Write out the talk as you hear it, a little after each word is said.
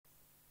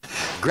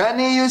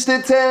Granny used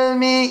to tell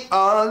me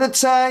all the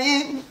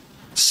time,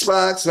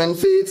 sparks when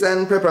faith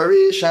and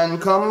preparation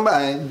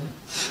combine.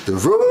 The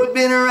road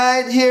been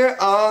right here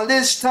all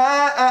this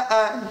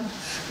time,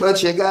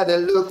 but you gotta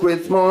look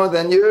with more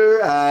than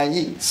your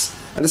eyes.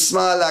 And the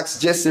small axe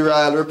Jesse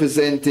Ryle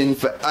representing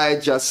for I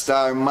Just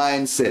Star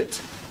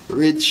Mindset,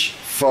 rich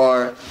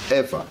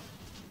forever.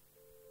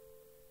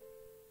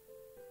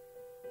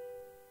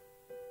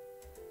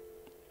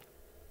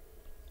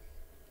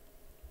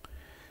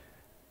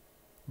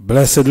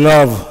 Blessed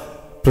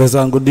love,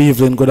 pleasant good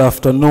evening, good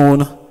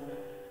afternoon.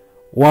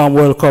 Warm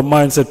welcome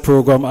mindset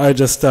program. I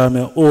Just Star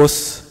my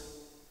host.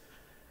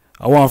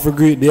 I want to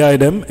greet the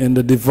item in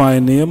the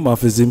divine name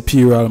of His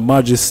Imperial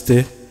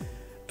Majesty,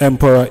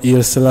 Emperor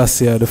Haile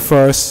Selassie I,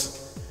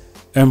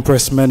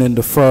 Empress Menen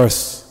I,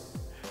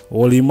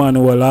 Holy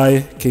Emmanuel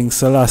I, King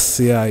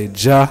Selassie I,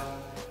 Jah,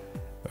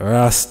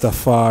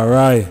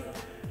 Rastafari.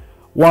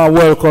 Want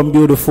to welcome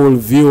beautiful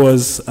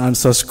viewers and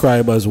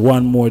subscribers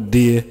one more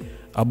day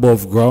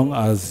above ground.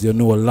 As you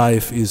know,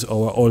 life is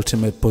our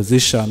ultimate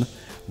position.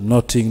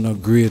 Nothing no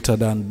greater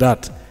than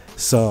that.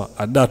 So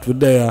at that we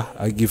there,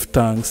 I give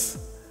thanks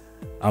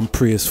and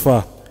praise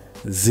for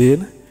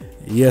Zin.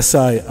 Yes,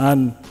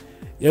 and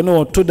you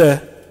know,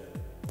 today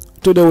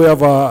we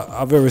have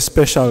a very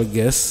special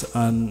guest,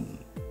 and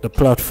the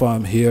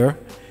platform here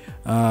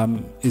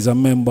is a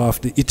member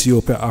of the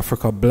Ethiopia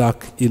Africa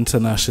Black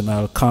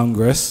International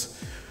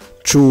Congress,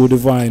 True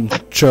Divine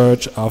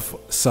Church of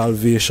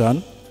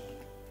Salvation.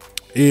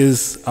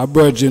 Is a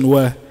virgin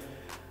where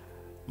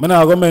I'm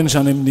not going to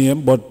mention him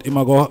name, but I'm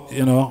going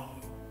to,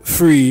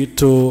 free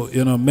to,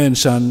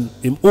 mention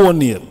him own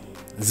name,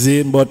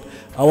 Zane. But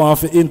I want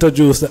to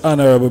introduce the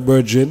Honorable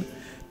Virgin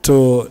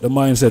to the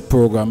Mindset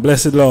Program.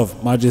 Blessed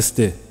love,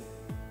 Majesty.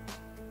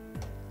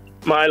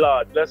 My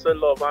Lord, blessed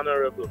love,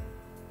 Honorable.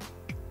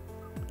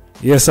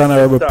 Yes,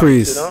 Honorable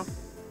Priest.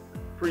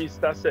 Priest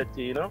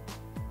Tasseti,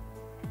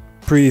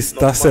 Priest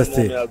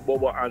Tasseti.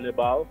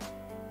 Hannibal.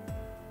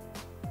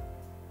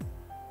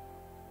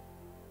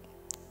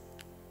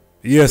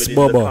 Yes,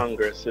 Baba.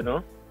 Congress,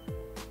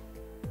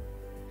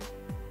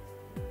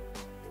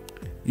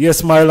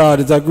 Yes, my Lord,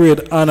 it's a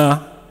great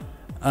honor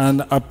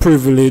and a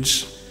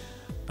privilege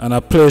and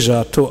a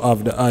pleasure to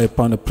have the eye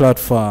on the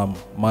platform,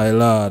 my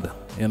Lord.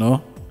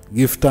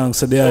 Give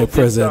thanks to the eye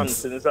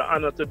presence. It's an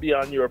honor to be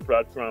on your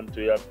platform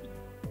too.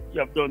 You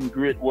have done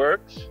great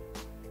works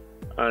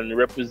and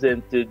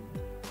represented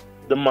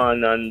the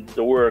man and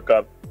the work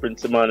of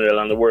Prince Emmanuel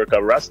and the work of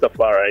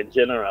Rastafari in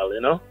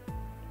general,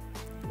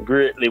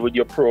 greatly with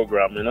your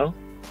program,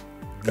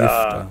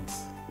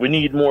 we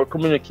need more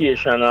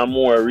communication and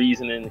more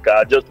reasoning,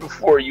 because just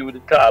before you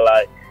would call,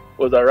 I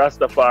was a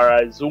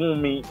Rastafari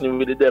Zoom meeting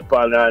with the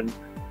Depan, and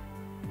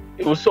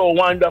it was so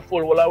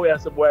wonderful. Well, I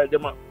said, boy,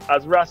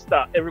 as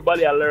Rasta,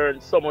 everybody I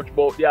learned so much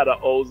about the other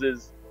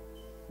houses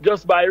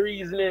just by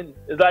reasoning.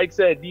 It's like I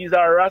said, these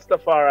are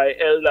Rastafari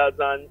elders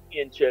and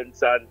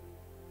ancients, and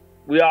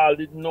we all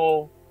didn't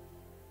know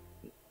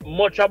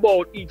much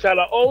about each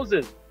other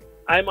houses.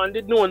 I man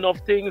did know enough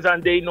things,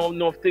 and they know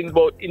enough things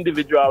about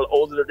individual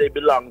houses that they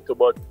belong to,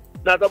 but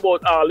not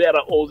about all the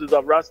other houses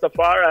of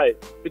Rastafari,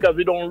 because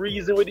we don't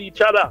reason with each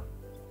other.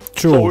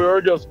 True. So we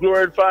were just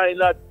glorifying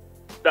that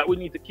we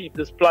need to keep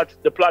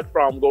the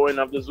platform going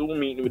of the Zoom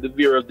meeting with the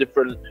various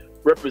different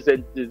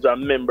representatives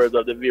and members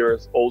of the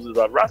various houses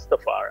of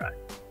Rastafari.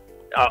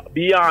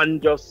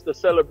 Beyond just the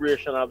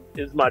celebration of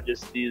His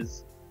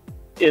Majesty's,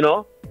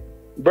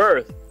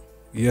 birth.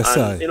 Yes,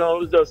 and, it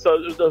was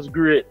just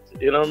great.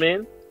 You know what I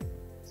mean?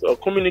 So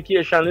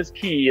communication is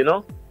key,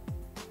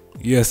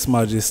 Yes,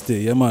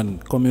 Majesty. Yeah, man.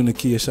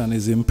 Communication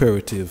is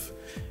imperative.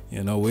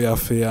 We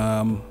have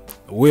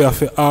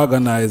to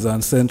organize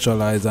and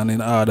centralize, and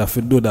in order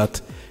to do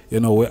that,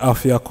 we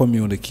have to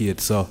communicate.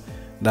 So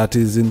that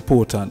is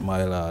important,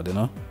 my Lord.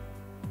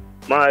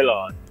 My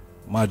Lord.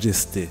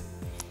 Majesty.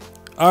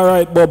 All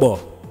right, Bobo.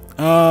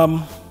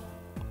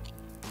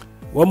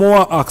 What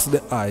more ask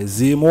the eye?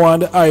 See, more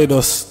the eye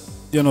just,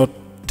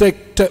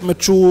 take me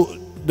through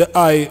the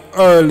eye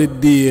early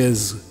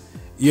days,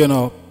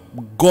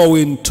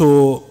 going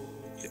to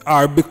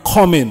or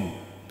becoming,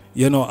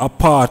 a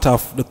part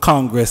of the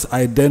Congress,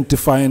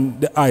 identifying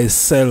the eye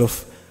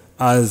self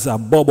as a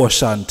Bobo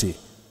Shanti.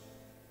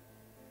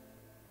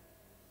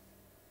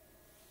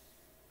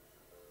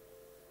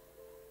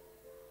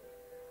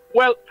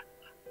 Well,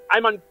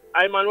 I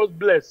was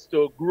blessed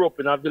to grow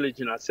up in a village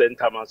in St.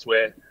 Thomas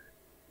where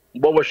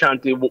Bobo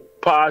Shanti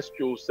passed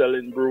through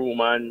selling broom,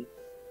 and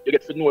you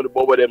get to know the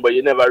Bobo them, but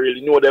you never really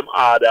know them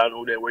hard and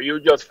who they were. You're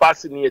just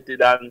fascinated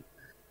and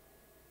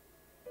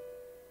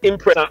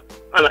impressed,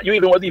 and you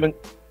was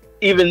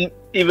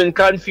even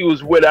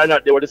confused whether or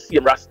not they were the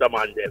same Rasta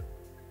man them,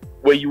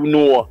 where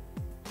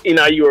in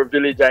your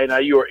village or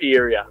in your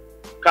area,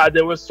 because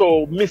they were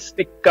so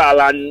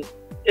mystical and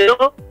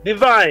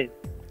divine.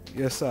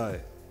 Yes, I.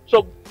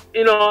 So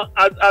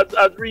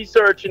as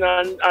researching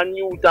and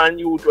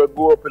youth will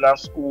grow up in a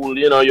school,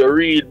 you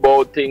read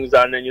about things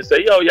and then you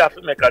say, yo, you have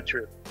to make a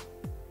trip.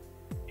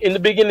 In the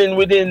beginning,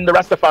 within the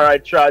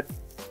Rastafari tribe,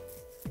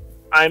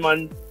 I'm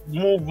on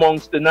move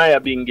amongst the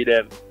Nyabingi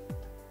them.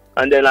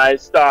 And then I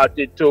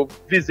started to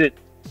visit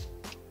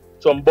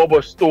some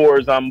Bubba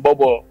stores, and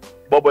Bubba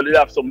did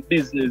have some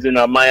business in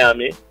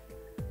Miami.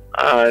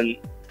 And,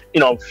 you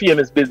know,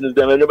 famous business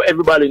them. And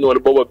everybody know the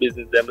Bubba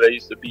business them that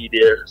used to be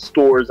there,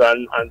 stores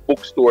and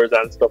bookstores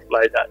and stuff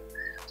like that.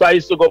 So I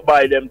used to go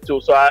by them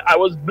too. So I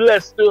was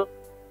blessed to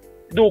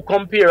do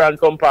compare and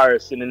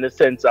comparison in the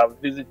sense of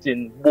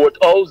visiting both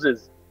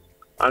houses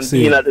and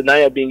being at the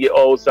Nyabingi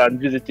house and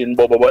visiting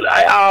Bubba. But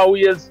I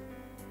always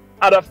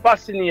had a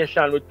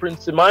fascination with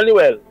Prince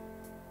Emmanuel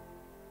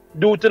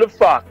due to the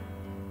fact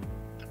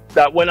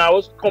that when I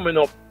was coming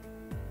up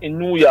in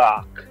New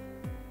York,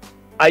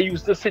 I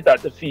used to sit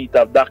at the feet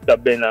of Dr.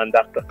 Ben and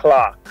Dr.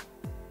 Clark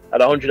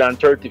at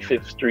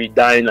 135th Street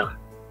Diner.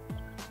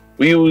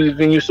 We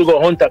used to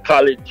go Hunter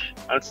College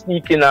and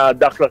sneak in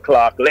Dr.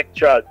 Clark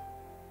lectures.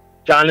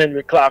 John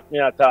Henry Clark me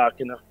attack,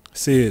 you know.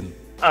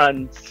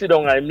 And sit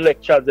down and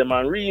lecture them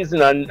and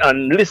reason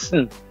and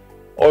listen.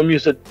 Or he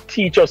used to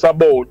teach us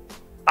about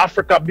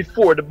Africa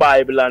before the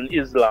Bible and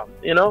Islam,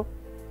 you know.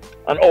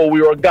 And how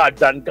we were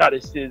gods and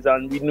goddesses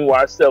and we knew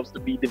ourselves to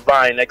be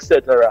divine,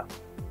 etc.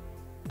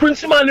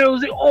 Prince Emmanuel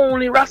was the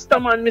only Rasta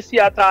man me see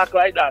attack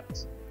like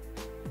that.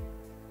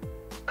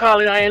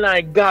 Calling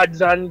I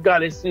gods and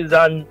goddesses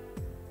and,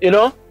 you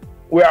know,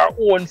 we are our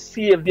own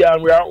Savior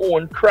and we are our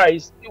own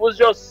Christ. It was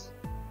just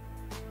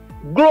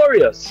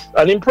glorious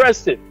and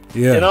impressive,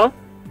 you know.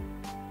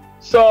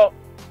 So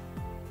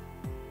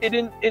it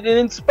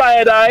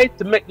inspired I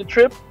to make the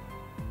trip.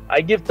 I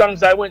give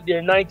thanks I went there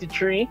in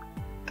 93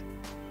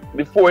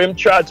 before him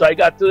charged. So I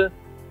got to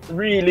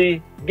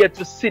really get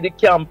to see the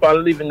camp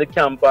and live in the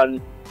camp and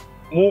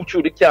move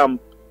through the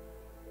camp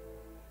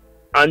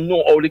and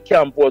know how the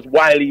camp was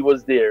while he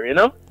was there, you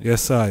know.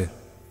 Yes, I.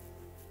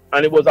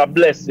 And it was a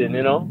blessing,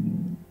 you know.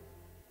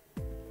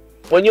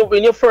 When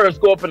you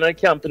first go up in a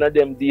camp in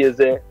them days,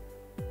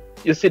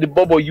 you see the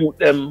Bubba youth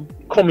them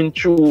coming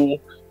through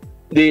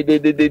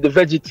the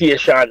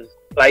vegetation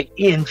like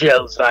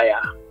angels,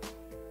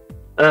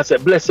 and I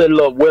said, blessed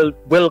love,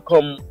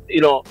 welcome,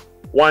 you know,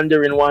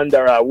 wandering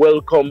wanderer,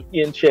 welcome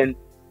ancient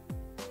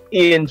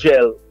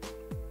angel,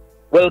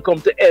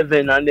 welcome to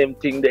heaven and them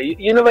thing there.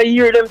 You never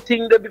hear them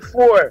thing there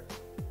before.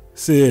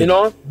 You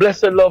know,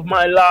 blessed love,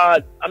 my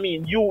Lord. I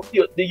mean,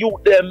 the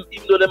youth them,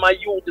 even though them are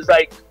youth, is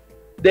like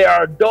they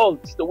are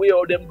adults. The way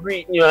how them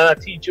greeting you and I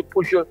teach you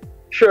push your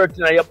shirt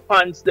in your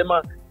pants, them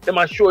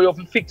are show you how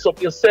to fix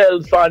up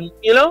yourself and,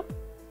 you know,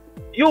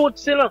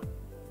 youths, you know.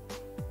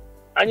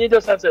 And you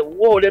just have to say,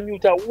 whoa, them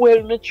youth are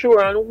well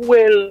mature and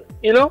well,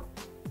 you know,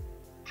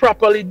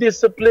 properly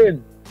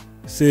disciplined.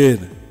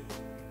 And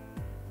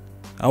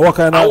what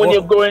kind of... And when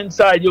you go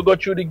inside, you go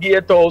through the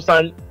gatehouse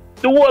and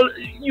the whole,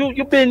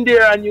 you've been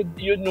there and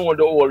you know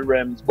the old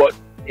realms. But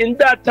in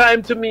that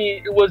time, to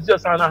me, it was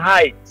just on a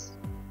height,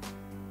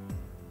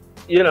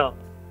 you know.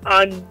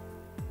 And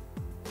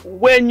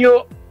when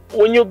you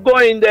go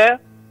in there,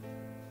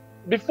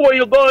 before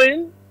you go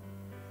in,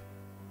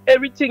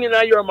 everything in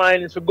your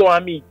mind is to go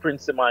and meet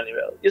Prince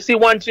Emmanuel. You see,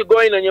 once you go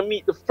in and you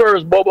meet the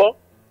first Bubba,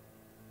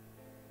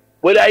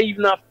 whether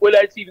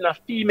it's even a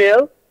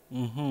female,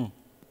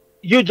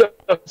 you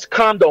just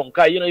calm down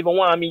because you don't even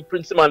want to meet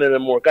Prince Emmanuel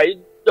anymore. Because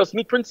you just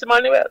meet Prince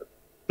Emmanuel.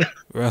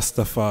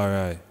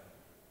 Rastafari.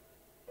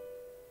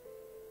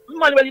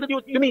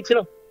 Emmanuel, you meet, you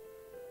know.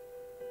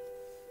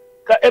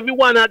 Because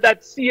everyone had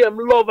that same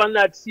love and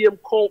that same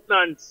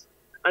countenance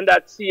and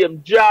that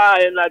same joy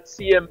and that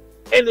same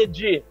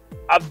energy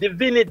of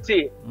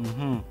divinity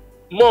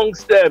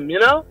amongst them, you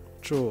know?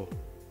 True.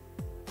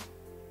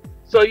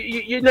 So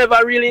you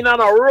never really in a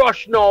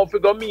rush now if you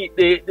go meet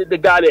the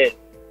Godhead.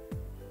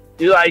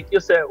 You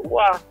say,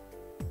 wow,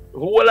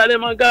 who of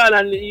them are God?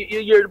 And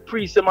you hear the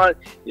priest, man,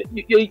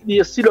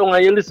 you sit down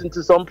and you listen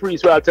to some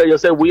priest where I tell you,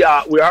 say, we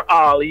are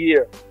all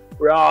here.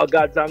 We're all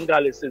gods and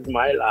goddesses,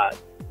 my Lord.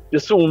 You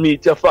soon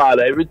meet your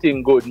father,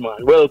 everything good, man.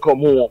 Welcome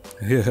home.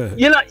 Yeah.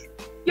 You know,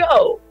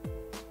 yo.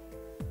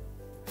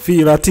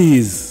 Feel at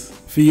ease.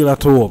 Feel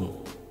at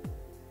home.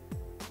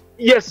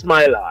 Yes,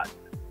 my Lord.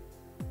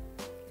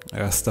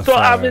 Rastafari. So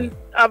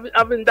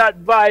having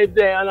that vibe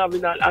there and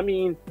having that, I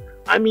mean,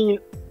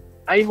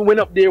 I even went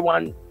up there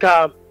one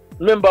time.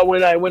 Remember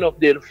when I went up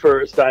there the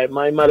first time,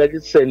 my mother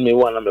did send me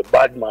one of my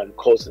bad man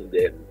cousin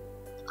there.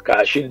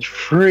 Because she's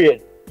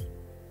afraid.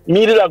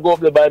 Me did I go up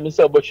there by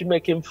myself, but she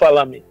make him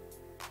follow me.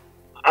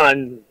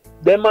 And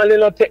them man, they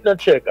not take no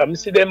check. I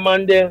see them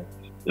man there,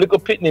 little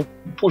pitney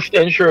push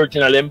them shirt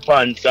in them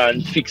pants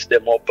and fix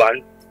them up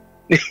and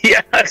you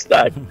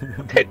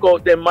understand? Take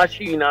out them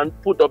machine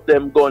and put up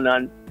them gun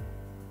and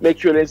make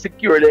sure they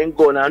secure them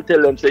gun and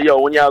tell them, say, yo,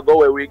 when you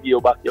go away, we give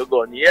you back your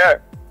gun. Yeah.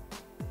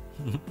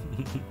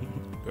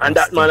 And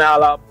that man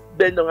all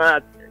bend down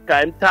and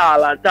I'm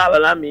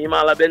taller than me. Him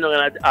all bend down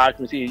and ask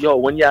me, say, yo,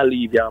 when you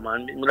leave here,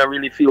 man, I don't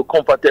really feel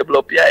comfortable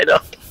up here, you know.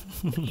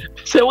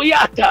 Say, what you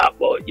talking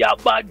about? You're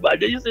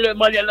bad. You see that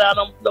man, you're not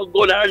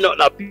going to hurt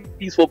nothing,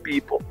 peaceful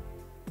people.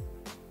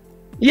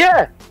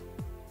 Yeah.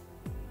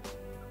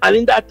 And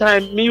in that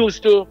time, me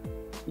used to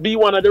be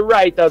one of the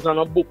writers on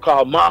a book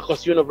called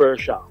Marcus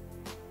Universal.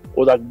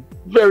 Was a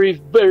very,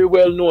 very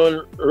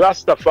well-known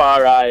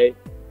Rastafari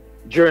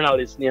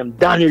journalist named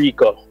Danny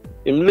Rico.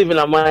 Him living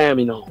in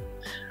Miami now.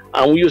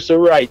 And we used to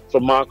write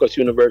for Marcus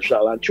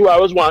Universal. And true, I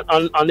was one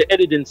on the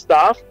editing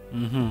staff.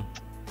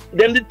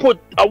 Then they put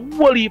a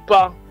whole heap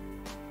of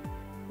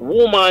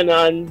woman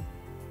and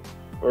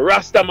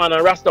Rasta man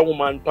and Rasta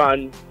woman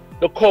on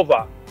the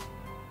cover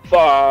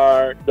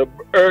for the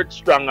Earth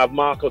Strong of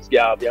Marcus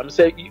Garvey. I'm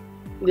saying,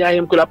 yeah,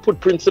 him could have put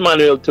Prince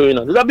Emmanuel too, you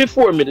know. That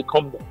before me to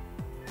come down.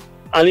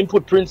 And he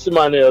put Prince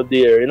Emmanuel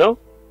there, you know.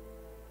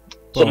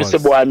 So I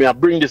said, boy, I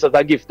bring this as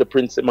a gift to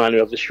Prince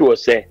Emmanuel of the show,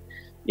 say,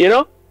 you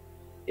know,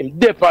 him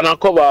dip on a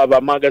cover of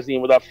a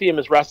magazine with a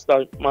famous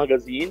Rasta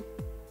magazine.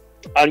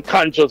 And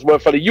conscious were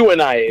for the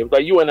UNIA. It was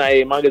a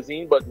UNIA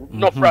magazine, but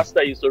enough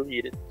Rasta used to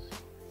read it.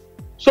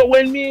 So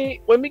when me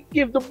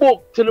give the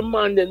book to the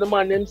man, then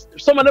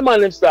some of the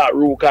man them start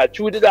rule, cause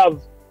you did have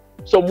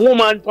some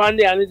woman pan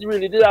there, and it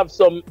really did have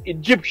some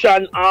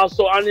Egyptian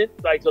also on it,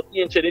 like some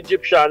ancient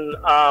Egyptian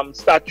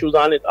statues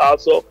on it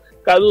also.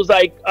 Cause it was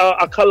like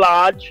a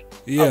collage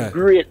of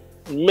great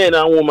men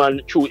and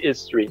women through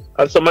history,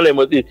 and some of them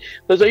was it.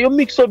 So you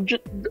mix up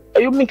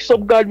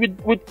God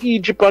with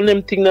Egypt and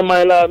them thing.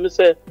 My lord, me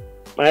say,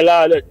 my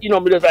lord, you know,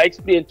 because I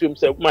explained to him,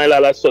 say, my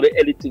lord, I saw the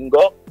editing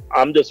go.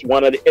 I'm just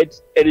one of the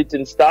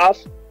editing staff.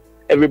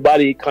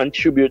 Everybody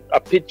contribute a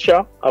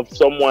picture of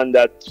someone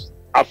that's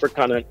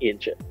African and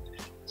ancient.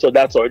 So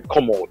that's how it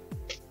come out.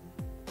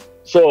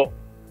 So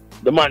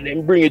the man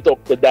then bring it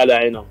up to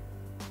Dada, you know.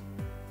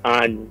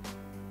 And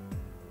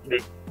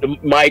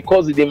my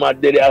cousin, the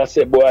man there, I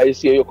said, boy, you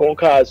see, you can't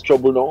cause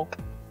trouble now.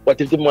 What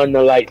if the man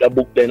don't like the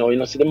book then? You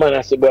know, see the man,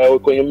 I said, boy, how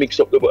can you mix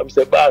up the book? I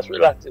said, boss,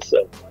 relax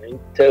yourself, man.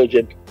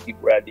 Intelligent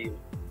people right there.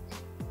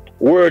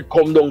 Word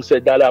come down,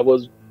 said that I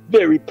was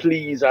very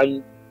pleased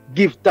and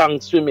give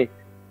thanks to me.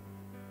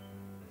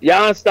 You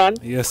understand?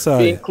 Yes, sir.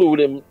 We include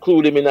him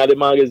in the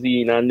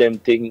magazine and them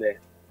thing there.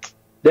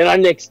 Then the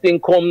next thing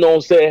come now,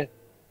 say,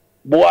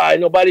 boy,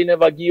 nobody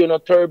never give you no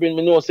turban.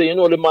 Me know, say, you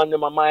know the man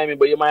them in Miami,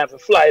 but you might have to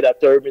fly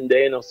that turban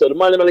there, you know. So the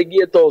man them at the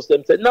gatehouse,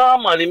 them say, nah,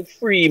 man, him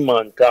free,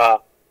 man,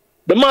 car.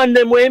 The man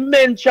them where he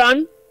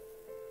mention,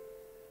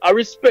 a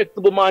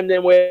respectable man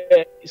them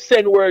where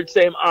send word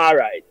say him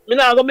alright. Me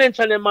not gonna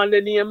mention them man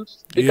the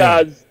names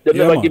because they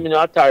never give me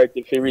no authority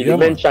if you really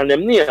mention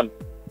them name.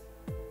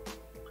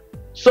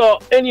 So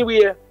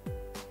anyway,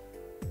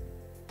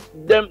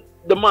 the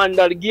man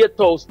that the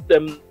gatehouse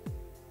them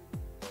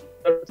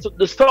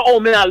the start how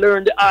me I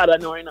learn the order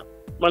now, you know.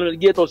 Man at the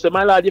gatehouse say,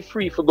 my lad, you're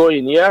free for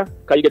going, yeah?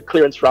 Cause you get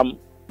clearance from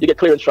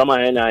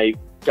I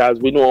because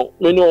we know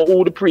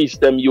who the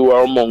priest them you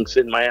are monks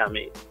in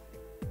Miami.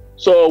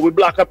 So we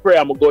block a prayer,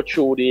 I'm gonna go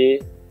through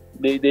the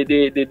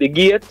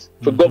gate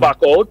to go back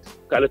out.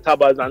 Cause the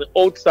Taba is on the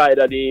outside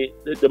of the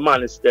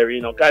monastery,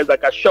 you know. Cause it's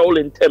like a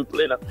Shaolin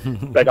temple, you know.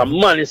 Like a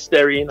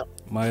monastery, you know.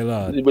 My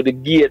lord. With the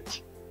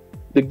gate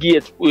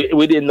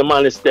within the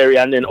monastery,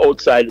 and then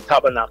outside the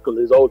tabernacle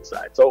is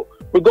outside. So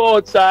we go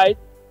outside,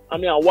 I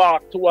mean I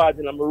walk towards,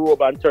 and I'm a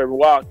robe and turban,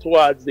 walk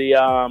towards the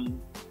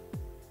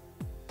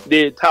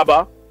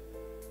Taba.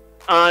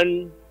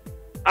 And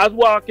as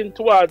walking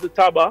towards the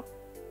Taba,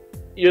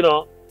 you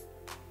know,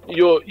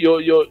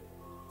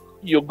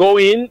 you go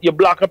in, you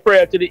block a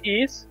prayer to the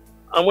east,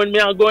 and when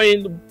me I go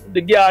in, the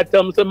guard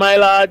tell me, say, my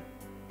lord,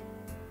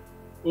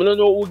 I don't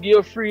know who give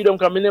you freedom,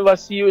 because I never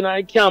see you in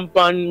a camp,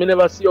 and I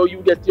never see how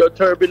you get your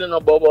turban and a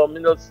bubble.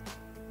 I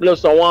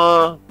just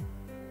want,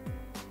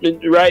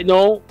 right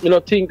now, I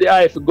don't think the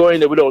eye for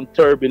going there without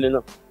turban, you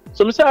know.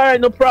 So I say, all right,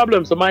 no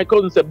problem. So my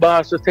cousin said,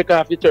 boss, just take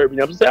off your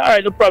turban. I say, all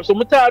right, no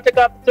problem. So I take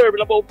off the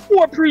turban. About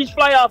 4 priests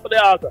fly off of the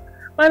altar.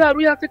 My lad,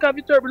 we have to take off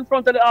your turban in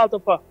front of the altar,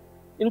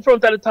 in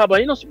front of the Taba.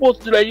 You're not supposed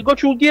to do that. You go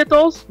through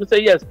gatehouse? I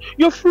say, yes.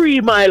 You're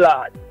free, my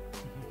lad.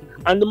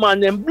 And the man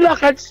then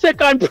block at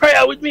second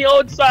prayer with me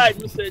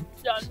outside. I said,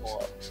 John,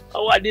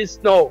 how are this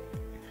now?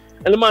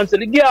 And the man said,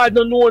 the guard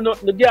don't know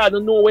nothing. The guard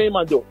don't know what him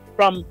do.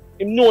 From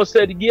him know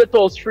said the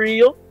gatehouse free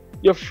you,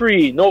 you're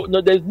free. No,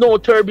 there's no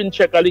turban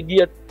check at the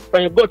gate.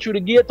 When you go through the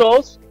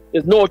gatehouse,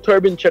 there's no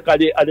turban check at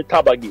the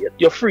Taba gate.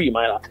 You're free,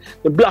 my lad.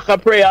 The block a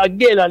prayer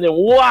again and then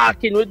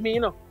walking with me,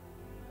 you know.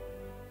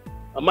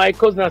 And my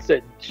cousin I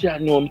said,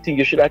 John, no, I think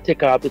you should have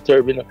taken off the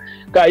turban.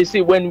 Because you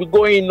see, when we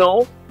go in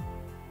now,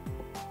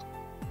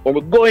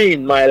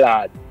 my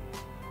lad,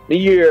 me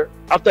hear,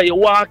 after you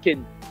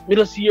walking, me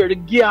just hear the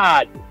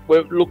guard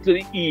where look to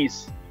the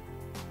east.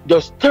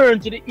 Just turn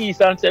to the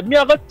east and say, me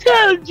I go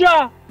tell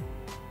ya.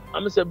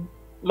 And I said,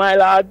 my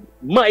lad,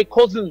 my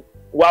cousin,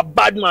 was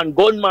badman,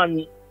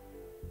 gunman,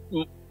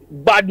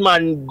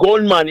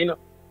 you know.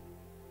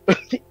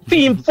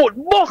 Team foot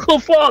buckle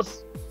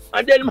first,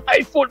 and then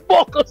my foot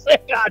buckle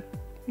second.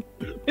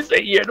 He said,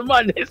 hear the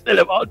man they still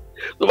about.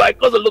 So my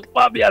cousin looked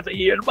for me and said,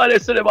 hear the man they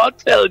still about,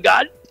 tell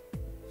God.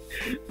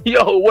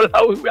 Yo, well,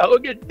 I'm going to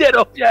get dead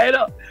up here, you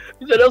know.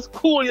 He said, just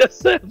cool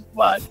yourself,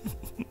 man.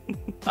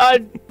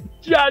 And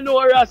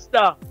Jano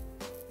Rasta,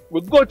 We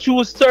go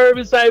through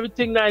service and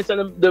everything nice,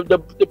 and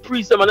the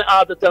priest and the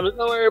altar tell me,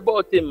 don't worry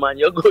about him, man.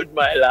 You're good,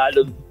 my lad.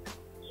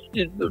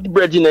 The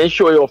brethren and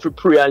show you how to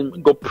pray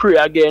and go pray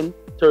again.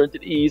 Turn to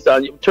the east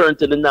and you turn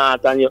to the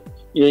north and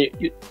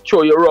you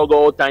throw your rug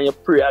out and you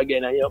pray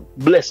again and you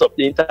bless up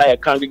the entire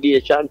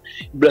congregation,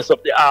 bless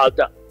up the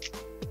altar.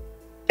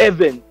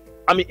 Heaven.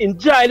 I mean,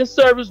 enjoy the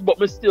service, but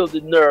me still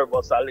the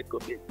nervous a little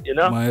bit, you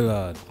know. My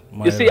lord.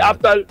 You see,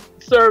 after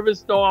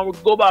service now, and we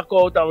go back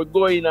out and we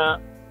go in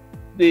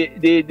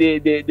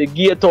the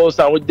gatehouse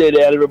and we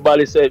there.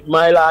 Everybody said,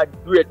 "My lord,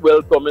 great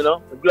welcome," you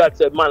know. I'm glad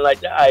said man like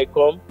the I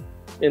come.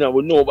 You know,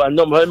 we know, but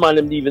no man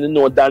them even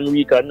know Dan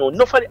Rika, no,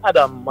 enough of the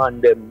other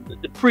man them.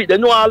 They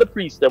know all the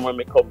priests them where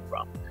me come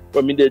from,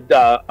 where me did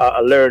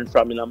learn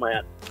from in my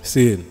hand.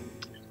 See.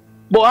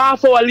 But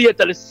half hour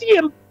later, the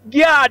same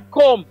guard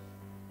come.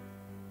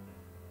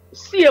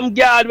 Same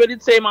guard when the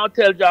same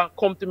hotel John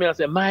come to me and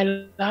say, "My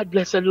lord,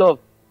 blessed love.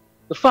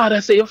 The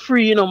father say you're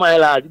free, you know, my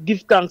lord. Give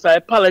thanks, I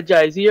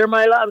apologize. Here,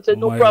 my lord." I said,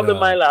 "No problem,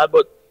 my lord,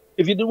 but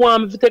if you didn't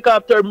want me to take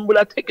off turban, will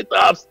I take it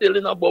off still,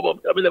 you know, Bob?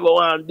 I never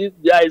want this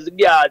guy is the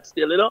guard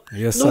still, you know."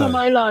 Yes, no, sir.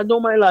 My lord, no,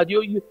 my lord.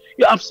 You're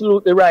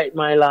absolutely right,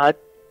 my lord.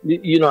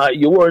 You know,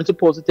 you weren't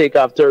supposed to take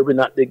off turban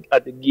at the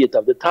gate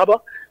of the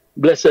Taba.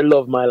 Blessed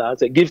love, my lord. I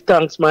said, "Give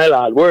thanks, my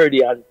lord, worthy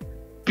and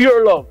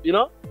pure love," you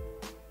know.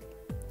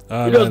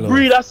 You just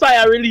breathe a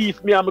sigh of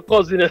relief, me and my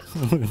cousin.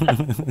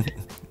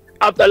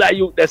 After that,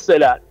 they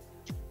said that.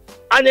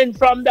 And then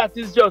from that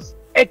is just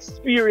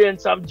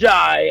experience of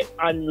joy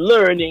and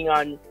learning.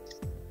 And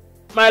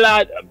my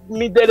lad,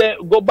 me did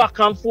go back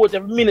and forth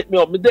every minute me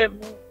up. Me did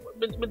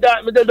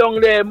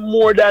down there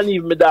more than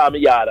even me down my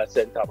yard at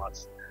St.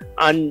 Thomas.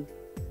 And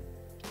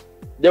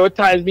there were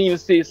times me even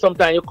say,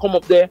 sometimes you come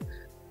up there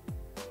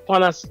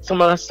on a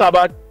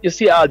Sabbath, you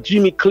see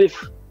Jimmy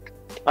Cliff.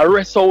 I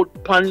rest out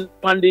on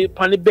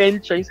the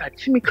bench and you say,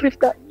 "Jimmy Cliff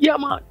that?" Yeah,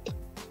 man.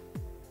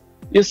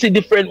 You see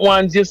different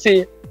ones, you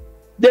see.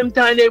 Them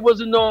time there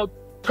wasn't no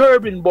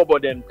turban Bobo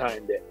them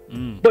time there.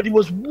 But it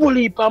was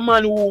woolly a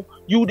man who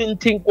you didn't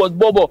think was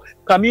Bobo.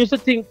 Because I used to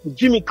think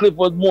Jimmy Cliff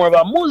was more of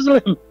a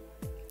Muslim.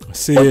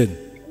 See it.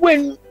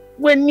 When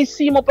me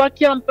see him up at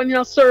camp and in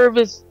a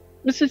service,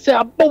 me say,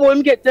 "Bobo,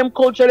 him get them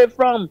culture they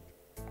from."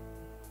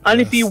 And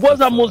if he was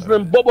a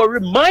Muslim, Bobo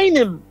remind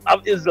him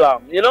of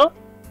Islam, you know?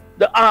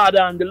 The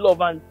order and the love,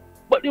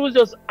 but it was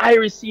just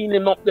Iris seeing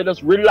him up there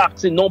just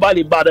relaxing,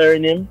 nobody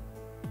bothering him.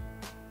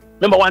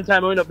 Remember one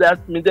time I went up there,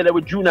 me there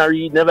with Juna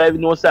Reed, never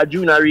even know that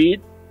Juna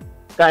Reed,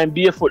 kind of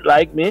barefoot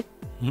like me.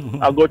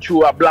 I go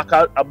through a black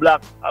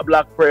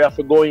prayer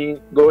for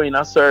going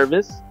a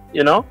service,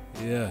 you know.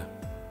 Yeah.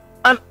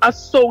 And that's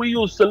so we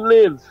used to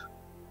live.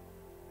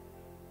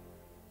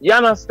 You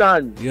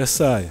understand?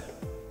 Yes, I.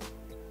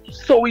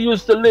 So we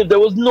used to live. There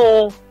was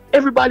no.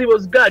 Everybody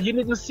was God. You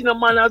didn't see no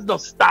man as no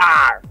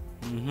star.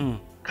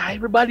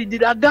 Everybody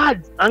did a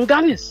God and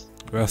goddess.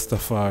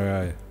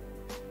 Rastafari.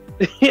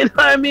 You know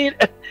what I mean?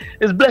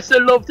 It's blessed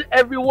love to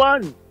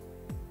everyone.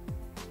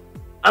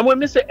 And when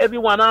we say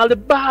everyone, all the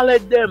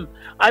ballad them.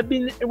 I've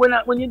been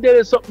when you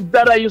did something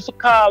that I used to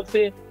call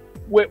say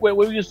where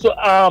we used to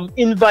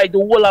invite the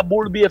whole of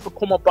bull beer to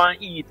come up and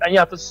eat, and you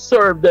have to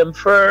serve them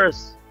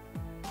first.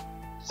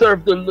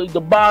 Serve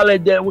the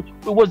ballad them.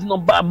 It wasn't no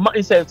bad.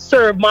 He said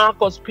serve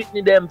Marcus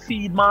Pitney them,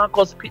 feed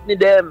Marcus Pitney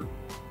them.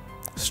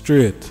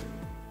 Straight.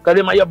 Because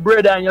them are your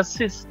brother and your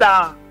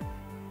sister.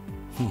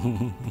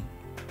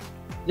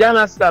 You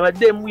understand? Like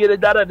them way the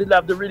dad did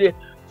have the really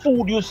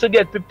food used to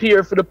get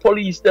prepared for the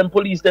police them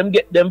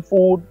get them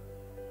food.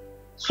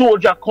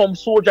 Soldier come,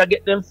 soldier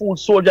get them food,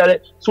 soldier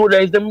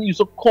is them used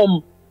to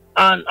come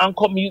and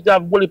come, used to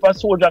have one if a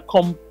soldier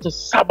come to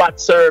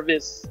Sabbath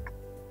service.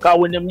 Because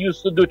when them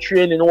used to do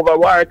training over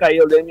Warwick,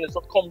 them used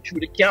to come through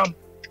the camp.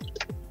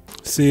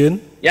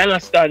 Seeing? You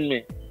understand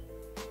me?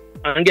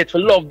 And get to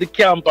love the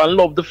camp and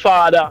love the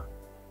father.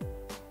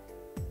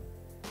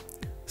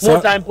 So,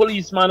 more time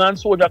policeman and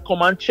soldier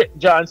come and check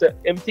John and say,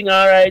 "Everything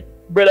alright,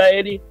 brother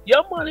Eddie?"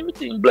 "Yeah man,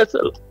 everything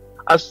blessed."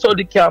 I saw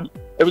the camp,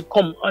 every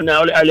come and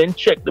I then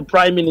check the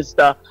prime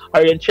minister,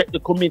 I then check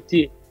the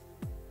committee.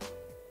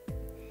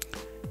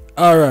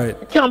 Alright.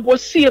 The camp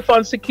was safe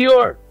and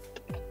secure.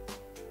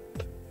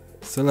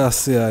 So let's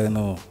say, you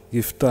know,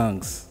 give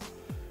thanks.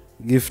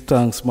 Give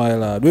thanks, my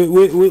lad.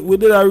 We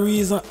did a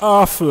reason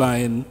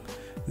offline,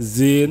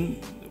 Zane,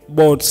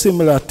 about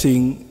similar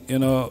thing. You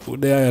know,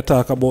 there I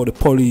talk about the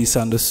police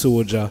and the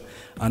soldier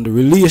and the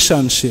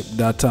relationship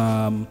that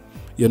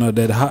you know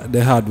they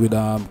had with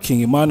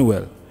King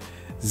Emmanuel.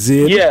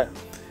 Zane, yeah.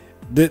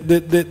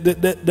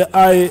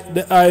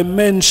 I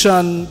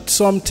mentioned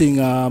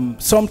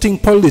something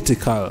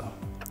political.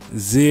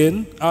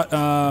 Zane,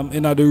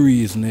 in the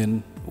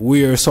reasoning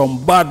where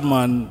some bad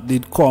man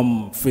did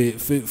come for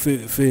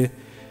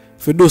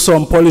do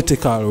some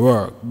political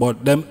work,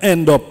 but them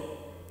end up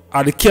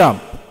at the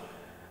camp.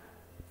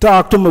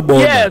 Talk to me about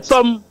that.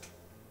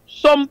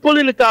 Some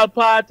political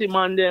party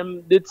man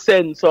them did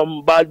send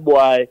some bad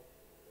boy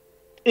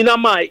in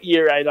my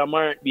area, in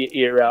my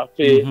area,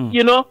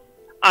 you know,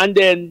 and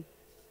then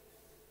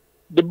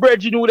the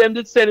brethren who them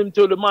did send him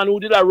to, the man who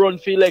did a run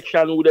for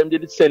election who them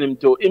did send him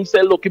to, him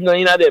say, look, him not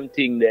in a them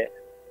thing there.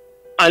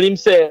 And him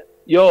say,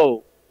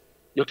 yo,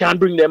 you can't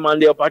bring them man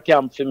there up at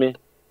camp for me.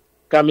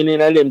 Because I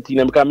in a them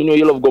thing, because I know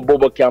you love go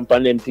bubble camp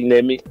and them thing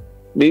there. Me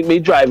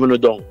drive on the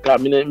down,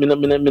 because I in a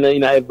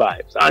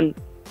vibes. And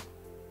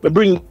I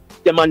bring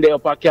them man there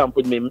up at camp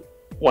with me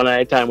one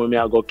at a time when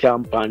I go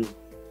camp. And,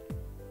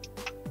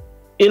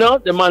 you know,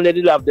 the man they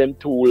did have them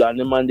tool and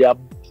the man they are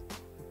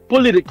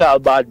political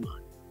bad man.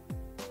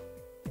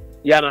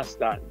 You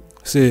understand?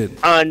 See it.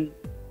 And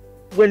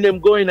when them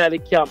going at the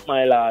camp,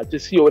 my lad, to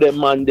see how them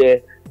man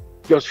there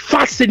just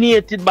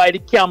fascinated by the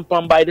camp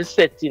and by the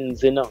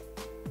settings, you know.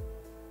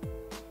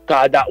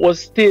 Cause that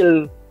was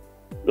still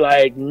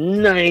like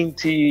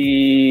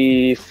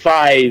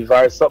 95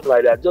 or something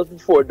like that. Just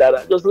before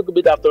that, just a little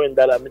bit after when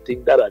that I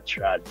think that I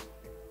tried.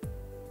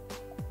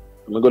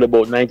 I'm going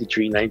about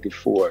 93,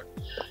 94.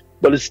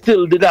 But it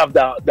still did have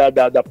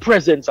the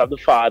presence of the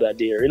father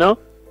there, you know.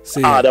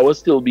 That was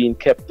still being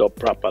kept up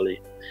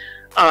properly.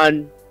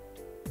 And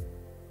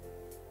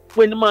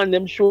when the man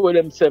them show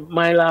them say,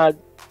 my lad,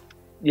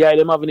 yeah,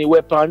 them have any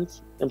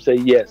weapons? Them say,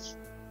 yes.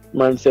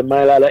 Man say,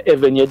 my lad,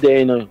 even you're there,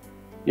 you know,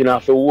 you don't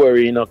have to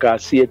worry, you know,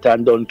 because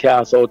Satan don't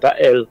cast out of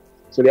hell.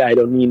 So I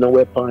don't need no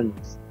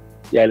weapons.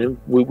 Yeah,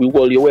 we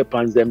hold your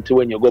weapons them too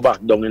when you go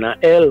back down in a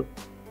hell.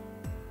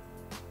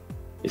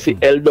 You see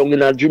hell down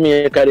in a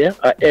Jamaica there,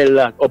 a hell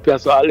up here,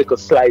 so a little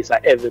slice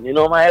of heaven, you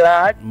know, my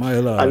lad? My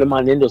lad. And the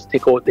man then just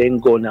take out the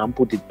gun and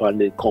put it on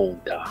the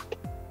counter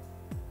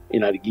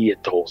in the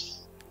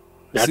gatehouse.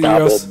 Not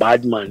about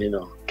bad man, you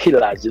know,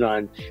 killers, you know,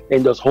 and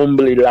then just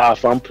humbly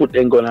laugh and put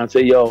the gun and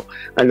say, yo,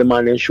 and the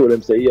man then show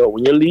them, say, yo,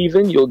 when you're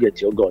leaving, you'll get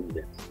your gun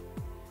then.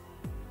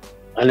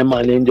 And the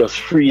man then just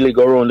freely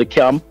go around the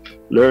camp,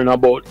 learn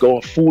about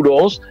going food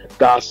house,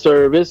 got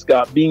service,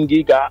 got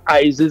bingy, got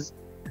ISIS,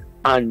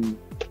 and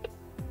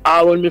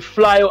when me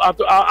fly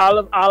out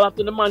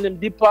after the man them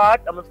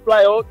depart, I'm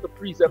fly out, the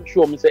priest them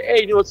show me, say,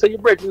 hey, you know, so your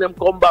brethren them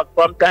come back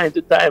from time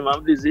to time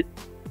and visit.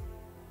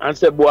 And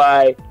say,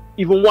 boy,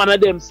 even one of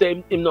them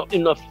say him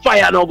no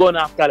fire no gun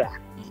after that.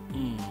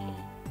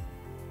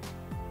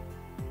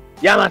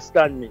 You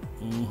understand me?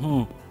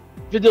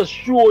 To just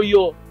show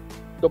you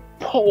the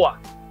power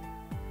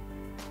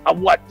of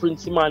what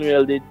Prince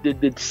Emmanuel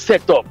did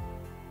set up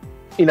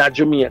in a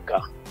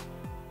Jamaica.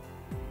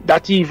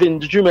 That even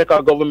the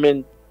Jamaica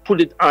government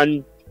put it on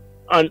in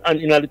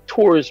the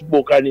tourist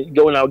book and it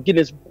going out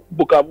Guinness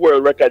Book of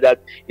World Record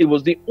that it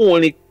was the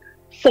only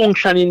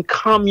functioning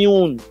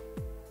commune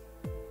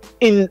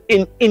in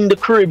the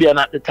Caribbean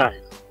at the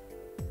time.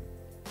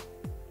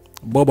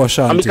 Boba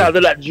Shanti. And because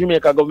of that,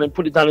 Jamaica government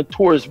put it on the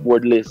tourist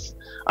board list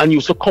and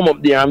used to come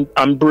up there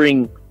and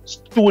bring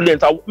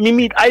students. Me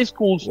meet high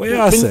school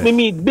students. Me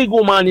meet big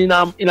woman in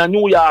a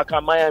New York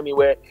and Miami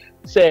where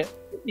say,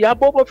 yeah,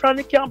 Boba from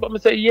the camp. And I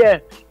say, yeah.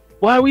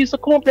 Why we used to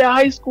come up there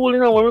high school, you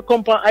know, when we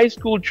come on high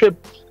school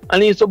trip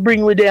and they used to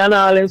bring me there and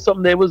all and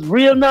something there. It was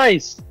real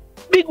nice.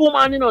 Big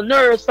woman, you know,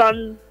 nurse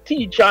and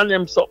teacher and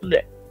them something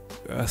there.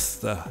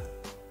 Rasta.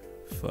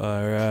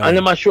 Far right. And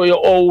then I show you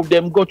how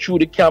them go through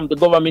the camp. The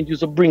government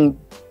used to bring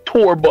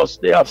tour bus.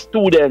 They have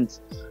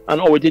students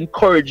and how it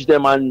encouraged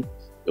them and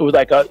it was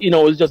like it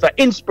was just an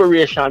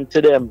inspiration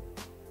to them.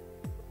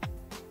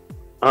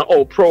 And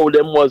how proud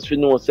them was, you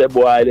know, say,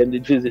 boy, then they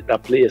visit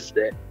that place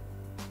there.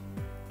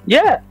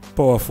 Yeah.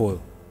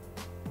 Powerful.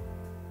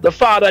 The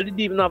father didn't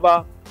even have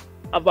a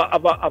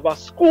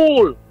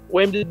school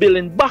when they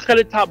building back at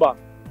the Taba.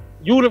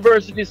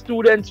 University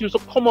students used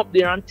to come up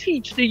there and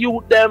teach the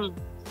youth them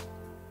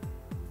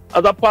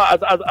as a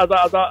part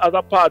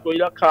what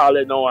you call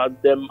it now as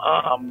them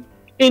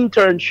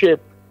internship.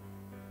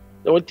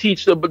 They would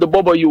teach the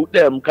Bobo youth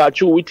them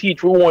because we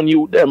teach one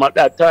youth them at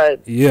that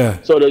time.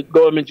 Yeah. So the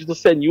government used to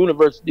send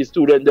university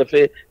students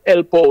to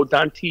help out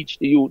and teach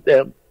the youth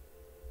them.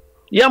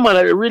 Yeah, man,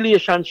 a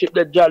relationship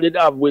that Jah did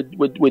have with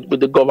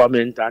the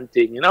government and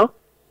thing, you know?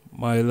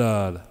 My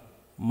lord.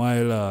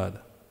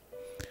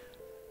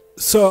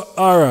 So,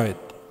 all right.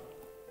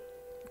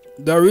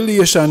 The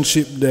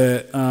relationship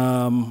there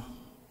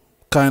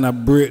kind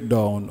of break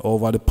down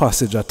over the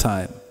passage of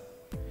time.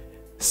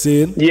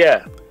 See?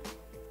 Yeah.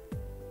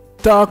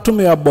 Talk to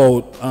me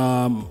about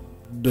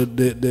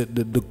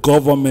the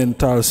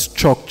governmental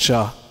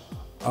structure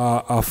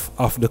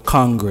of the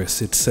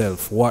Congress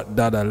itself, what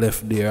Dada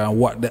left there and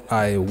what the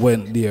I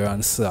went there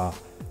and saw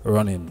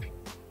running.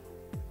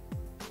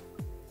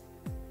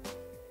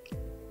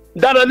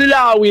 Dada did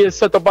always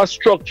set up a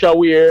structure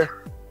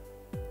where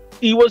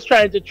he was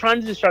trying to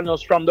transition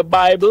us from the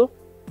Bible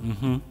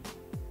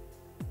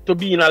to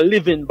being a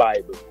living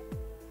Bible.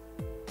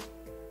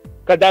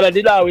 Because Dada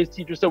did always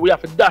teach us that we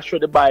have to dash through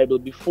the Bible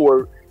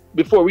before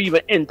we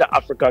even enter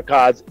Africa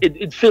because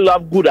it's filled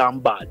of good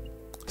and bad.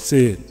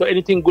 See. So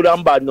anything good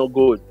and bad, no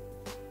good.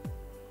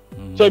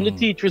 So if the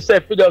teacher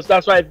said for us,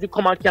 that's why if you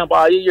come on camp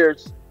all your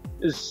years,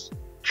 it's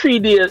 3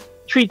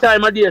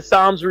 times a day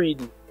Psalms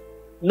reading.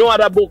 No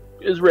other book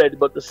is read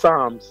but the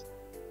Psalms.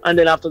 And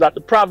then after that, the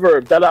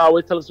Proverbs. That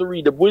always tell us to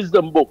read the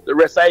wisdom book. The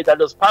rest of it are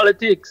just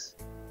politics.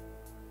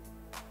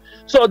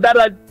 So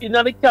that in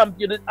the camp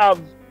you did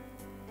have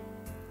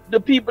the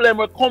people that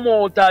will come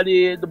out of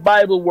the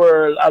Bible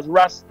world as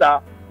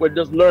Rasta, will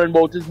just learn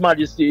about His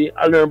Majesty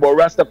and learn about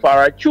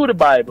Rastafari through the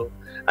Bible.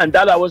 And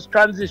that I was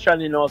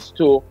transitioning us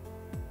to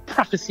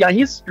prophecy and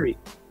history.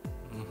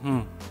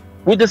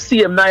 With the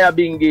same Naya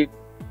Bingi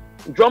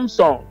drum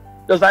song.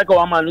 Just like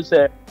our man who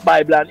said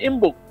Bible and hymn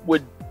book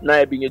with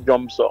Naya Bingi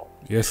drum song.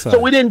 Yes, sir. So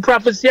within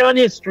prophecy and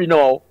history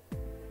now,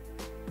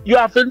 you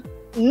have to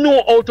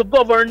know how to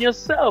govern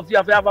yourself. You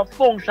have to have a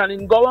function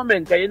in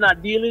government, because you're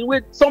not dealing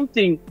with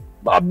something,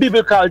 a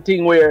biblical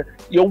thing where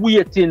you're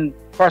waiting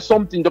for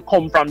something to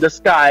come from the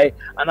sky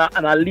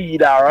and a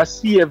leader or a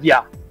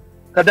savior.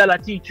 Because they'll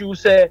teach you,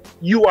 say,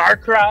 you are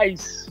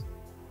Christ.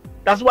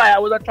 That's why I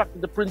was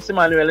attracted to Prince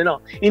Emmanuel, you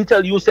know.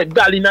 Until you say,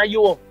 God in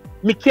you,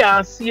 me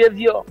can't save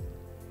you.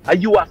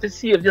 And you have to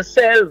save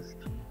yourself.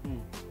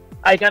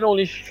 I can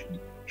only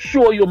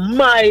show you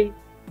my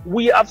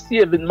way of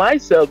saving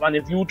myself. And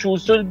if you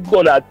choose to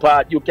go that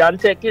path, you can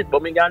take it.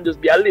 But me can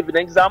just be a living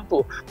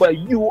example where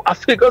you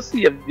have to go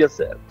save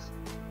yourself.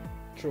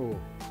 True.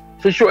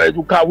 For sure,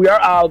 because we are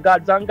all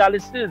gods and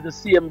goddesses, the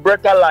same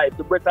breath of life.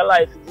 The breath of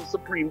life is the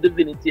supreme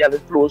divinity and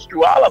it flows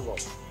through all of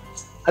us.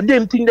 And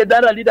them thing that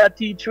Dada did that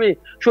teach me.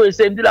 So he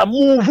said, did a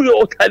movie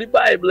out of the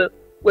Bible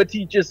where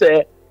teachers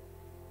say,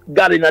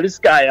 God in the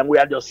sky and we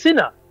are just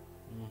sinner.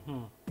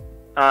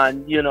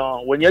 And you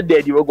know, when you're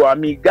dead, you will go and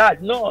meet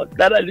God. No,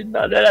 Dada did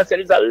not. Dada said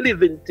it's a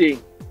living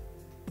thing.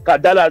 Because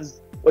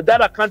Dada's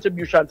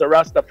contribution to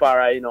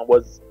Rastafari, you know,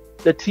 was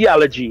the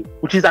theology,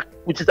 which is an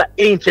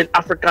ancient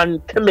African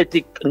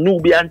Kemetic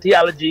Nubian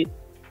theology.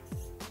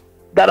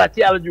 That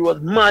theology was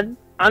man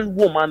and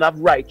woman of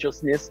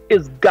righteousness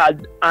is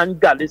God and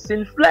goddess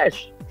in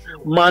flesh.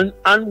 Man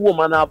and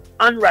woman of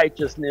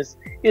unrighteousness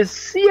is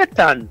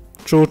Satan.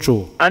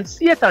 True. And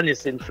Satan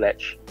is in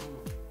flesh.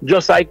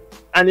 Just like,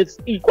 and it's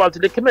equal to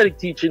the Kemetic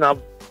teaching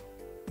of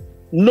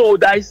know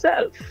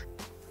thyself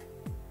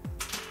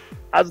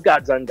as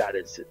gods and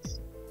goddesses.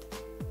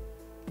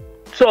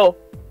 So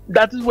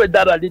that is where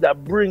Dada did a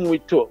bring we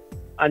to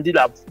and did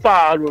a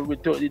follow we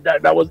to.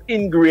 That was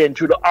ingrained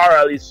through the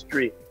oral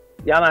history.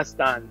 You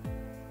understand?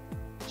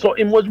 So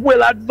it was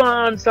well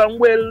advanced and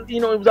well, you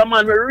know, it was a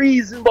man with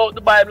reason about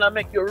the Bible and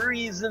make you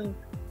reason.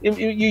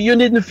 You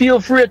didn't feel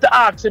free to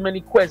ask him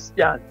any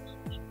questions.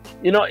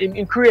 You know,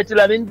 he created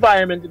an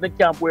environment in the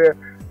camp where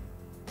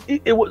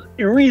it was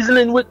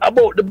reasoning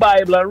about the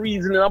Bible and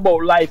reasoning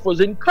about life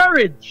was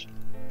encouraged.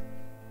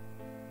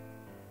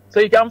 So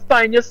you can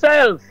find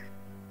yourself.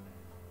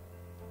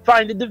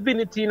 Find the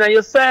divinity in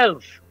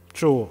yourself.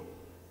 True.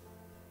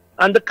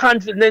 And the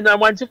confidence,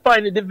 and once you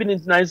find the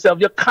divinity in yourself,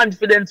 your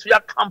confidence will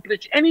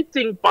accomplish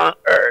anything on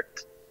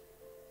earth.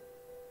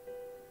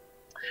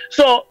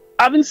 So,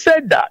 having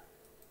said that,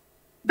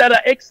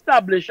 I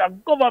established a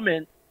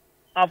government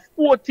of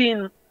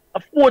 14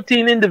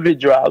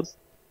 individuals,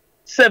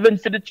 7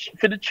 for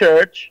the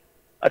church,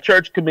 a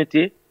church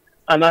committee,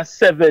 and a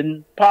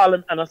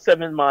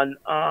 7-man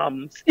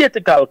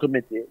statistical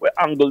committee where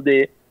angle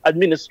the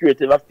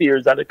administrative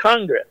affairs of the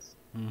Congress.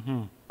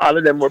 All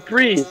of them were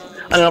priests.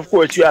 And of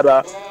course you had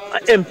an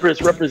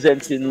empress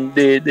representing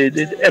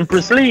the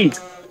Empress League.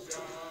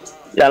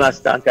 You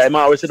understand? Because I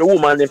always say the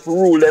woman they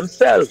rule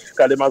themselves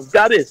because they must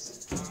goddess.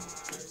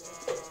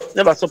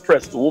 Never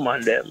suppress the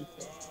woman them.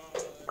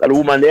 Because the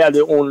woman they had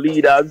their own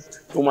leaders,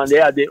 the woman they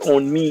had their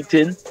own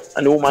meeting,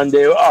 and the woman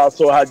they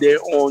also had their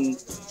own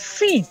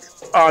seat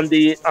on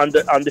the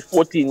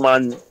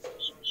 14-man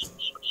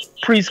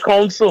priest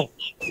council,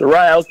 the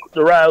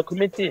royal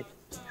committee.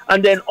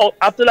 And then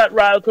after that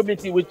royal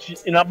committee, which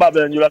in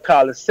Babylon you will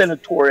call the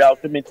senatorial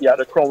committee or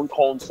the crown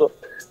council,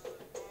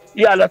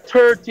 you had a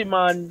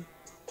 30-man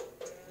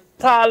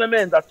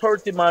parliament, a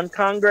 30-man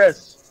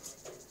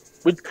congress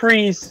with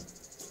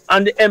priests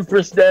and the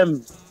empress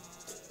them.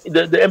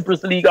 The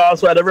Empress League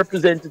also had a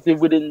representative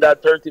within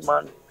that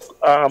 30-man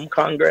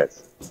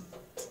congress,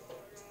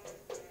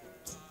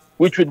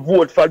 which would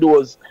vote for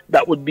those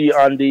that would be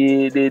on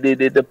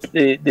the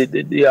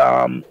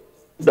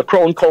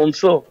crown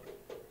council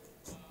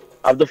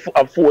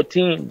of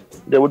 14.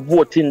 They would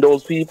vote in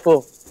those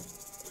people.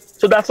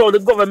 So that's how the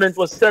government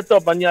was set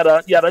up, and you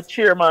had a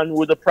chairman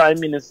with the prime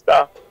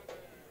minister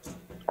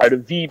or the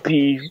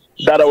VP,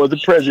 that was the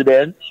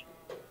president.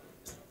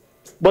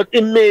 But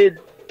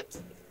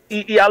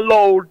he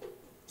allowed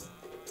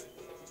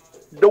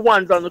the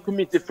ones on the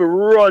committee to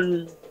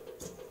run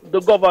the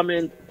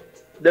government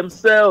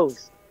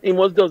themselves. He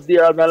was just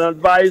there as an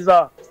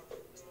advisor.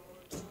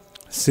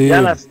 See. You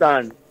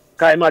understand?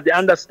 Because he had the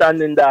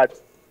understanding that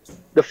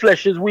the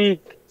flesh is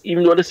weak,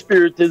 even though the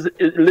spirit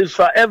lives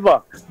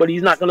forever. But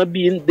he's not going to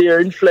be there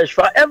in flesh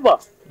forever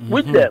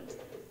with them.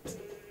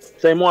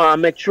 So he want to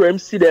make sure him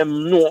see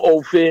them know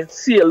how to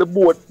sail the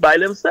boat by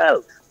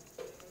themselves.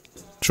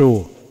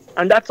 True.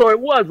 And that's how it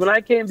was. When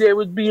I came there, it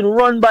was being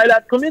run by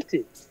that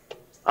committee.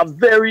 A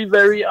very,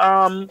 very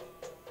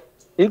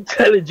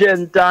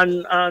intelligent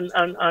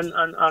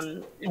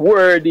and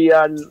worthy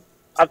and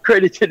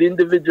accredited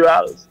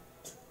individuals.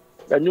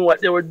 They knew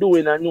what they were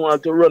doing and knew how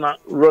to run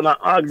an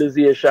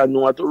organization,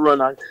 knew how to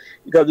run a,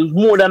 because it was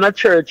more than a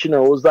church, you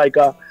know. It was like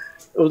a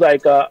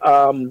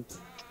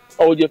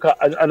how would you call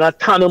an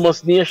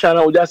autonomous nation?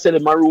 How would you say the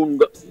Maroon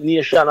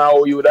nation?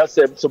 How you would have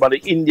said some of the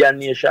Indian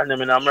nation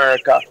them in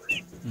America?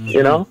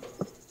 You know,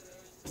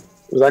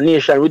 it was a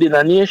nation within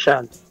a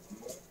nation.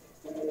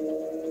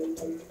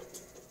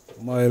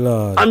 My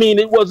Lord. I mean,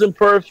 it wasn't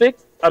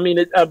perfect. I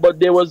mean, but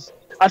there was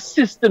a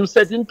system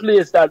set in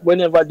place that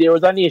whenever there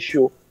was an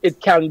issue, it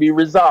can be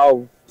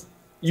resolved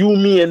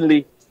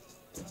humanely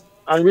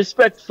and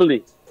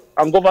respectfully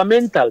and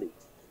governmentally.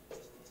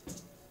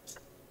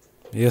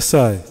 Yes,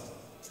 I.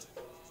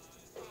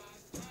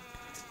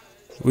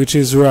 Which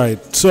is right.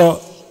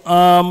 So,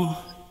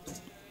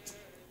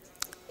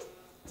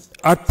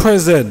 at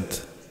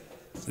present,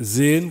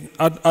 Zane,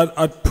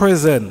 at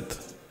present,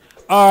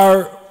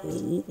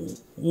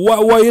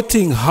 what you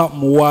think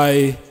happened?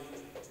 Why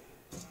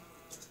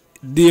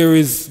there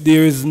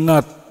is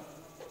not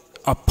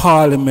a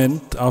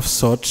parliament of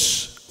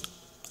such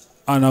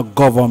and a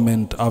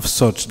government of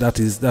such that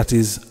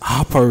is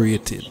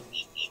operating?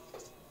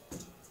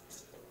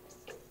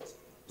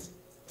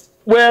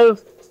 Well,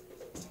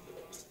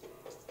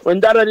 when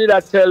Dada did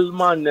I tell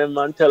man them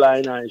and tell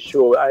I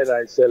show, I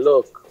say,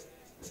 look,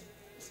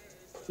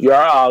 you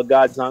are all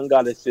gods and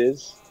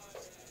goddesses.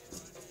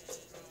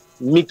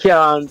 Me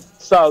can't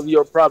solve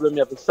your problem, you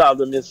have to solve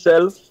them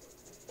yourself.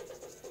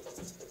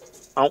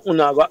 And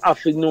you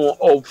have to know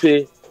how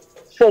to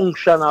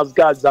function as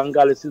gods and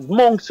goddesses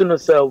amongst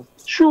yourself.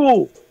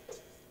 True.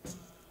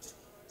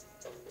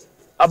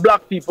 A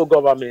black people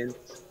government.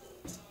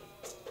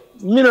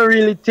 Me don't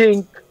really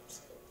think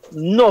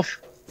enough.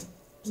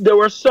 There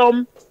were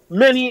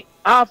many,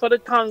 half of the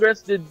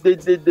Congress did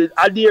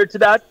adhere to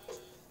that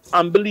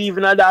and believe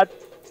in that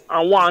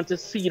and want to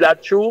see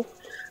that through.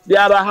 The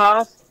other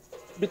half,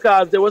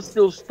 because they were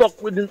still stuck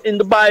in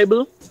the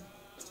Bible,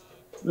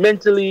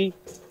 mentally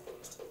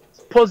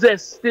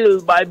possessed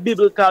still by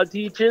biblical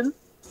teaching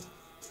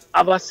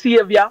of a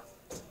savior,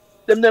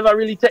 they never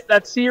really take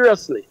that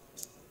seriously.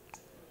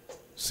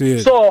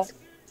 So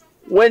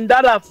when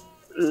that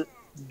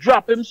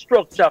drop him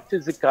structure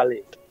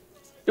physically,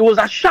 it was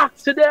a shock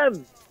to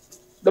them.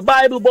 The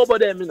Bible bubble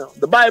them, you know.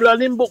 The Bible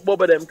and him book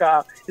bubble them,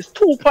 because it's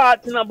two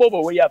parts in a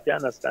bubble where you have to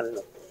understand, you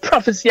know.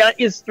 Prophecy and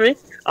history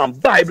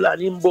and Bible and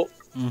him book.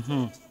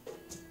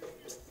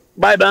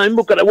 Bible and him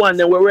book are the one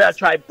where we are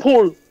trying to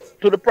pull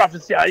to the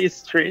prophecy and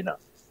history, you know.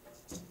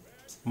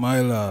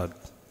 My Lord.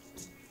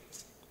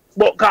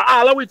 But because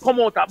all of we come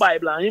out of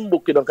Bible and him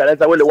book, you know, because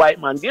that's what the white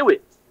man give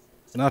it.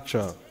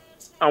 Natural.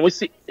 And we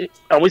see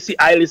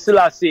Haile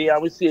Selassie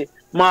and we see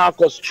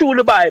Marcus through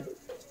the Bible.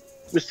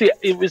 We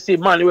see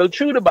Emmanuel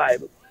through the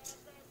Bible.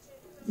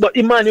 But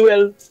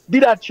Emmanuel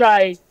did I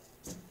try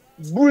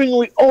bring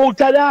we out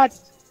of that.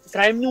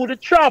 Because he knew the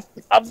trap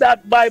of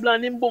that Bible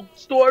and him book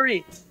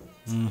story.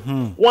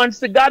 Once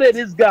the Godhead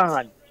is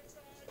gone,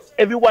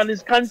 everyone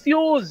is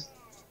confused.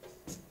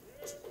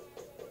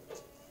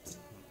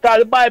 Because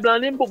the Bible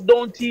and him book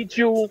don't teach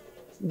you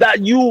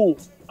that you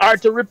are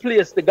to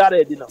replace the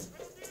Godhead, you know.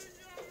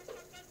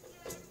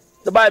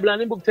 The Bible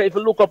and him book tell you to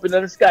look up in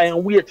the sky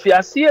and wait for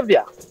your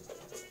Savior.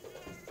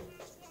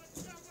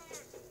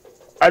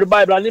 And the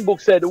Bible and the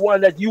book said the one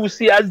that you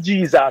see as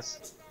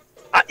Jesus,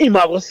 him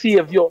I will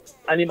save you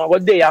and him I will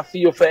die for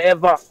you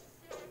forever.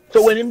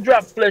 So when him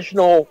drop flesh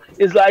now,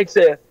 it's like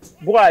say,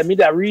 boy, me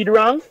that read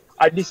wrong,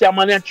 or this young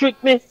man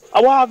trick me,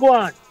 I want to go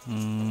on.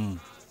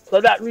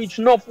 So that reached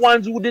enough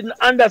ones who didn't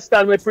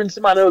understand where Prince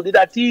Emmanuel did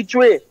that teach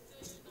way.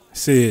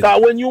 See.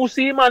 Because when you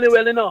see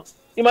Emmanuel, you know,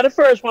 him are the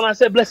first one I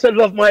said, blessed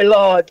love my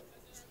Lord.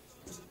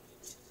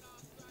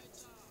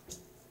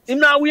 Him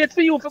not wait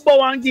for you for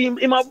bow and give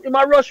him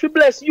a rush to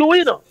bless you,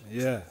 you know.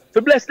 Yeah.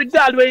 To bless the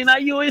God way in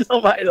you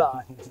know, my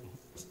Lord.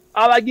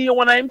 All I give you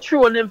one of him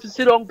true and them to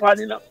sit down pan,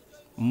 you know.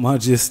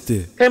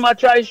 Majesty. Him I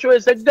try to show you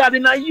say God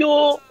in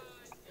you.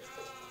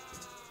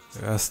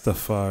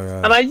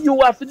 Rastafari. And you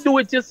have to do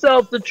it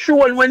yourself. The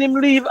throne, when him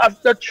leave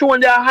after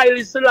throne, they are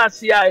Haile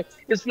Selassie.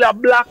 It's for a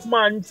black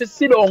man to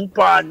sit down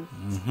pan.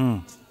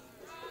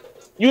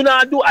 You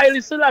not do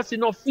Haile Selassie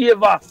no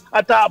favor.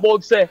 I talk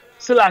about say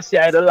Selassie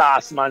is the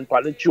last man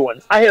for the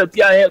throne. I help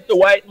the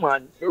white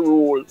man to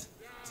rule.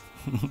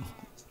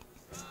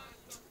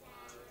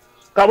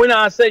 Because when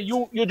I say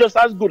you're just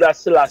as good as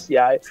Selassie,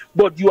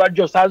 but you are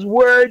just as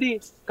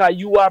worthy. Because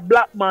you are a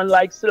black man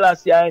like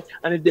Selassie, and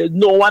if there's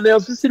no one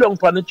else to sit down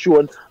on the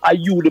throne, are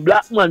you the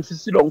black man to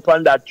sit down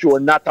on that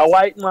throne, not a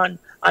white man,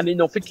 and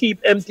enough to keep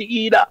empty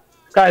either.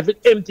 Because if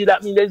it's empty,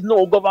 that means there's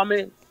no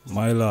government.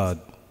 My Lord.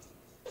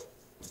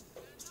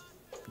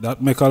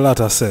 That make a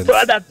lot of sense. So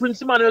that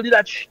Prince Emmanuel did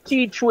that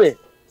teach way.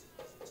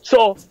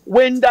 So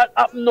when that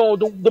happened now,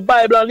 the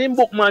Bible and him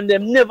book man,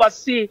 them never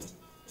see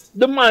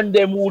the man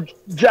them would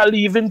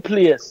leave in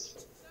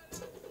place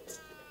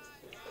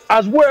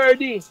as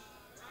worthy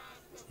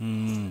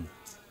to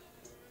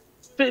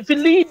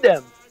lead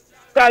them.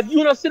 Because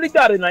you don't see the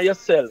God in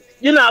yourself.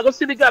 You're not going to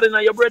see the God in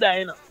your brother,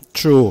 you know.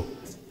 True.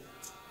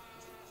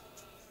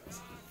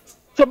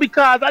 So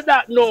because of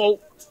that now,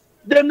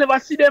 them never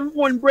see them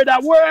one brother.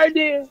 Where are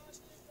they?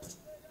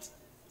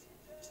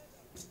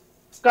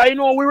 Because you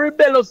know we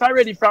rebellious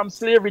already from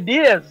slavery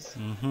days.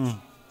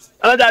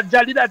 And that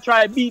Jali that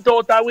try beat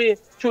out away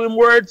through him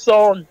word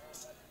sound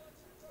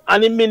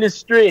and in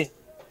ministry.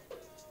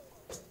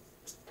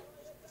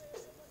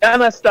 You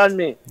understand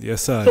me?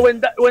 Yes, sir. So when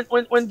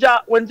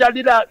Jah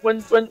did that, when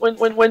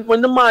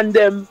the man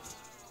them,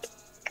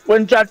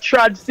 when Jah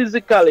tried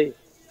physically,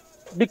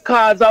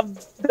 because of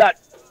that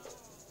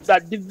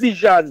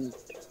division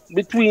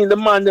between the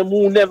man them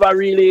who never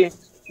really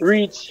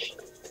reached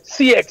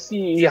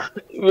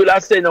CXE, will I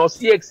say now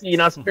CXE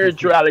in a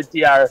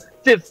spirituality or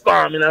fifth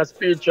form in a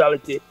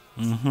spirituality.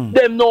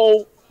 Them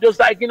know just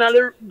like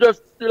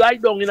just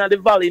like down in the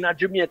valley in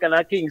Jamaica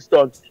and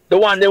Kingston, the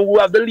one them who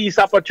have the least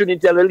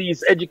opportunity and the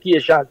least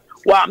education,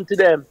 what happened to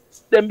them?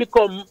 Them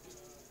become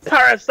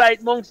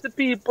parasite amongst the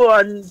people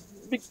and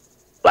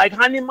like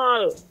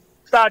Hannibal,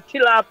 start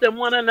kill off them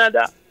one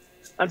another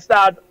and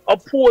start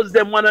oppose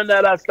them one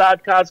another,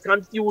 start cause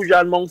confusion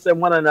amongst them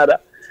one another,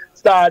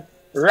 start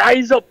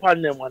rise up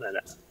on them one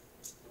another.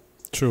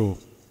 True.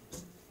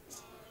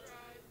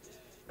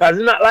 Because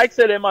it's not like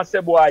say them a say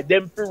boy,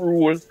 them for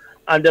rule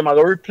and them are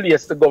going to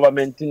replace the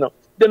government, you know.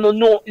 They don't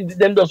know,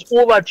 them just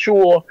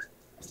overthrow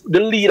the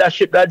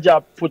leadership that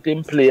Jah put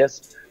in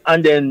place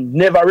and then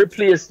never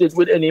replaced it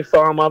with any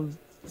form of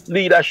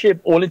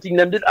leadership. Only thing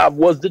them did have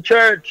was the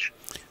church.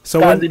 So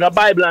because in the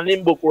Bible and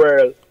in book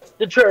world,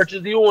 the church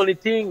is the only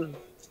thing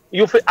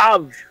you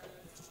have.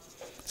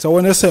 So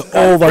when they say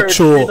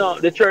overthrow,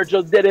 the church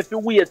is dead if you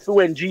wait for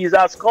when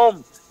Jesus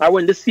come or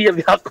when the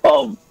Savior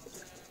come.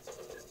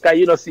 Because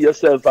you don't see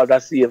yourself as a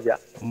Savior.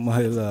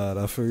 My Lord,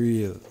 that's for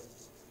real.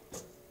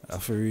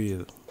 That's for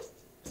real.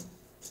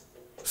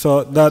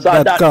 So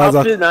that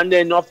causes and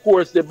then of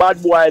course the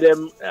bad boy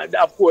them,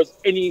 of course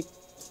any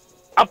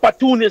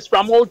opportunists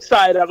from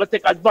outside are going to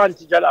take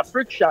advantage of that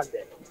friction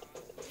there.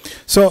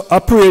 So I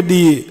pray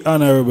the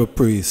honorable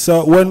priest.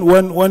 So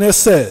when you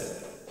say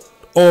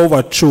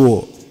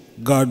overthrow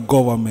God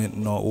government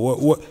now,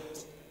 what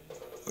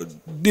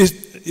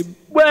this?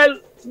 Well,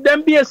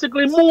 them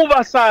basically move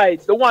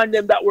aside the one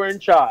them that were in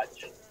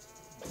charge.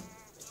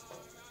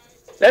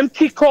 Them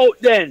kick out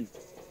then.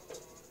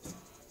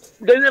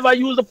 They never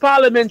use a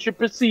parliamentary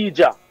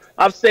procedure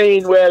of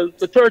saying, well,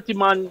 the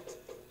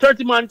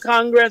 30-man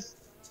Congress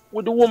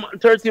with the woman,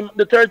 the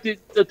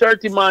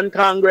 30-man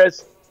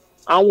Congress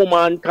and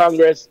woman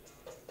Congress.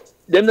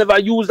 They never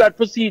use that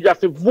procedure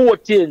for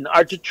voting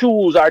or to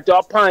choose or to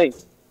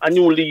appoint a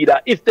new leader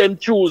if them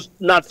choose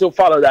not to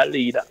follow that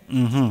leader.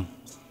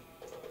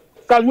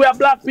 Because we are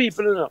black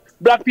people, you know.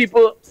 Black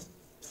people,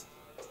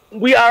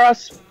 we are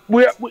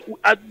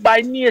by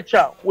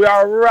nature, we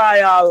are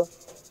royal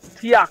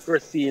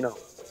theocracy, you know.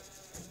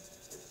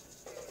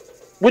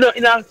 We know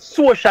in a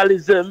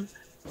socialism,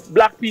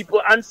 black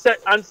people and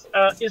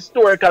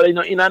historically, you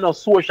know, in a no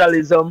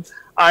socialism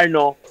or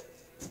no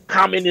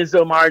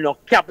communism or no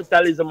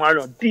capitalism or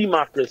no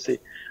democracy.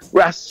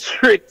 We are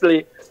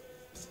strictly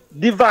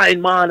divine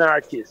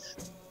monarchies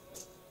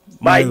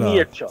by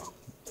nature.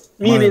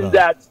 Meaning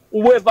that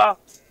whoever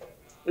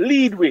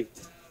lead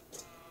with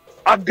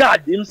a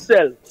God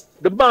himself,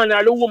 the man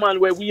or the woman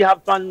where we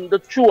have on the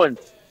throne,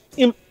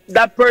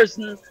 that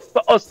person,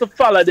 for us to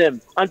follow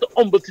them and to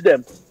humble to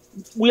them,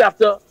 we have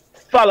to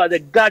follow the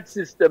God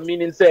system,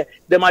 meaning say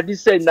them are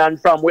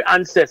descendants from we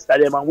ancestor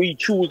them and we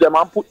choose them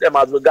and put them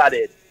as we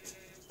Godhead.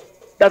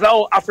 That's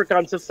how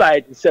African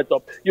society is set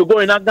up. You go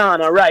in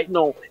Ghana right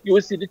now, you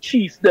will see the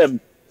chiefs them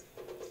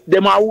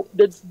are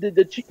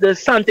the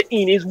Santa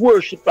Ina is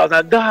worshipped as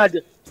a god.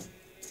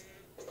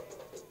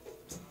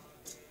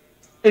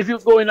 If you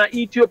go in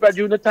Ethiopia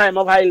during the time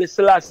of Haile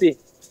Selassie,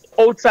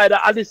 outside of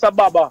Addis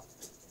Ababa,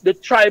 the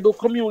tribal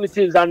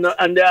communities and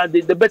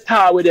the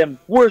Beta with them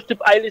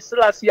worship Haile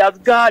Selassie as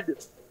God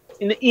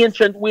in the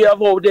ancient way of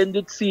how they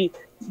did see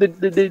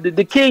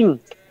the king.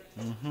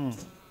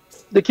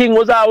 The king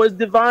was always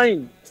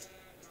divine.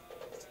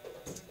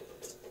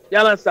 You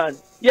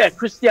understand? Yeah,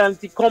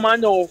 Christianity come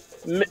and now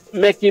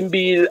make him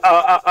be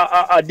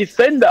a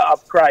defender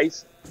of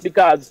Christ,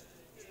 because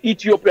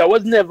Ethiopia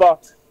was never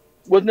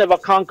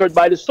conquered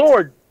by the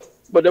sword,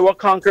 but they were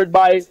conquered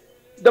by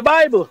the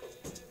Bible.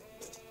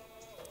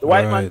 The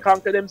white man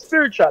conquered them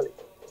spiritually.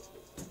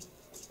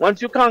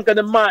 Once you conquer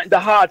the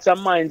hearts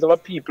and minds of a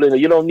people,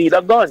 you don't need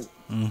a gun.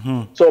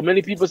 So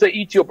many people say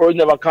Ethiopia was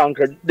never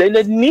conquered. They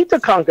didn't need to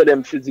conquer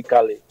them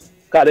physically,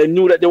 because they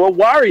knew that they were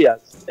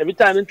warriors. Every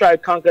time they try to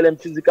conquer them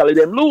physically,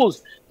 they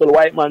lose. So the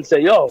white man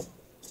say, yo,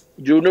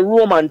 during the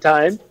Roman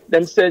time,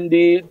 them send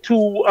the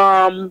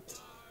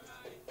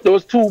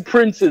those two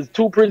princes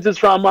from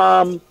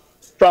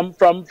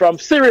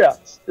Syria.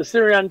 The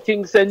Syrian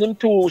king sent him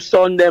two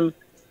sons them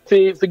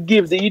to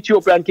give the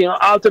Ethiopian king an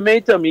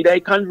ultimatum. Either he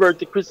convert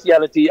to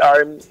Christianity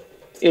or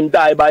him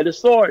die by the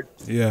sword.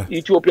 Yeah.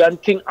 Ethiopian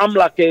king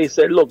Amlake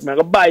said, look, I'm going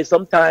to buy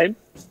some time,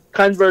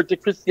 convert to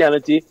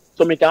Christianity,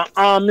 so I can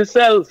arm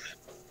myself.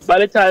 By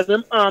the time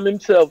him arm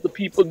himself, the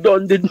people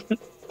didn't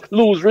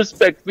lose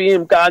respect for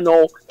him, because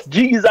now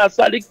Jesus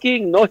are the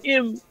king, not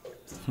him.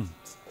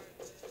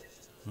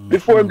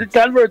 Before him to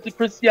convert to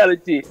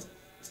Christianity,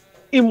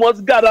 him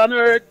was God on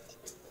earth.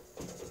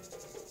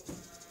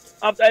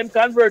 After him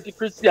convert to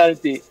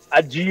Christianity,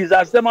 and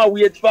Jesus them are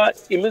wait for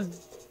him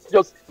is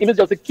just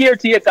a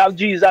caretaker of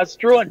Jesus'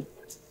 throne.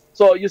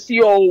 So you see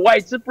how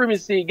white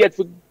supremacy get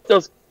to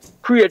just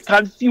create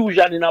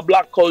confusion in a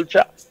black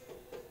culture.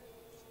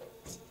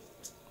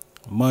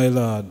 My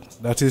lord,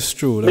 that is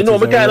true. That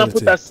we kind of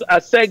put a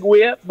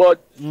segue,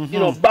 but you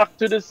know, back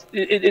to this,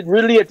 it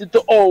related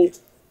to how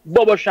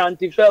Bobo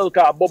Shanti fell,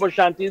 because Bobo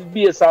Shanti is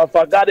based off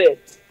of Godhead.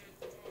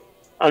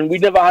 And we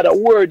never had a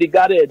worthy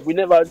Godhead. We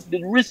never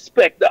did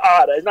respect the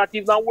order. It's not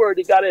even a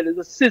worthy Godhead, it's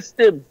a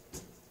system.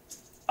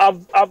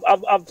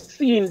 I've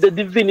seen the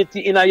divinity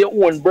in your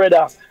own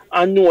brother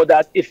and know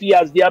that if he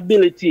has the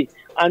ability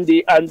and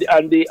the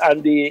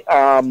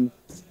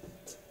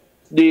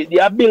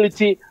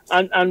ability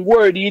and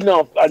worthy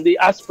enough and the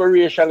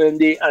aspiration and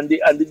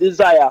the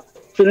desire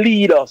to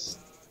lead us,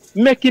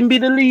 make him be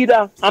the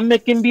leader and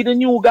make him be the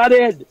new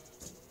Godhead,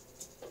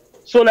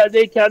 so that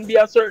they can be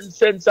a certain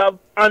sense of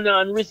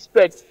honor and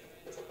respect,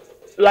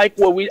 like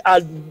what we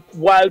had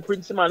while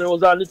Prince Emmanuel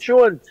was on the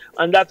throne.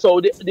 And that's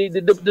how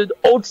the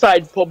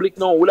outside public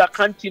now will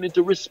continue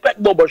to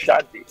respect Bobo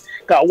Shanti.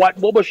 Because what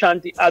Bobo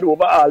Shanti had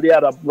over all the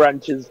other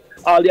branches,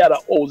 all the other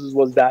houses,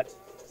 was that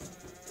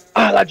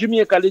all of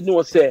Jamaica did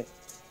know say,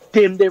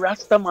 them the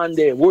Rasta man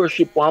there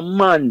worship one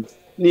man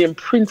named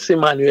Prince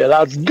Emmanuel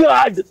as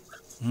God.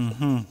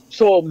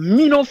 So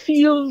me no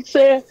feel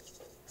say,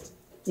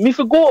 me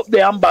for go up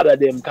there and bother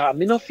them, because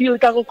me no feel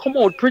like I go come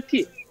out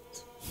pretty.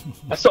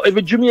 So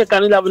every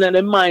Jamaican have in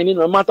their mind, you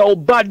know, no matter how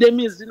bad them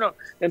is, you know,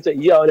 them say,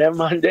 yo, that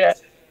man there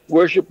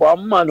worship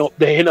one man up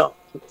there, you know.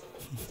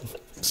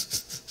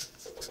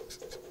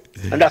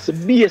 And that's the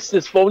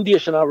basis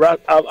foundation of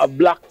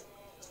black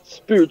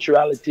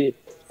spirituality.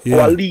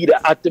 Yeah. Our leader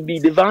had to be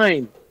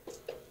divine.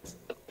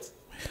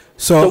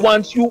 So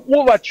once you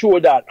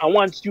overthrow that, and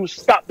once you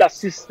stop that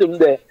system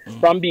there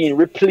from being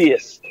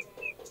replaced,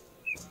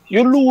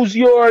 you lose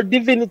your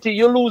divinity.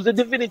 You lose the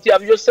divinity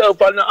of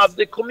yourself and of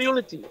the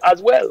community as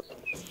well.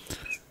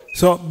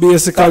 So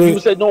basically, you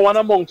said no one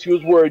amongst you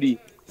is worthy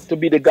to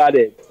be the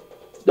Godhead.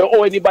 Don't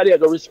owe anybody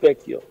to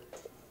respect you.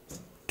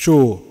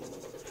 True.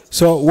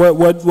 So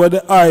what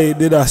the I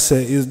did I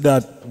say is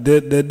that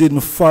they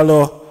didn't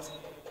follow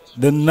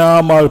the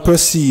normal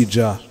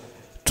procedure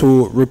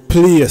to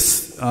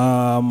replace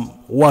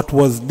what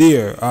was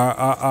there.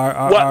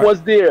 What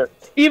was there.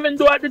 Even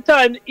though at the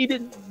time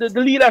the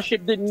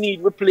leadership didn't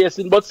need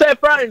replacing, but say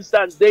for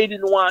instance they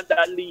didn't want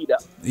that leader.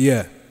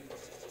 Yeah.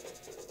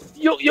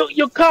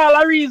 You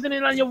call a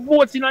reasoning and you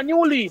vote in a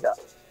new leader.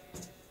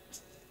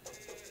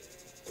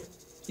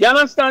 You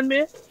understand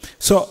me?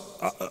 So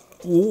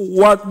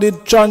what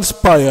did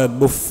transpire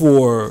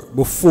before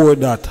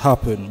that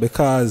happened?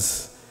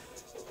 Because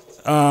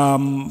there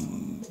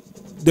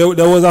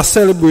was a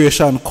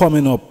celebration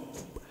coming up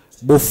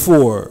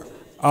before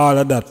all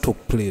of that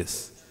took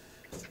place.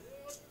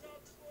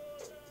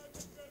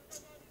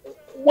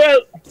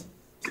 Well,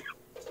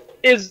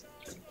 I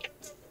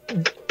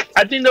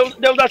think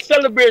there was a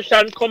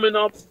celebration coming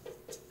up,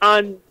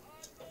 and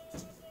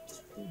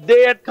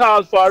they had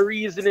called for a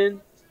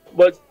reasoning,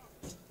 but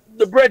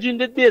the brethren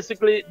did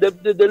basically,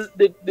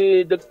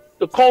 the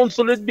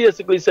council did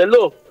basically say,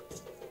 look,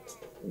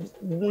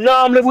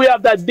 normally we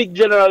have that big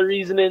general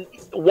reasoning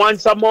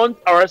once a month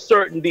or a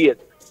certain date.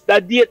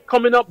 That date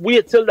coming up,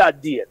 wait till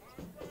that date.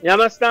 You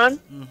understand?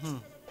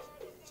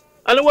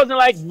 And it wasn't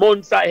like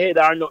months ahead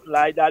or nothing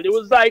like that. It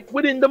was like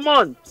within the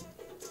month.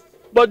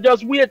 But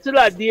just wait till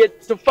that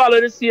date to follow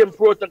the same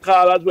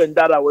protocol as when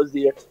Dada was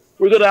there.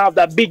 We're going to have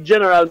that big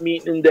general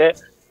meeting there.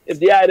 If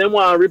the item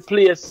want to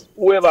replace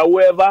whoever,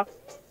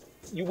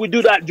 we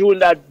do that during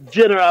that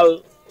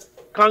general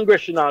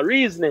congressional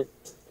reasoning.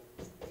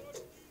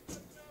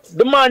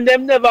 The man,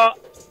 them never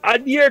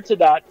adhere to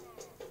that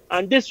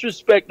and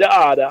disrespect the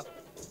order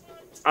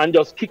and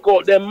just kick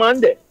out them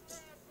man there.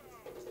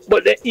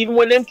 But even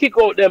when them kick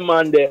out them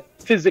man there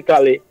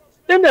physically,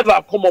 they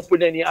never come up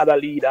with any other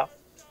leader.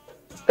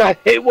 Because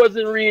it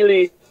wasn't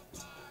really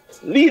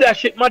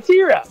leadership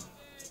material.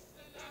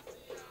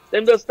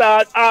 Them just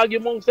start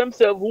arguing amongst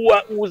themselves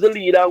who's the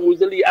leader and who's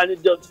the leader, and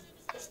it just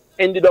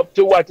ended up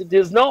to what it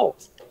is now.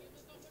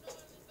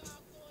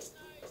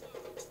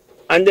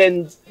 And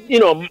then, you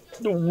know,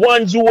 the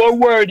ones who were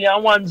worthy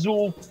and ones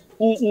who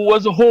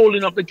was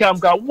holding up the camp,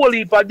 because a whole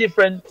heap of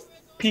different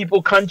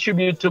people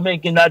contribute to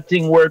making that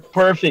thing work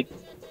perfect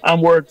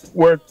and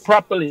work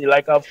properly,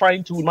 like a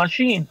fine-tuned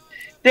machine.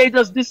 They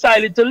just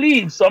decided to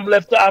leave. Some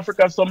left to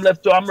Africa, some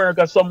left to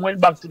America, some went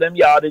back to them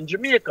yard in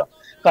Jamaica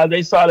because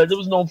they saw that there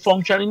was no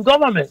functioning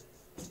government.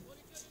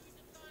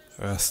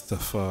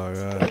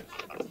 Rastafari.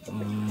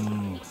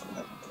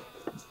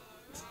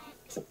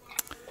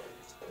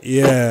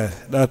 Yeah,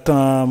 that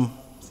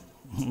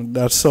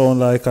sounds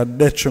like a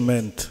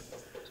detriment.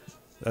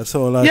 That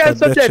sounds like a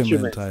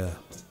detriment.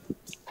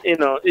 You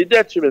know, a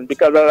detriment,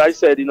 because as I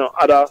said, you know,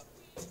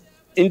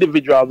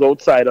 individuals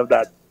outside of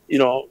that, you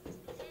know,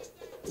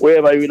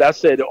 wherever you would have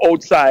said the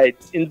outside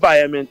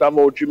environment of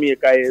how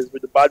Jamaica is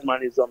with the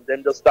badmanism,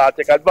 then just start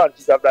take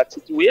advantage of that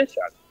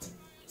situation.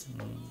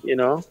 You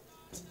know?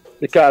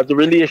 Because the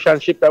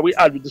relationship that we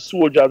had with the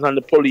soldiers and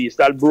the police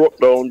that broke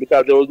down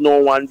because there was no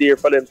one there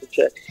for them to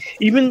check.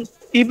 Even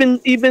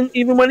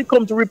when it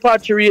comes to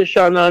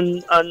repatriation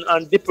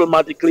and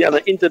diplomatically on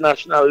an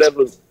international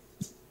level,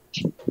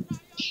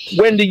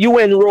 when the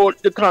UN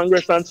wrote the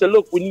Congress and said,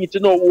 look, we need to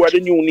know who are the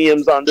new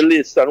names on the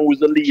list and who is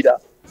the leader,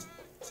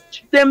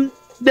 them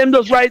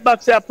just write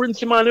back say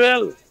Prince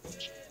Emmanuel.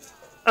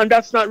 And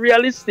that's not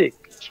realistic.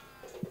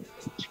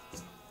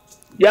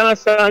 You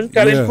understand?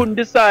 Because they couldn't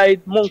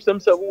decide amongst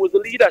themselves who was the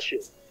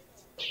leadership.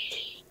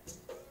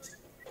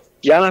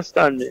 You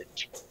understand me?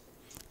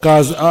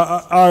 Because,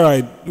 all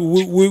right,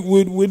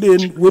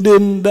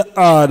 within the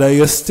order,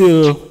 you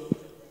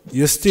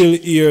still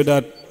hear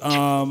that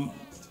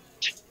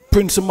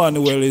Prince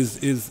Emmanuel is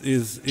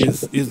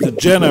the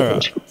general,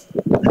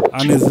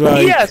 and is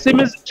like, yes, him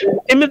is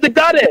the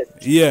goddess.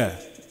 Yeah.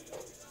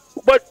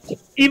 But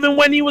even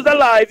when he was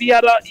alive, he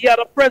had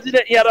a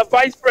president, he had a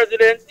vice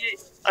president,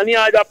 and he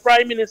had a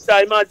prime minister.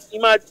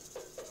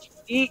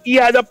 He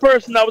had a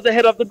person that was the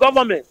head of the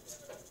government.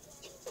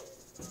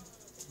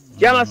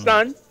 You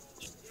understand?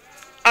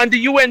 And the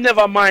UN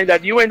never mind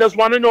that. The UN just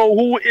want to know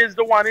who is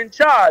the one in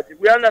charge.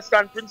 We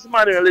understand Prince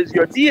Emmanuel is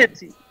your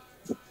deity.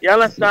 You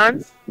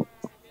understand?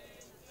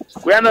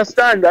 We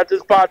understand that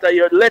is part of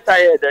your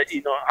letterhead.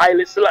 You know,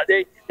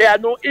 they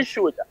had no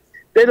issue with that.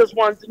 They just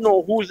want to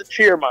know who's the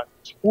chairman,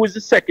 who's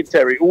the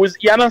secretary,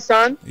 you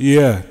understand?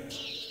 Yeah.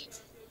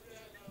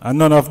 And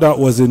none of that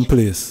was in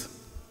place.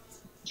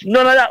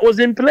 None of that was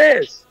in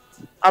place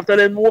after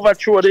they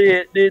overthrew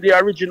the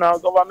original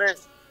government.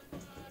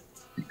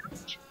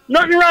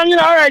 Nothing wrong, you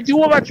know, all right,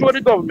 you overthrow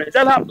the government.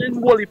 That happened in a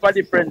whole heap of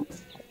different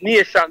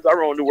nations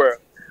around the world.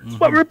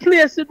 But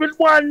replace it with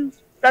one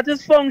that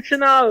is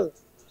functional.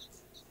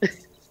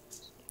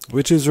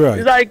 Which is right.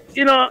 It's like,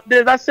 you know,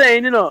 there's a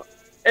saying, you know,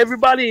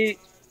 everybody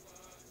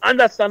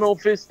understand how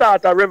to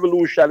start a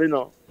revolution, you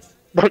know,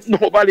 but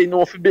nobody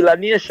knows how to build a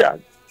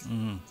nation.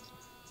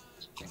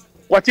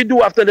 What you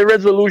do after the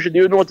revolution,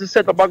 you know, to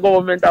set up a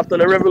government after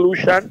the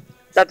revolution,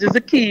 that is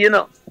the key, you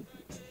know.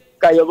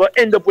 Because you're going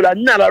to end up with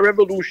another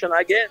revolution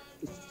again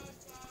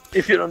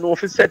if you don't know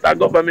if you set a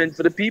government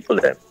for the people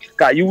then.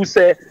 Because you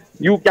say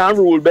you can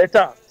rule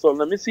better. So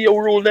let me see you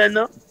rule then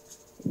now.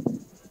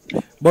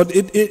 But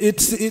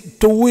it's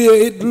the way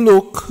it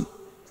look.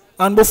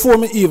 And before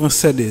me even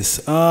say this,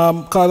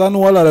 because I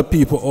know a lot of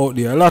people out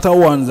there, a lot of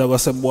ones that will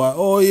say, boy,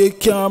 oh, you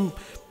can't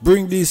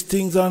bring these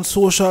things on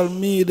social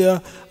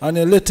media and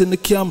you're letting the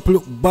camp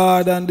look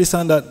bad and this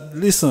and that.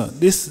 Listen,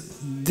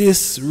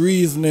 this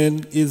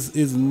reasoning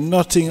is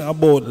nothing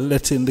about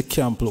letting the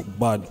camp look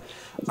bad.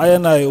 I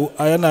and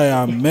I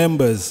are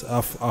members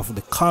of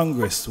the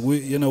Congress.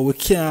 We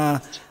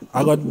can't.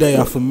 I got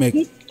there to make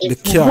the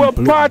camp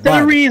look part bad.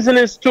 Of the reason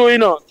is to, you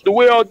know, the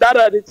way our dad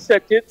had it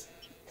set it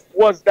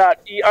was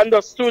that he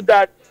understood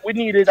that we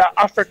needed an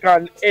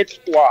African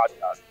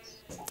headquarters,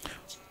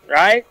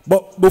 right?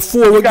 But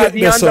before we get there,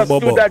 he understood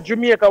Bobo, that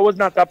Jamaica was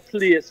not a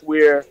place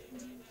where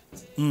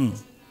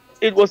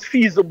it was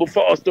feasible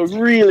for us to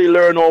really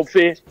learn how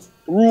to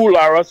rule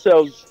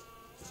ourselves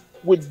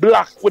with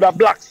a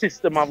black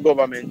system of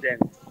government then.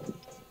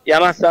 You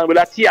understand? With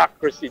a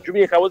theocracy.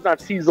 Jamaica was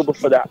not feasible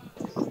for that.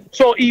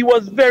 So he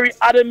was very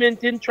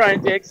adamant in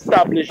trying to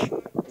establish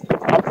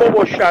a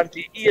Bobo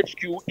Shanti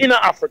HQ in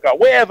Africa,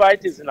 wherever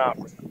it is in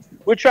Africa.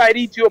 We tried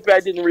Ethiopia,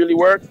 it didn't really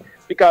work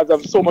because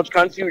of so much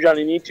confusion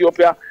in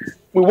Ethiopia.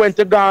 We went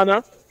to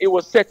Ghana, it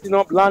was setting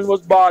up, land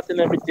was bought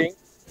and everything.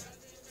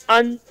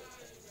 And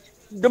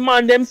the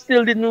man them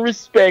still didn't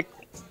respect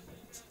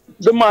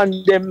the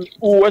man them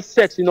who was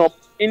setting up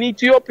in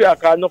Ethiopia,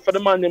 because not for the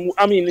man them,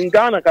 in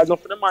Ghana, because not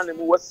for the man them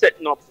who was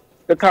setting up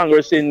the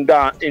Congress in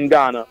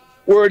Ghana.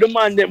 Were the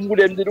man them who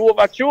them did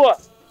overthrow.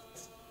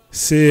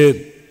 See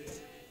it.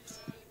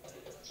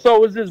 So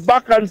it was this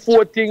back and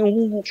forth thing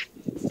who,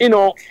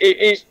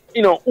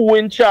 who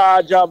in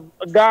charge of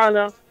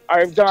Ghana, or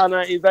if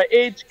Ghana is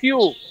a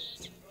HQ.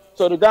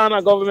 So the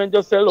Ghana government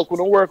just said, look, we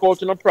don't work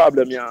out no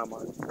problem, yeah,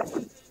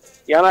 man.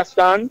 You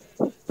understand?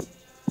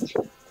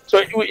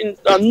 So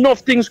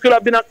enough things could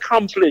have been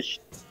accomplished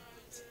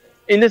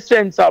in the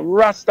sense of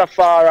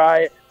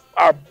Rastafari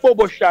or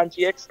Bobo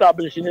Shanti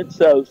establishing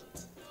itself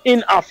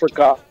in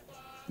Africa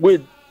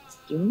with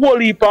whole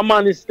heap of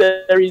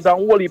monasteries and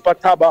whole heap of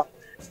taba,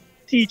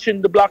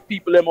 teaching the black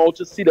people them how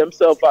to see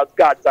themselves as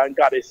gods and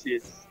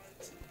goddesses.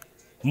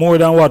 More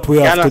than what we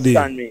have today. You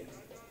understand me?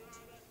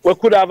 We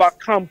could have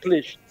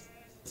accomplished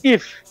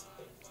if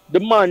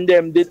the man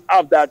them did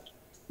have that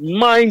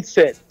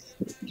mindset,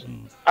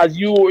 as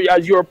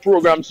your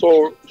program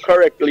so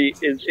correctly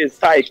is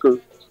titled.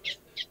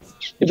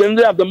 If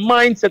they have the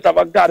mindset of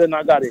a god and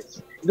a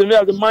goddess, if they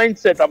have the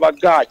mindset of a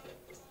god,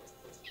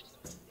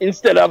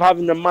 instead of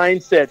having the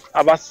mindset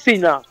of a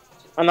sinner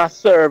and a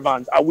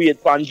servant, a wait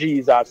for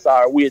Jesus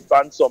or wait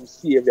for some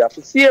savior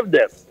to save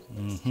them.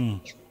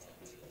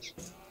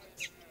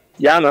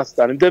 You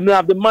understand? If they don't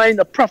have the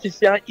mind of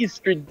prophecy and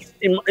history,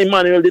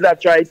 Emmanuel did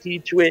that try to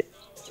teach way.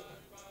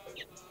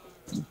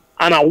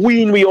 And I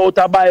win we out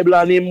of Bible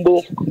and him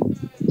book.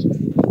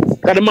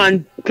 Because the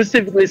man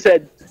specifically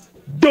said,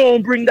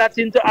 don't bring that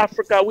into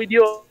Africa with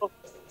you.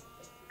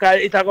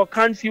 Because it will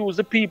confuse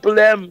the people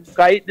them.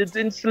 Because it's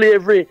in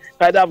slavery.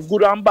 Because they have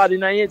good and bad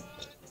in it.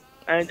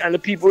 And the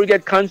people will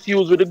get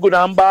confused with the good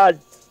and bad.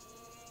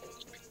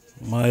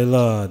 My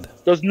Lord.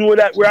 Just know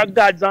that we are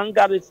gods and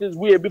goddesses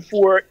way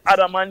before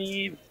Adam and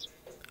Eve.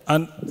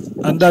 And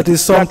that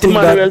is something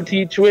that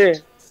teach way.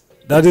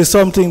 That is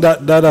something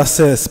that I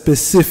say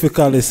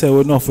specifically say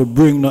we not to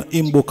bring no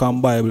in book and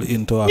Bible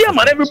into Africa. Yeah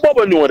man, every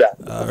bubble know that.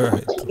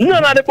 Alright.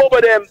 None of the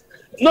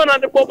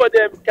bubble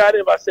them can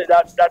ever say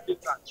that is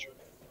not true.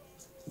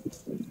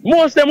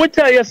 Most of them will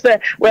tell you say,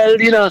 well,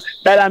 you know,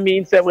 that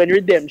means that when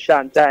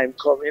redemption time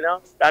come, you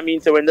know, that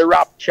means that when the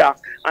rapture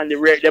and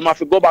them have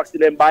to go back to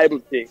them Bible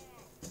thing.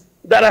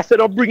 That I said,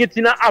 don't bring it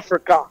in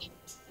Africa.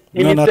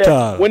 None at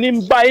all. When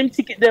him buy him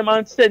ticket them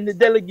and send the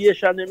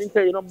delegation, them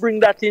tell you, bring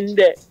that in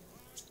there.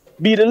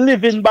 Be the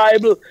living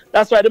Bible.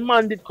 That's why the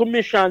man did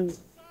commission,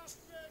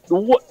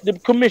 the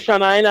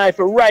commissioner and I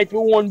for write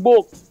one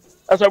book.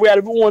 That's why we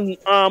had one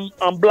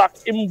black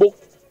hymn book.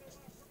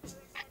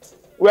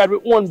 We had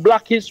one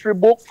black history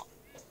book.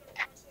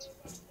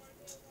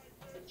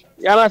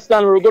 You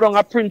understand? We go down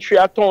a print tree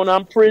at town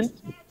and print.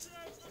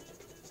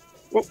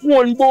 With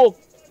one book.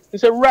 He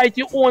said, write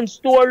your own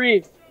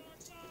story.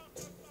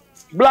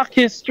 Black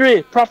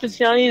history,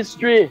 prophecy and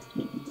history.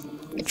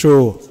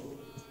 True.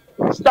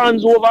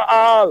 Stands over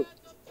all.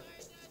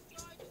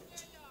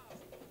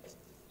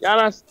 You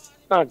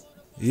understand?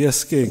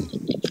 Yes, King.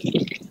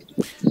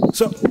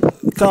 So,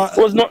 it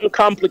was nothing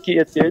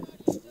complicated.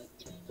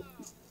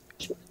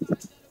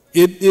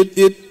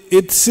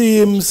 It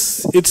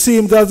seems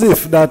as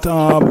if that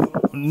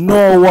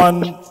no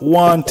one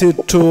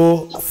wanted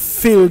to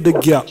fill the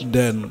gap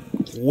then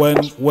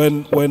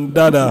when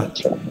Dada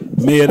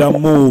made a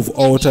move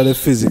out of the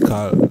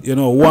physical. You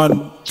know,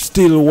 one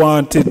still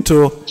wanted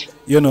to,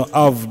 you know,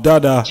 have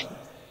Dada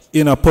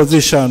in a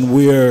position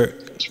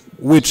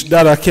which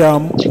Dada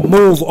can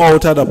move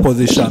out of the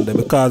position there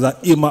because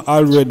him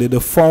already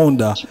the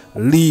founder,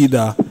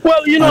 leader,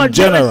 well, you know, and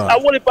general. I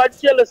want about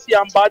jealousy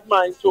and bad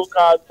mind too,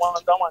 because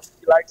one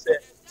like say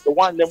the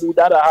one them who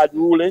Dada had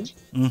ruling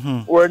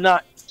were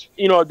not,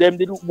 you know, them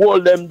did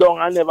hold them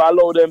down and never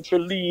allow them to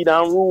lead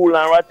and rule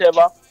and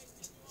whatever.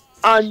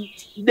 And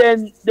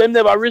then them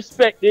never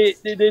respect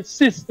the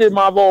system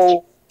of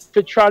how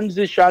to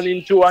transition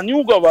into a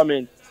new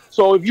government.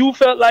 So if you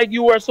felt like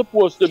you were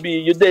supposed to be,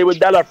 you're there with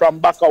Dada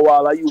from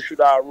Bakawala, you should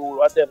have ruled,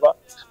 whatever.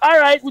 All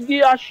right, we give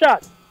you a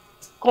shot.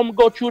 Come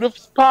go through the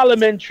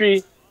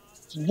parliamentary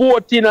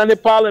voting and the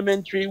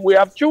parliamentary way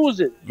of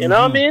choosing. You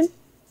know what I mean?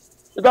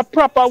 It's a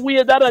proper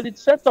way Dada did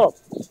set up.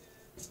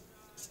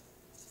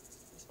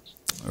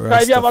 So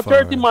if you have a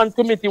 30-man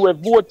committee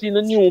with voting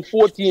the new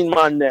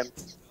 14-man them,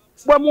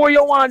 what more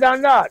you want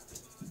than that?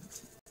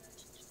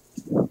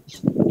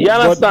 You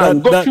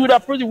understand? Go through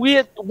that pretty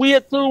wait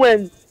till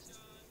when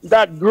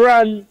that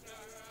grand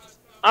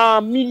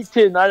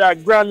meeting or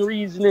that grand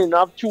reasoning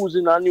of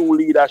choosing a new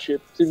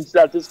leadership, since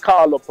that is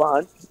called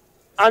upon,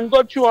 and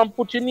go through and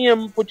put your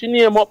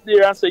name up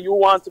there and say you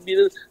want to be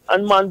this,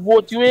 and man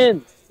vote you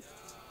in,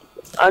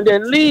 and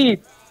then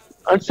lead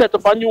and set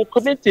up a new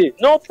committee.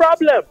 No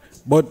problem.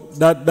 But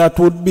that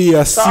would be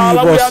a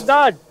serious.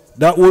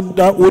 That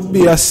would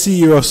be a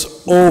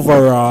serious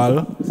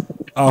overall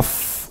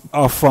of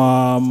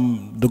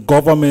the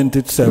government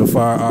itself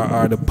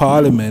or the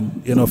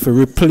parliament, you know, to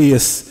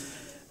replace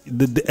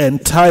the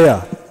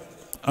entire.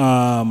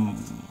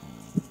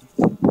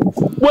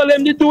 Well,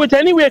 them did do it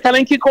anyway. Can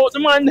they kick out the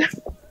man?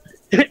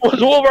 It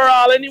was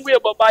overall anyway,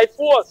 but by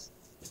force.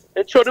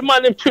 They threw the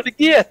man them to the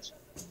gate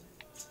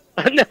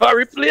and never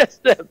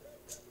replaced them.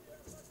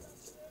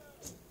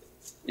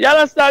 You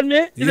understand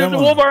me? It is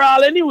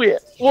overall anyway.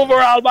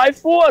 Overall by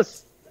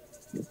force.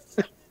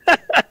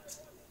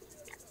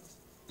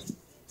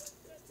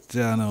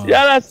 Jano. You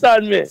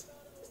understand me?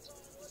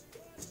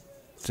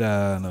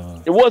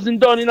 Jano. It wasn't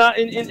done in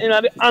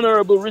an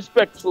honorable,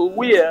 respectful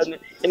way,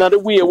 in the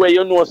way where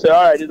you know, say,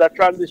 all right, it's a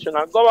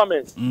transitional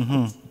government.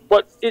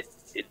 But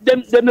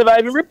them never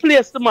even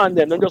replaced the man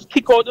then. They just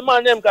kick out the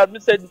man them because we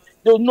said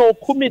there was no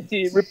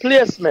committee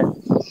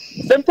replacement.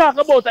 Them talk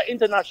about the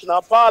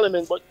international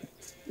parliament, but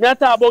I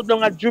talk about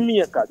down at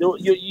Jamaica.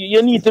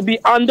 You need to be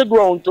on the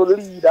ground to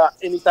lead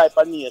any type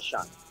of nation.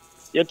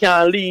 You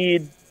can't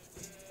lead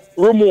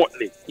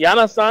remotely. You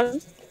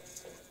understand?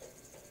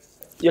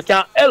 You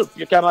can help,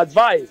 you can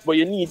advise, but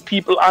you need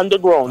people on the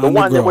ground. The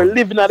one that were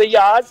living at the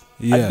yard,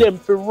 and them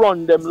to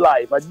run them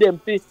live. And them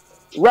to,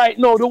 right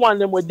now, the one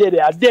them were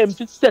there, and them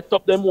to set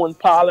up them own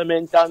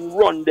parliament and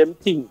run them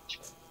things.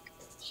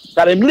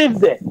 That them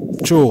live there.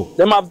 True.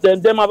 Them have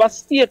a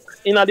stake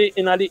in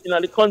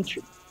the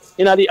country.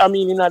 In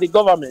the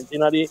government,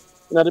 in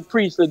the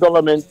priestly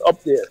government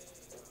up there.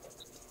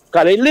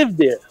 Because they live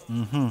there.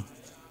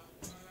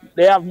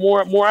 They have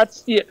more at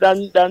stake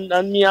than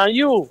me and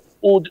you.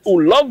 who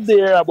love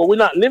there, but we're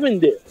not living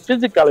there.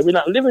 Physically, we're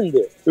not living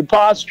there. We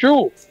pass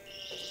through.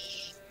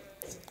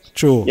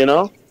 True. You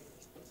know?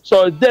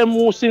 So them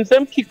who, since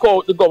them kick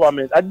out the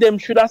government, and them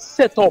should have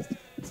set up,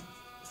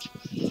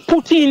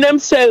 put in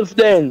themselves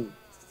then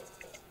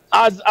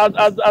as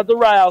the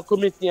Royal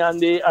Committee and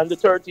the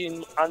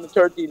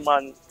 13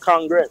 man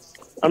Congress.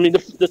 I mean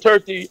the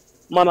 30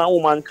 man and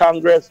woman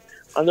Congress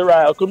and the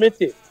Royal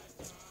Committee.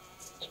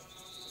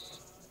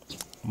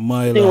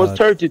 My I think it was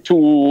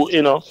 32,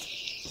 you know,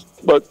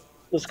 but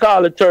let's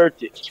call it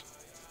 30.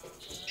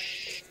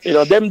 You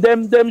know,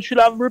 them should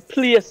have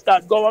replaced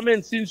that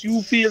government since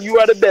you feel you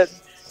are the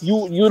best.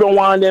 You don't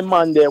want them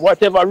man there,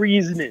 whatever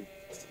reasoning.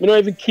 You don't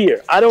even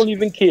care. I don't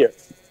even care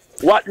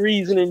what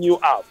reasoning you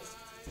have.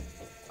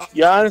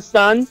 You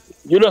understand?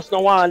 You just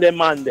don't want them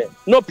man there.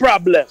 No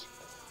problem.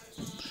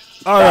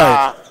 All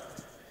right.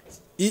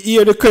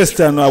 Hear the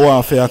question I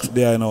want to ask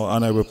there, you know,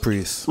 Honorable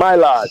Priest. My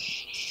lord.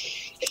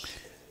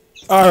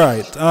 All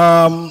right.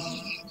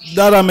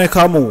 That I make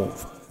a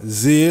move,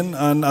 Zane,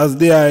 and as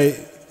I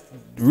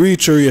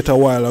reiterate a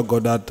while ago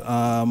that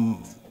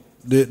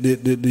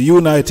the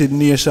United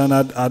Nations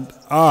had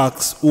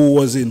asked who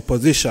was in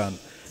position,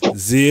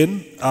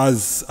 Zane,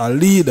 as a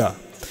leader.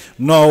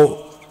 Now,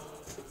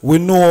 we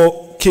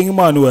know King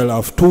Emmanuel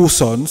have 2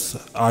 sons,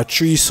 or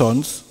 3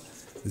 sons,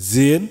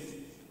 Zane.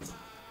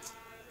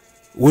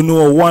 We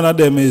know one of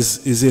them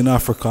is in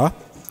Africa,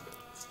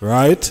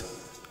 right?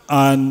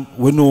 And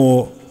we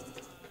know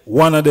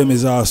one of them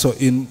is also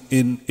in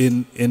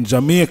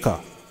Jamaica,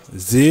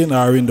 Zane,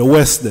 or in the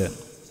West then.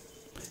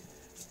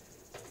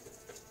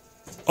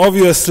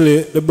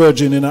 Obviously, the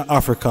Virgin in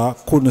Africa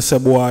couldn't say,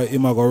 boy, he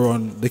might go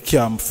run the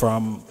camp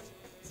from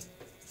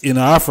in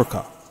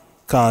Africa,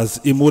 because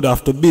he would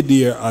have to be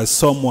there as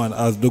someone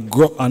as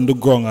on the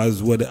ground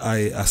as what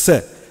I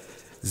said.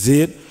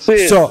 Zane.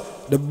 So,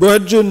 the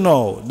Virgin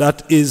now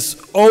that is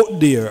out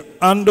there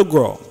on the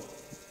ground,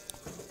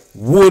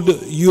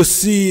 would you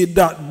see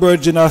that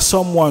Virgin as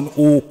someone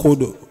who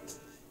could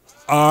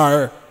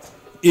or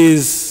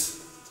is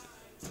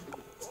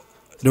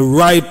the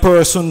right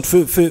person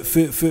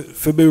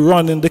for be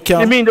running the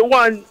camp? You mean the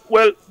one?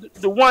 Well,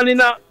 the one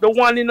in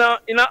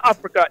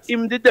Africa,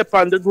 him did up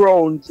on the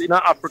grounds in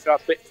Africa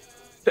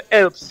to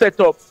help set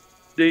up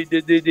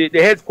the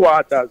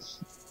headquarters,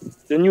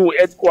 the new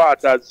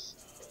headquarters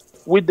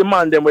with the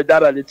man them with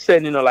that they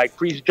send, you know, like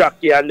Priest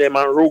Jackie and them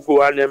and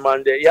Rugo and them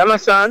and there. You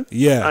understand?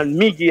 Yeah. And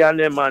Miggy and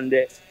them and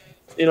there.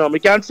 You know,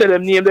 we can't say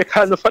them name. They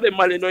can't for them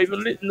man. They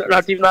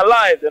not even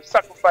alive. They've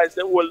sacrificed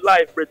their whole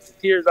life, but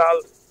tears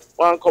all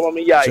one come on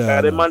me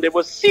yeah. Them man they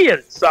were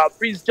saints.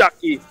 Priest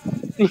Jackie,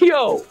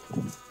 yo.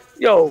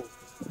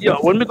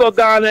 When we go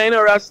Ghana, you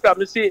know, Rasta,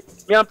 me see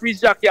me and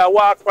Priest Jackie I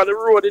walk on the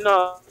road, you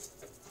know.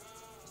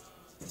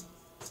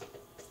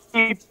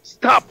 He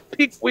stop,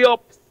 pick we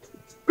up.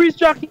 Priest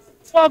Jackie,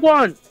 walk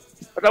on.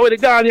 But that's what the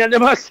Ghanaian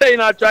them are saying.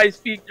 I try to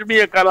speak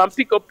Jamaican and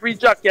pick up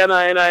Priest Jackie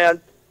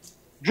and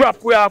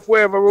drop we off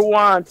wherever we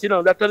want. You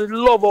know, that's the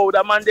love of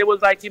that man. There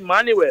was like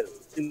Emmanuel.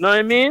 You know what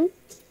I mean?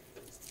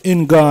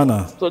 In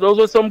Ghana. So those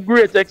were some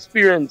great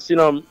experience, you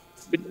know.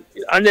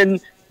 And then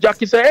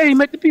Jackie said, hey,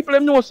 make the people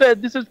them know,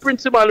 said this is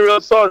Prince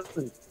Emmanuel's son.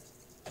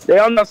 They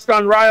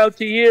understand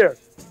royalty here.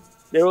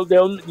 You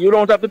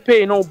don't have to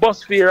pay no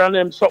bus fare and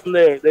them something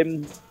there.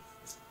 Them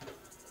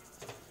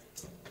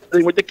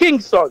with the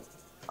king's son.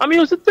 I mean,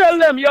 used to tell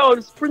them, yo,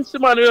 this Prince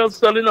Emmanuel's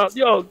son, you know,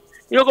 yo,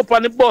 you know, go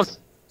on the bus.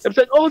 They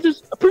said, oh,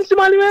 this Prince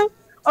Emmanuel?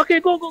 Okay,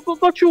 go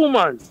through,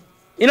 man.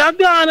 In a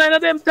Ghana,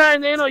 in them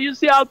time, you know, you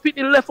see how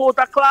people left out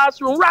a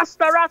classroom,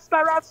 Rasta.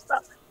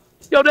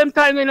 Yo, them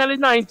time in the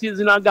 90s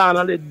in a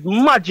Ghana, they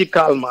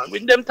magical, man.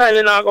 With them time,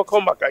 they not go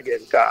come back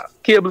again, cause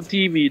cable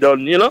TV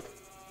done, you know?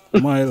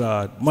 My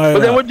lord, but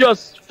they were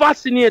just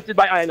fascinated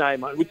by I,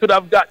 man. We could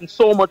have gotten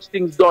so much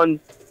things done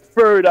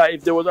further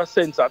if there was a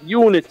sense of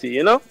unity,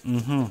 you know?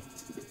 Mm-hmm.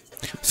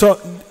 So,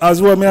 as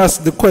when me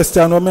ask the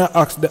question, when me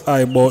ask the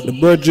eye about the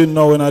Virgin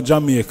now in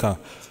Jamaica,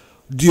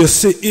 do you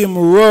see him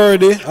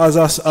worthy as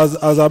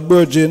a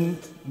Virgin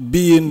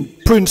being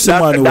Prince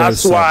Emmanuel?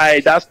 That's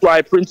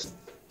why Prince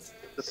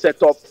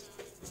set up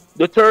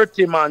the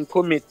 30-man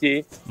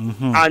committee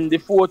and the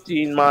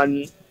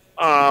 14-man,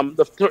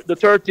 the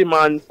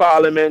 30-man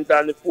parliament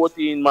and the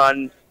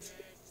 14-man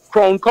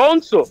crown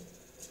council.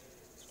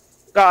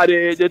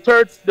 The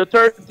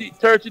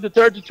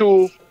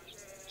 32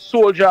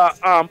 soldier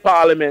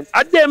parliament.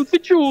 And them to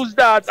choose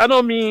that, I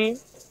know me.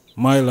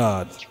 My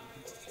lord.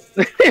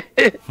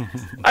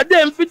 And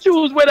them to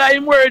choose whether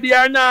I'm worthy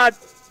or not.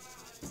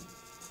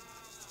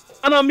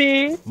 I know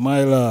me.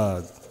 My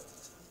lord.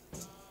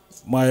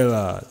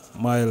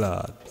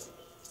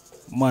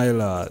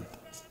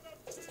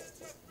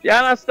 You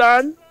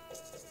understand?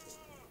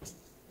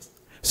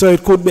 So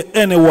it could be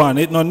anyone,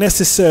 it not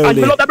necessarily. And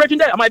below that virgin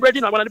there, my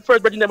virgin, I'm one of the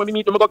first virgin there when we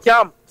meet when we go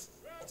camp.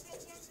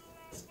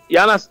 You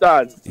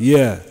understand?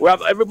 Yeah.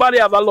 Everybody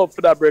have a love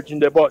for that virgin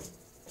there, but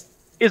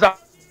is a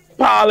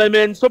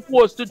parliament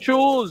supposed to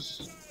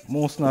choose?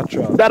 Most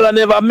natural. That'll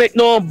never make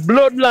no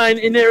bloodline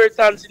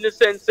inheritance in the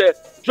sense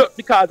that just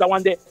because I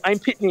want I'm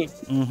pitney.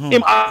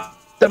 Him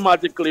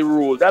automatically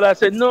rule. That I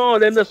said, no,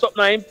 then there's something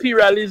like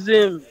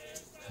imperialism.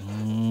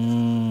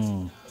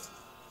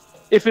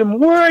 If him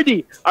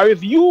worthy, or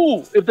if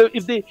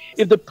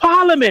the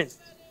parliament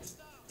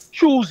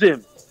choose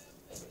him,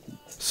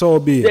 so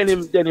be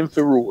it. Then him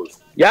for rule.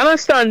 You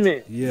understand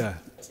me? Yeah.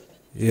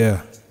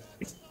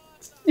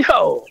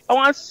 Yo, I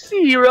want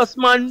serious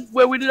man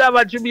where we did have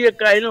a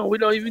Jamaica, you know. We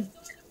don't even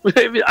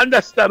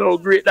understand how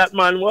great that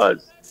man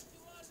was.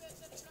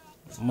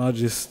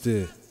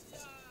 Majesty.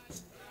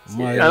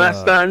 My you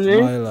understand me?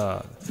 My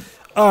lord.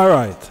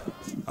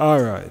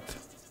 Alright.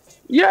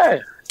 Yeah.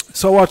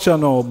 So what you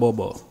know,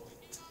 Bobo?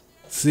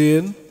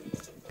 Seeing?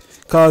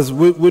 Cause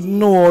we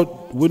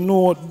know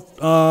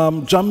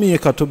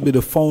Jamaica to be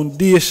the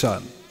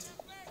foundation.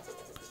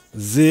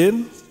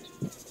 Zin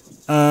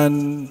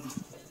and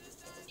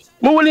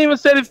we wouldn't even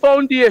say the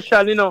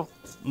foundation, you know,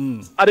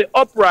 at the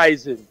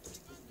uprising.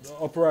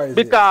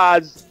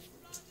 Because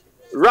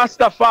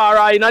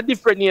Rastafari in a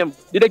different name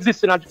did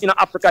exist in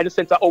Africa in the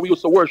sense of how we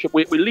used to worship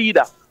with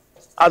leader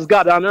as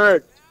God on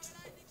earth.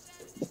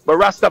 But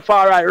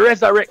Rastafari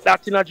resurrect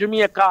that in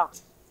Jamaica,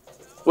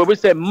 where we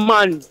say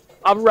man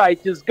of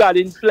right is God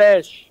in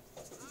flesh.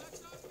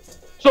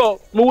 So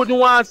we wouldn't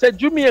want to say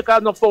Jamaica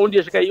has no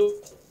foundation.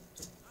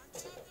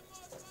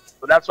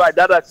 So that's why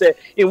Dada said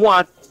he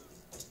wants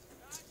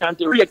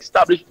to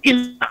re-establish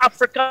in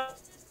Africa.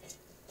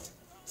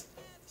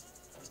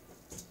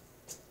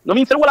 No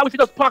mean say, well, if you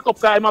just pack up,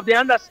 guys, have the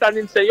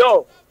understanding, say,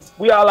 yo,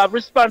 we all have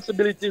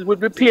responsibilities with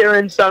the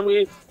parents and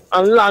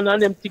land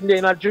and them thing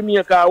there in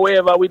Jamaica or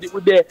wherever we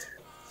there.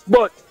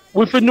 But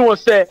we should know,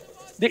 say,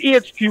 the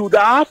HQ, the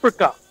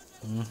Africa.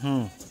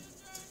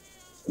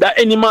 That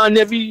any man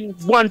every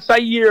once a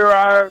year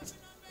or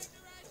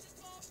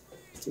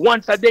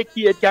once a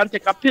decade can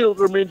take a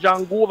pilgrimage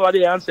and go over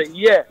there and say,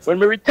 yeah, when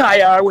we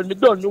retire, when we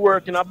done the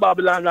work in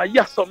Babylon,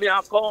 yes, so me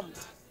I come.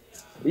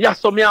 Yes,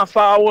 so me I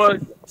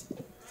forward.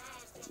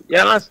 You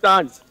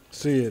understand?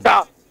 See it.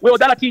 Well,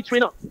 that teach me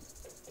now.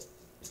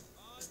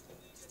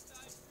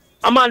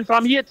 A man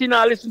from Haiti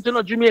now listen to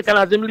no Jamaican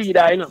as him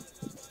leader, you know.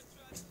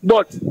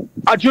 But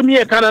a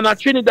Jamaican and a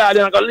Trinidad,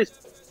 they're not going to listen.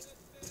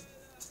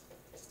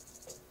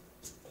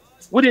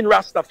 Within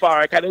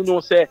Rastafari, can you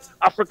know, say,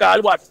 Africa,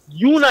 what?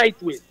 Unite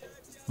with.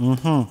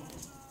 I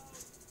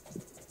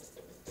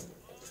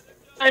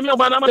mean,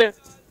 man,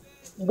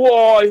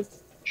 boy,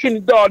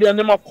 Trinidad, and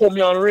them come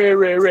here and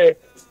ray.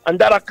 And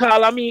that I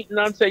call a meeting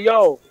and say,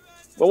 yo,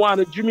 I want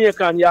the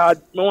Jamaican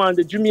yard, I want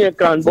the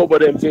Jamaican bubble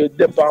them to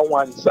dip on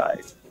one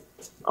side.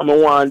 And I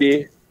want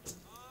the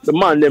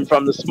man them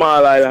from the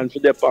small island to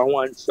dip on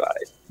one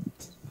side.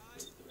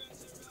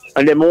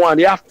 And then I want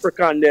the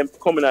African them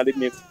coming at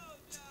me.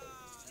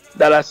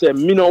 That I say,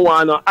 me no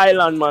want no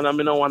island man and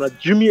me no want a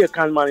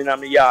Jamaican man in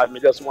my yard. Me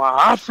just want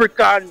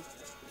African.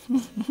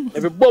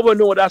 Everybody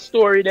know that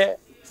story there.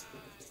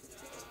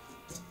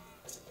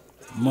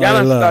 You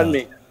understand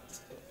me?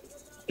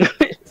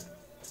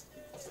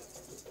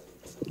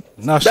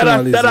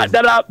 Nationalism.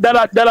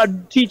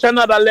 That teach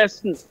another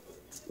lesson.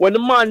 When the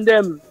man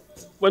them,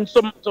 when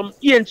some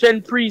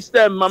ancient priests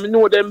them, I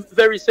know them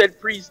very said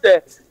priests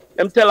there,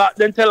 them tell a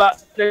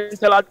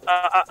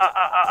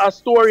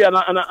story and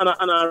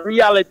a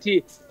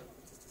reality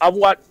of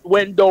what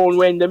went down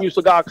when them used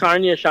to go to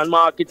Carnation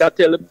Market. I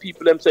tell the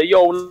people them say,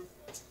 yo,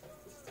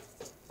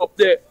 up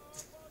there,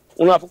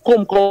 you have to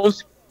come.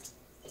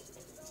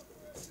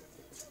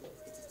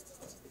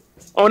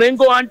 And then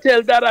go and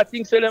tell Dada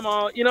things to them,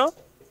 you know,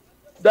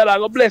 Dada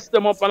go bless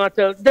them up and I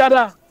tell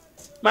Dada,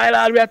 my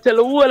lord, we I tell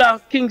the whole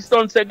of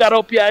Kingston say God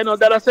up here, you know.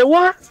 Dada say,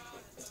 what?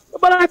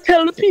 But I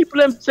tell the people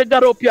them say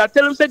God up here,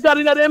 tell them say God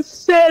in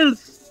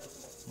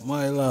themselves.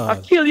 My lord. I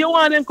kill you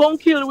one and come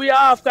kill we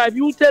after. If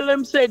you tell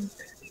them say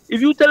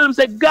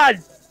God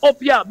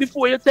up here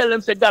before you tell them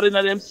say God in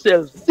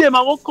themselves, them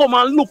are gonna come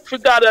and look for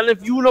God, and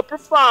if you not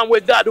perform where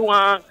God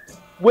want,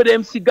 where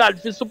them see God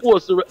is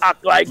supposed to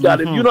act like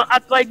God. If you don't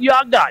act like you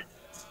are God,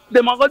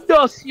 them are gonna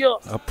dust you.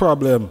 A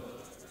problem.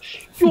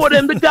 Show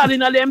them the God in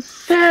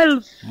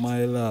themselves.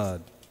 My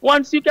lord.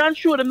 Once you can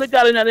show them the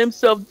God in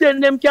themselves, then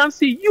them can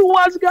see you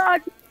as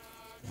God.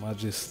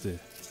 Majesty.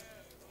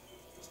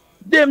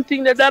 Them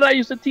thing that I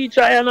used to teach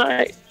I and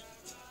I.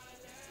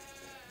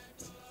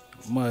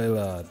 My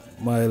lord.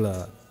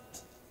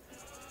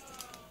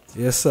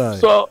 Yes, sir.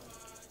 So,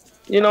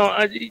 you know,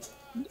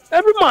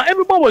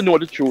 everybody will know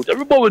the truth.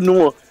 Everybody will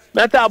know.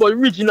 I talk about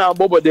original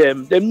Bobo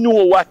them. They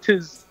know what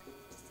is.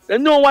 They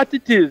know what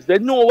it is. They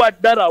know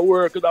what that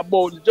work is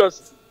about. It's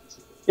just,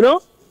 you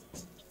know.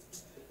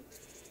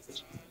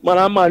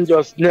 Man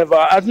just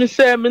never. As me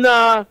say, me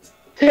nah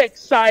take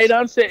side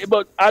and say,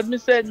 but as me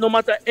said, no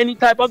matter any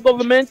type of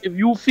government, if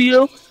you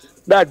feel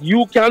that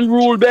you can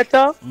rule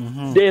better,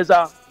 there's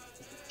a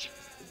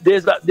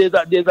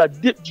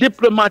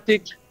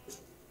diplomatic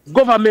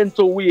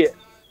governmental way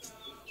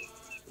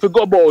to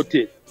go about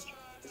it.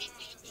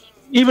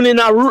 Even in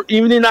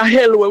a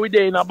hell where we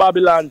there in a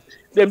Babylon,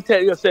 them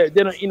tell you say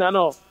they're not in a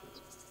no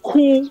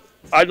coup,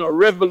 I know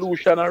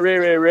revolution and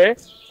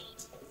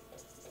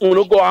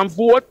you go and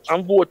vote,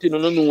 I'm voting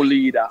on a new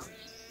leader.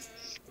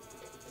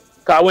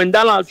 Because when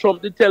Donald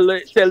Trump tell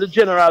the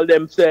general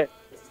them say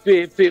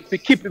to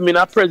keep him in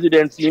a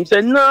presidency, he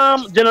said,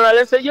 no, general,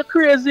 they say you're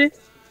crazy.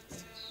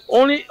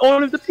 Only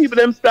the people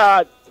them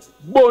start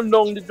burn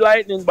down the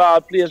lightning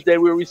ball place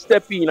there where we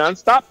step in and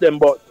stop them,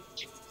 but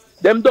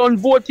them done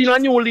voting a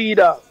new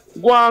leader.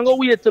 Go and go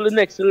wait till the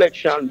next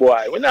election,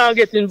 boy. We not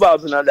get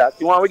involved in that.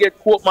 You want to get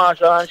court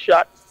martial and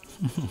shot?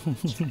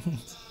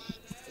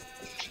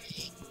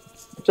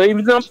 So if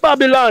it's in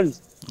Babylon,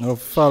 I'll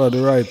follow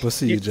the right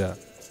procedure.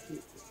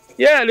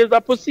 Yeah, there's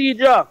a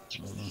procedure.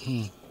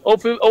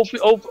 Hope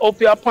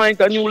you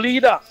appoint a new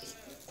leader.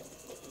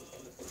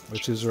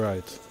 Which is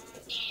right.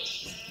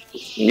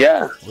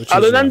 Yeah.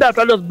 Other than that,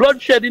 there's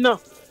bloodshed, you know.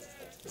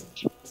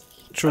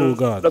 True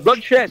God. The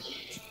bloodshed.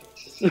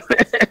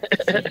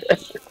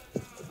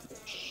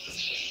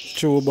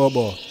 True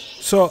Bobo.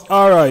 So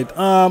alright,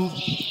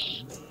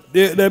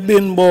 there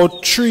been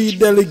about 3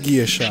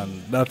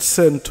 delegations that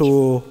sent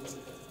to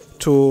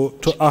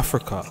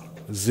Africa,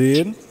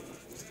 Zane.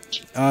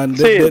 And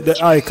the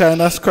eye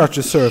kind of scratch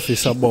the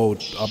surface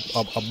about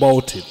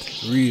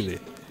it, really.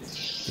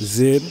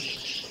 Zane.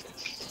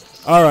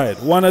 Alright,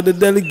 one of the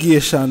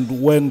delegations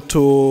went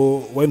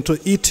to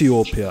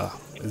Ethiopia,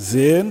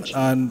 Zane,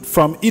 and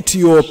from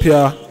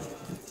Ethiopia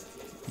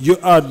you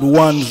had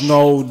ones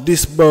now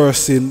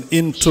dispersing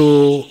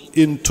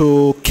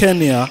into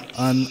Kenya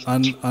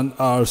and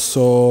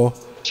also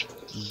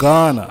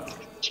Ghana.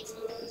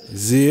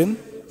 Zane?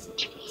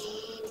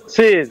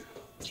 Zane.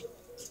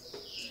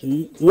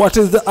 What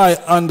is the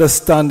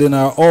understanding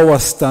or our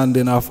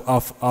standing of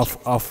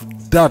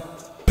that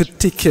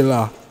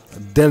particular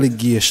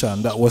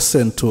delegation that was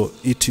sent to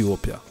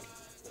Ethiopia?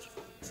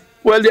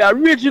 Well, the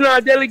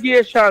original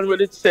delegation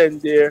when it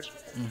sent there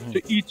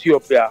to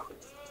Ethiopia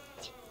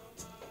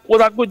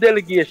was a good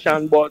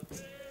delegation, but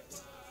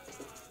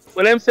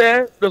when them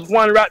say there's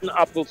one rotten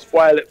apple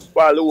spoil the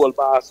whole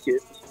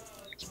basket.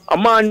 A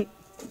man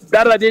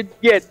that did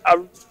get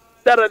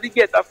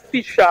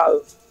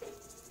official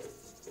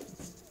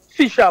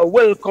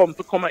welcome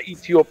to come to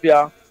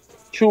Ethiopia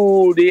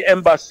through the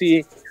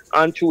embassy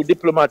and through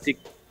diplomatic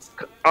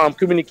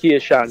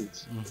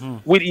communications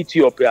with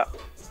Ethiopia.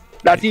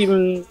 That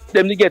even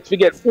them they get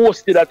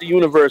hosted at the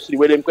university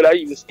where them could have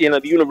even stayed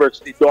at the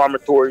university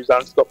dormitories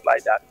and stuff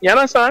like that. You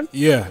understand?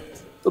 Yeah.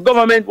 The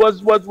government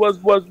was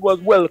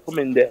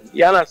welcoming them.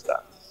 You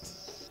understand?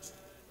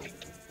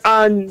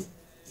 And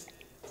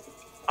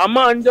a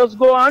man just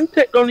go and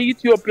take down the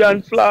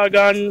Ethiopian flag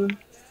and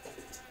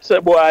say,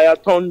 boy, I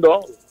turned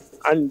down.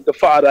 And the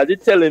father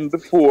did tell him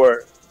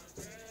before,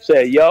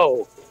 say,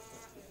 yo,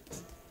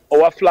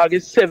 our flag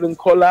is 7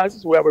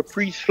 colors. We have a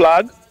priest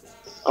flag,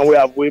 and we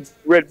have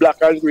red,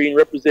 black, and green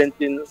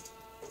representing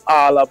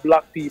all of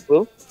black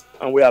people.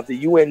 And we have the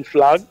UN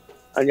flag,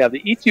 and you have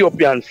the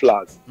Ethiopian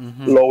flag.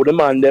 Lord the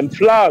man, them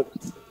flag.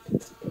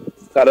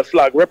 Because the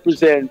flag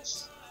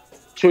represents,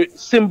 to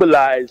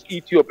symbolize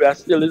Ethiopia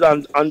still is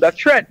under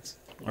threat.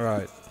 All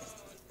right.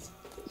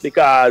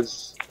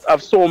 Because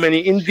of so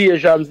many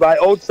invasions by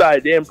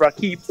outside, the emperor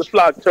keeps the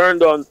flag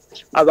turned on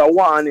as a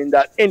warning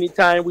that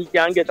anytime we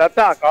can get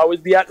attacked, always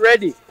be at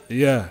ready.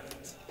 Yeah.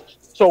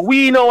 So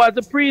we know as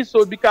a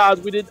priesthood, because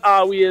we did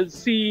always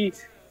see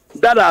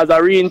that as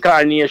a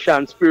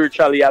reincarnation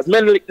spiritually as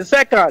Menelik II,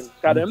 because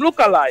them look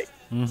alike.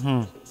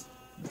 You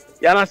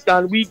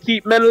understand? We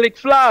keep Menelik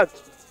flag.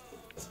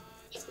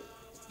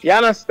 You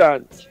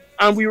understand?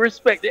 And we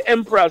respect the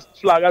emperor's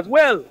flag as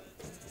well.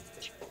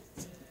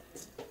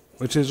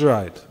 Which is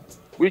right.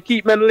 We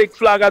keep Menelik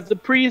flag as the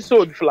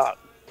priesthood flag.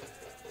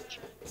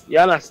 You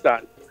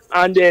understand?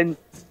 And then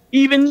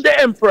even the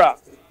emperor,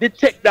 they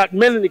take that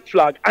Menelik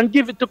flag and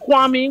give it to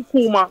Kwame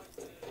Nkrumah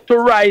to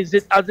rise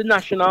it as the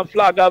national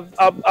flag of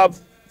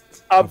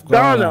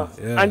Ghana.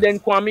 Yeah. And then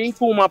Kwame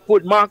Nkrumah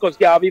put Marcus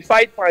Garvey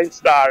 5-point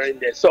star in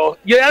there. So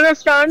you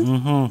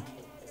understand?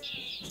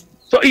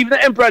 So even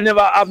the emperor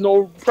never have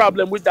no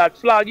problem with that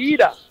flag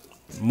either.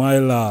 My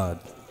lord.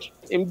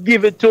 Him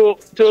give it to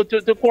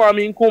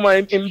Kwame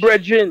Nkrumah in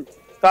Bridging.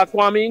 Because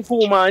Kwame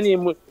Nkrumah and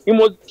him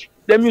was,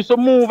 them used to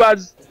move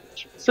as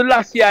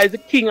Selassie is the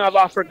king of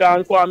Africa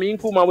and Kwame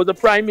Nkrumah was the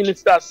prime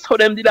minister. So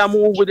them did a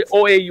move with the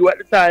OAU at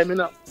the time, you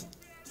know.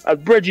 As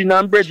Bridging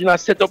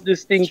set up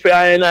this thing for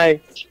I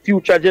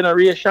future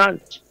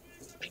generation.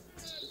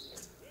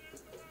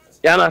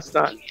 You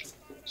understand?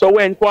 So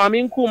when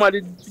Kwame Nkrumah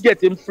did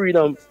get him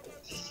freedom,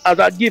 as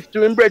a gift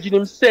to him, Bridging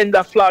him send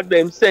a flag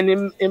them, send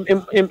him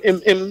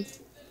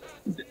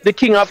the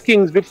King of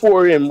Kings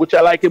before him, which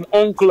I like him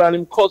uncle and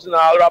him cousin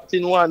all wrapped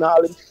in one,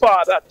 all him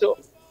father too.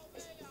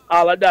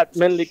 All of that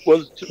Menelik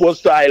was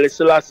to Haile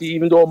Selassie,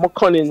 even though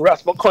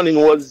Ras McCunning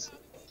was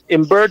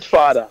him birth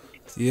father.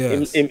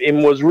 Yes.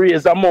 Him was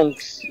raised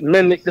amongst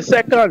Menelik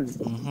II.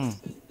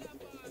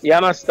 You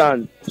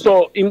understand?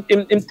 So him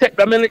take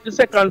the Menelik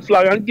II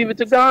flag and give it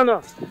to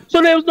Ghana.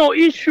 So there was no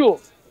issue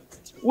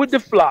with the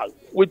flag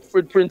with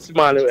Prince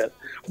Emmanuel.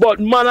 But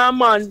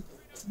man,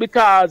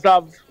 because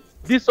of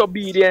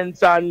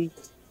disobedience and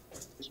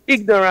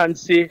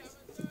ignorance,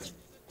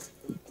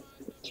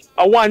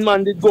 a one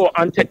man did go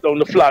and take down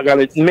the flag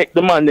and it make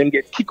the man them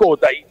get kicked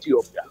out of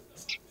Ethiopia.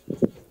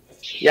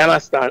 You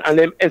understand? And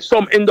then and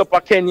some end up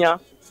a Kenya,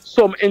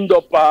 some end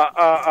up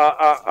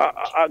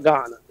a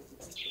Ghana.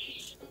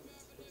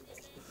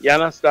 You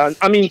understand?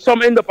 I mean,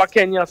 some end up a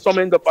Kenya, some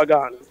end up a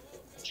Ghana.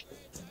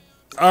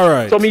 All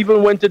right. Some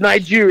even went to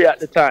Nigeria at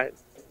the time.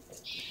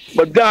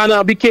 But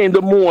Ghana became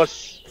the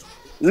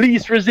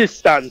least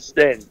resistance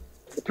then.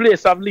 The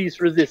place of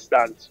least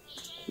resistance.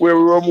 Where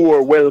we were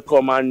more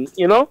welcome and,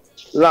 you know,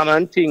 land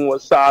and thing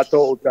was sought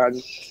out and,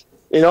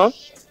 you know,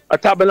 a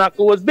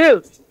tabernacle was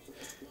built.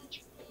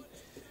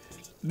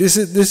 This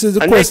is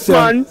the and question.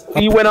 Next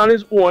man, he went on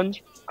his own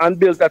and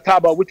built a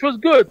tabernacle, which was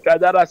good.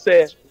 That I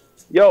said,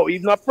 yo,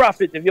 even a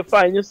prophet, if you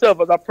find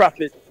yourself as a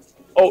prophet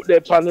out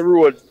there on the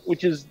road,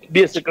 which is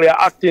basically an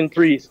acting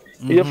priest,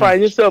 if you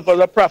find yourself as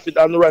a prophet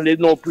on the road, there's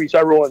no priest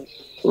around,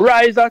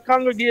 rise a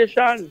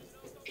congregation.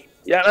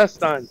 You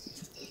understand?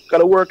 Because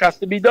the work has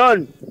to be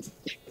done.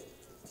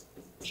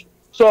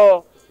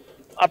 So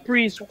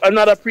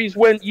another priest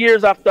went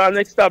years after and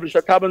established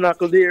a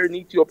tabernacle there in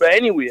Ethiopia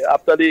anyway,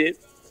 after the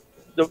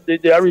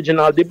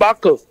original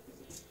debacle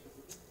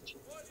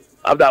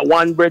of that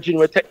one brethren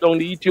were take down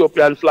the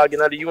Ethiopian flag in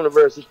the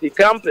university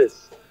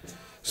campus.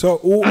 So,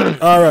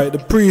 all right, the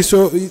priest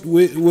so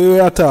we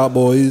are talking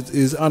about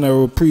is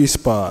Honorable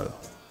Priest Paul,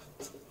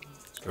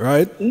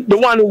 right? The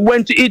one who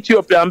went to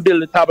Ethiopia and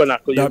built the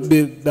tabernacle.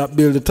 That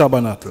build the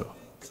tabernacle.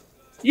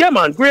 Yeah,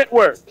 man, great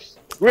works.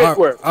 Great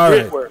works.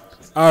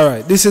 All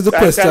right, this is the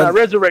question. Kind of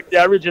resurrect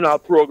the original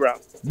program.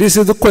 This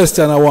is the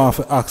question I want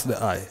to ask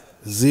the eye.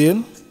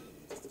 Zane?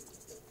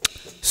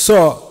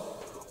 So,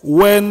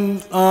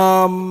 when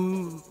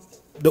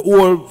the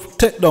whole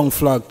take down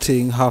flag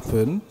thing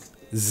happened,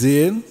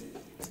 Zane,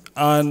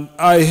 and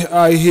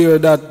I hear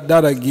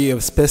that I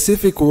gave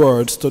specific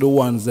words to the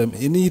ones them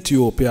in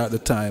Ethiopia at the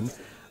time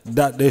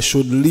that they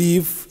should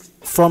leave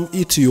from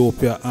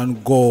Ethiopia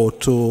and go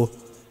to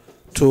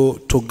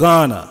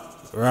Ghana,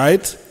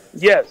 right?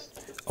 Yes.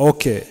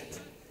 Okay.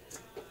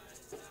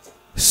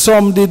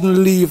 Some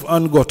didn't leave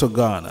and go to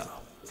Ghana.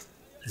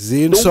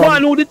 Zane, the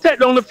one who did take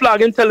down the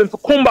flag and tell him to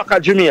come back to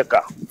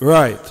Jamaica.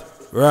 Right.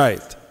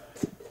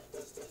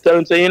 Tell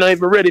him, say, you're not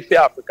even ready for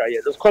Africa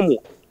yet. Just come on.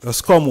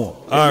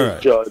 All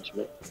right.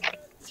 Judgment.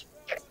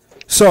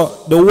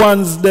 So the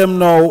ones them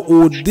now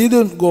who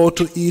didn't go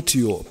to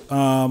Ethiopia,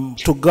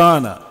 to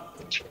Ghana,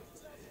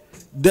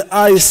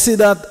 I see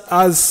that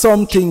as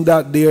something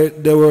that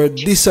they were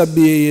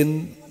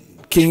disobeying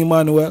King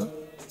Emmanuel.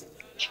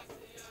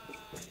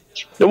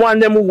 The one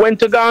them who went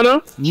to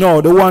Ghana? No,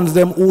 the ones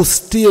them who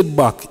stayed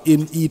back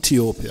in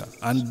Ethiopia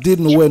and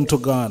didn't went to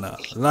Ghana,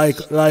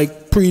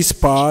 like Priest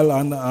Paul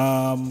and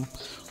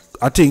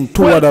I think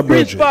two other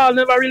brethren. Priest Paul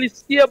never really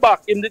stayed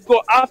back. He did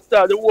go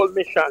after the whole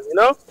mission, you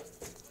know.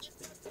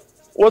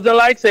 Wasn't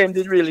like saying he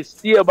did really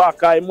stay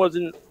back. It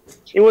wasn't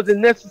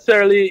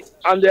necessarily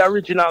on the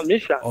original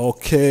mission.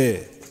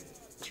 Okay.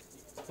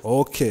 He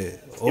go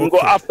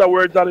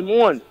afterwards on him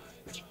own.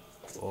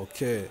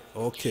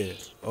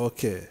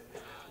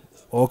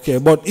 Okay,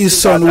 but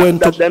his son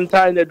went to them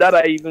time that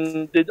I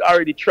even did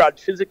already tried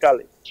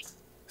physically.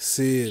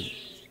 Seeing.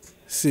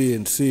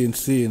 It's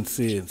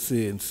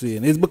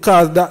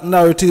because that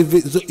narrative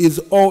is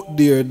out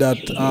there that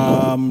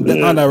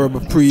the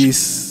honorable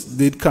priest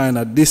did kind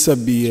of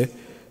disobey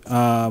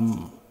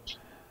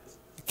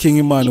King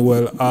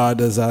Emmanuel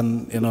orders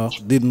and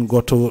didn't go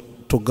to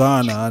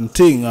Ghana and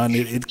thing, and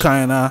it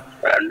kind of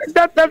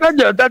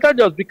that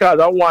just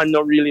because I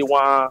not really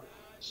want to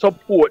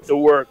support the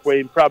work where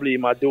he probably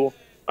might do.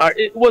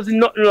 It wasn't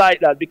nothing like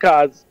that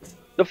because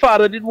the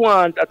father did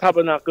want a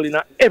tabernacle in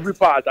every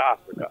part of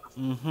Africa.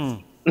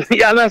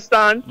 You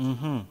understand?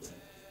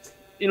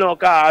 You know,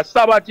 cause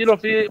Sabbath,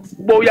 if you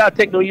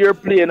take no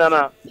airplane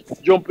and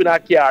jump in a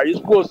car, you're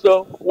supposed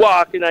to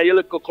walk in a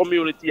local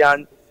community,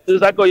 and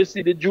just like how you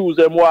see the Jews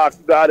them walk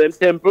to God them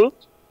temple,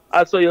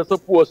 and so you're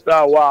supposed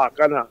to walk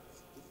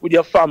with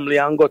your family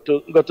and go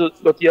to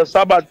your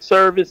Sabbath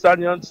service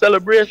and your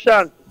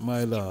celebration.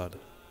 My Lord.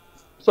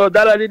 So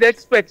that I did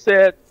expect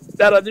that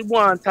I did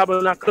want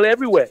tabernacle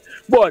everywhere.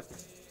 But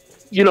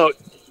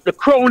the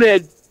crown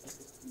head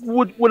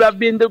would have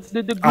been the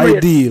great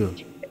ideal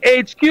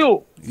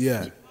HQ.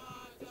 Yeah.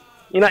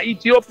 In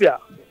Ethiopia.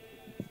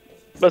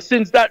 But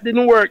since that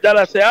didn't work, that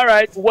I say, all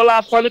right, well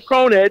after the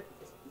crown head,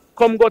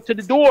 come go to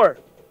the door.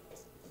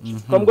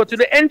 Come go to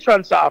the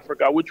entrance of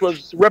Africa, which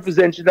was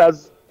represented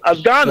as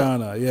Ghana.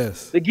 Ghana,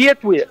 yes. The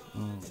gateway.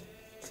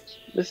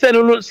 They send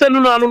on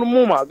the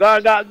mama. Go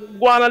on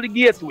the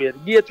gateway. The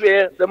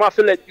gateway, they have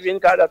to let you in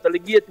because that's the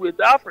gateway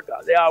to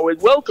Africa. They are always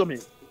welcoming.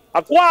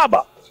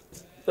 Akwaba.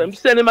 So I'm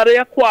sending them to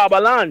the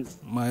Akwaba land.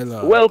 My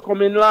Lord.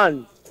 Welcoming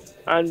land.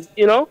 And,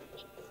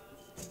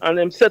 and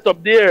them set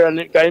up there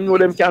and I know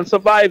them can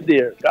survive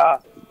there.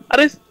 And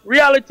this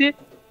reality,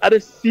 are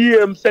the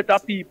same set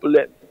of people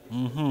then.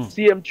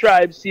 Same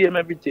tribe, same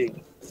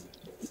everything.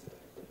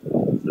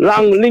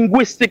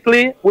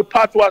 Linguistically, we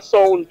patois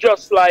sound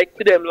just like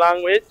to them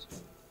language.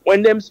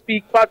 When them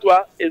speak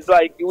patois, it's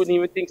like you wouldn't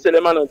even think say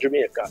them are not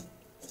Jamaica.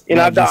 in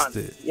a dance.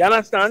 You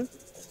understand?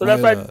 So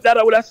that's why that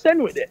I would have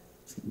sent with it.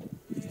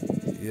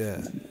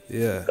 Yeah,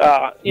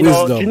 yeah. You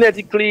know,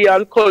 genetically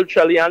and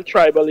culturally and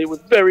tribally, we're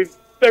very,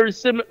 very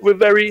similar. We're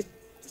very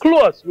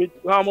close with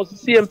almost the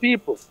same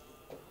people.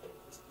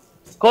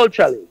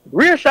 Culturally,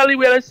 racially,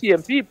 we're the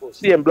same people,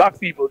 same black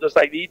people, just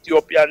like the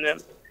Ethiopian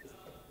and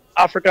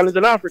African is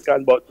an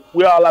African, but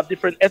we all have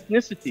different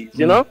ethnicities,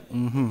 you know.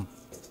 Mm-hmm.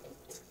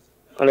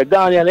 And the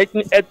Ghanaian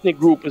ethnic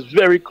group is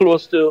very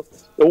close to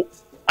the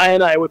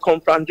I we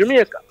come from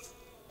Jamaica.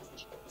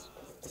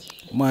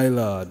 My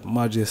Lord,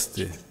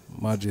 Majesty,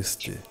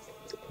 Majesty,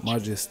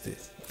 Majesty.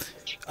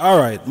 All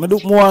right, I do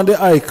want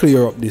the eye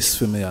clear up this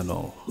for me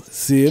now.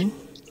 See?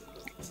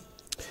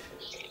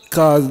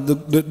 Because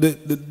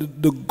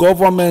the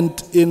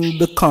government in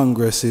the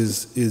Congress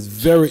is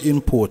very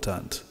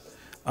important.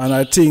 And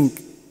I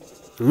think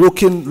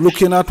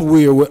looking at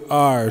where we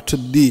are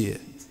today,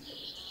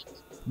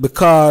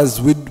 because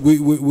we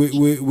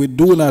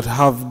do not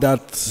have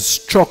that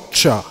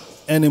structure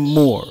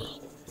anymore.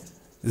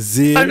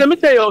 And let me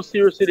tell you how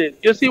serious it is.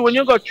 You see, when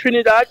you go to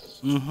Trinidad,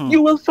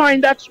 you will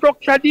find that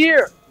structure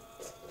there.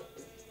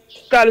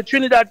 Because the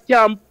Trinidad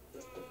camp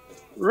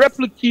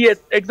replicate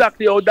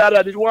exactly how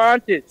Dada did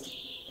want it.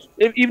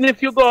 Even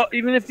if you go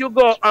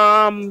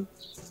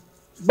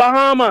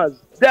Bahamas,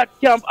 that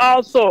camp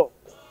also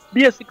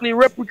basically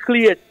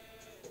replicate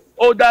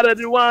how Dada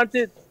did want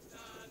it.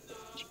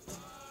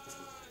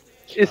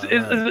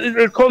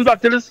 It comes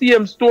back to the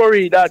same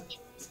story that,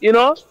 you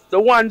know, the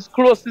ones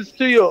closest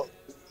to you,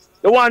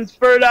 the ones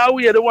further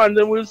away, the ones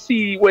that will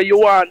see where you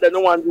want, and the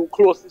ones who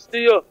closest to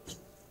you.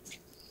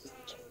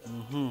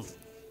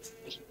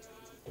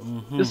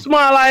 The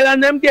small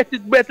island, them get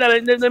it better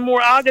and they're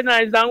more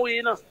organized than we,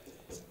 you know.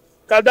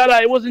 Because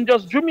it wasn't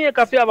just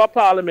Jamaica if you have a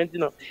parliament, you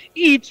know.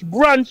 Each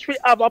branch will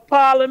have a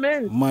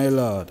parliament. My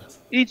Lord.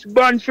 Each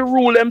branch will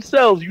rule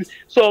themselves.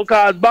 So,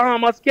 because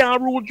Bahamas can't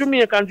rule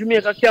Jamaica and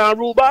Jamaica can't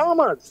rule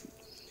Bahamas.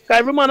 Because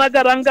every man I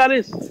got and got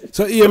this.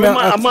 So, every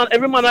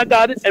man I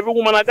got it, every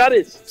woman I got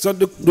this. So,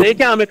 they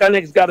can't make a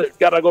next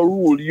gotta go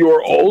rule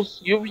your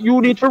house.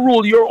 You need to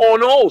rule your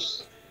own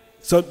house.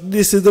 So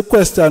this is the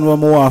question we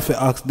want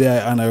to ask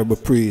the Honorable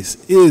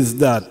Priest, is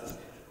that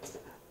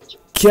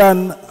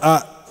can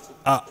a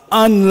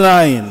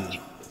online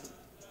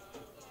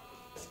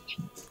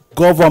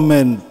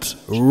government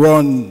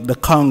run the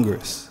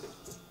Congress?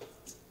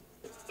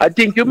 I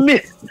think you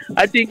missed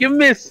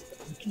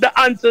the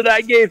answer that I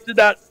gave to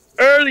that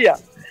earlier.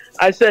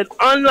 I said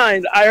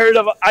online.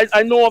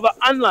 I know of an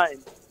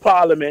online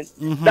parliament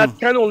that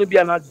can only be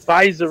an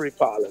advisory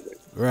parliament.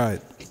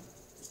 Right.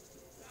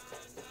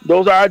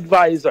 Those are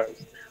advisors,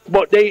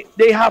 but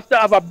they have to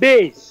have a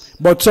base.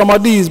 But some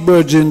of these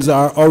virgins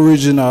are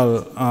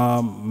original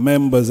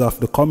members of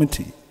the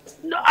committee.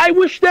 No, I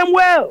wish them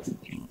well,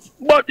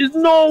 but there's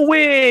no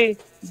way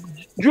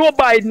Joe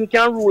Biden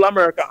can rule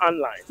America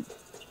online.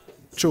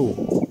 True.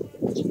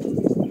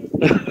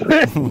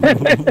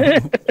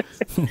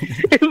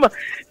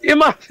 He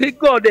must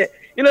go there.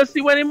 You know,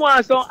 see, when he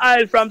wants some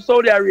oil from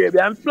Saudi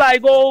Arabia and fly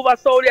go over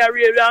Saudi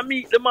Arabia and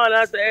meet the man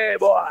and say, hey,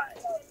 boy.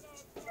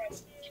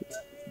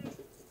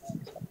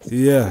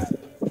 Yeah.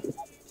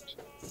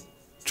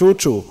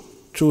 True.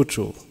 You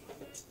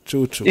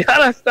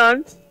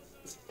understand?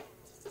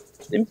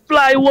 Him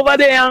fly over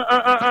there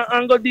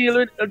and go deal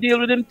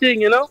with him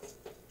thing, you know?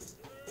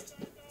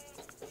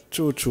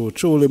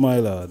 Truly, my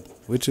lord.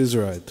 Which is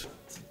right.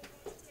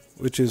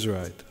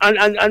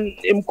 And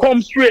him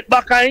come straight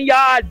back in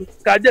yard,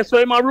 because that's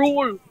why him a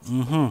rule.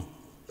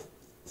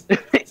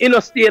 He no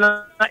stay in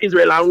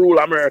Israel and rule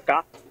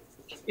America.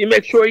 He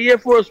make sure Air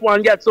Force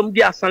One get some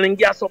gas and then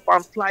gas up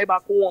and fly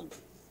back home.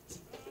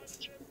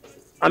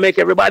 And make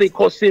everybody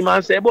cuss him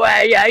and say, boy,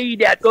 yeah,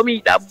 idiot, come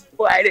eat that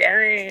boy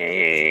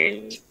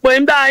there. But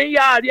him down in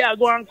yard, yeah,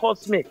 go and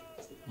cuss me.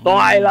 Don't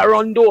I'll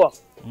run door.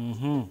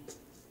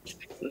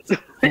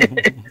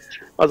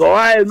 So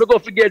I'll go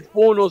forget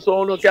phone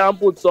so no can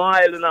put some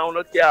oil in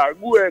our car.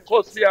 Go ahead,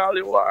 cuss me all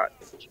you want.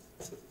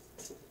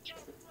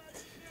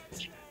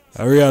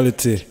 A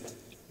reality.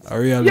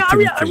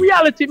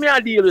 Reality me I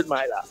deal with,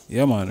 my lad.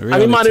 Yeah, man. Reality.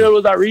 And Emmanuel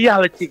was a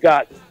reality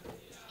god.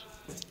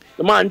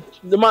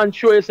 The man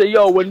sure say,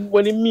 yo,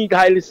 when he meet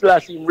Haile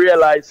Selassie, he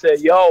realize, say,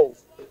 yo,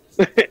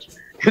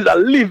 he's a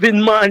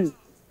living man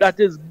that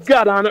is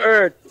God on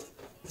earth.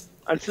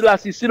 And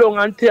Selassie sit down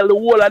and tell the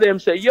whole of them,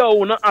 say, yo,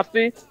 we not have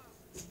to,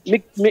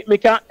 me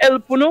can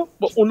help you,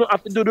 but we not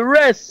have to do the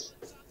rest.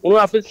 We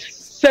have to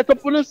set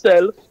up on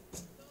yourself,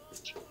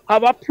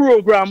 have a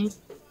program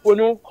when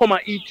you come to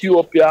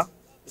Ethiopia.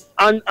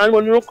 And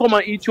when you come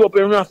to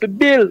Ethiopia, you have to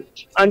build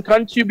and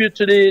contribute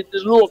to the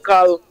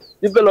local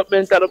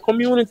development of the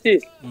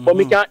community. But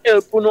we can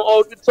help you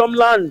out with some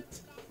land.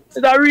 It's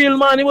a real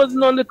man. He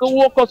wasn't on little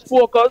workers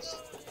focus.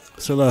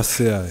 So let's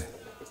say,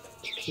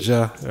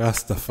 Ja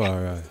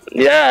Rastafari.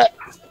 Yeah.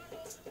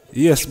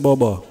 Yes,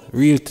 Baba.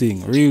 Real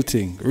thing.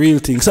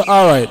 So,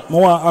 all right. I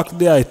want to ask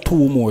the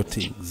two more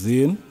things.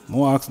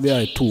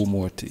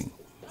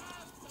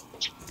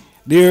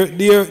 There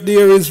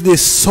is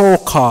this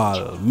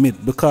so-called myth,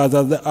 because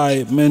as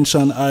I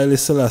mentioned Haile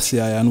Selassie,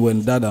 and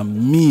when Dada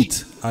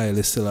meet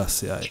Haile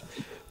Selassie,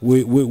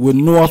 we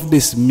know of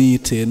this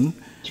meeting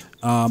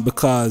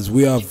because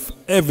we have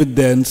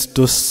evidence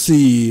to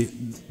see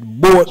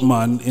both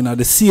man in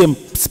the same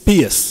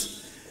space.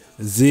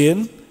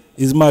 Then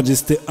His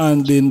Majesty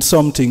handing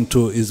something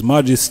to His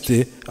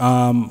Majesty,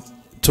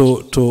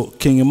 to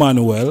King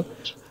Emmanuel,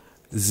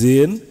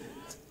 then,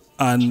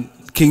 and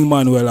King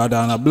Emmanuel had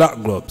on a black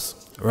gloves,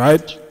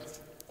 right?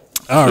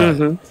 All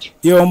right.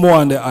 Here more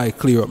on the eye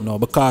clear up now,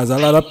 because a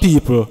lot of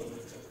people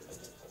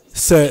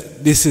say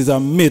this is a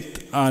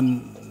myth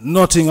and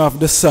nothing of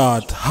the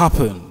sort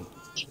happened.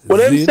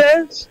 What it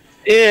says,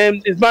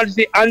 His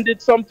Majesty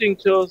handed something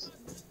to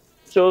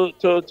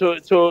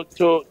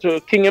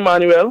King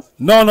Emmanuel.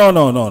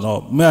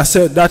 No. May I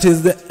say that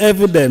is the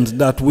evidence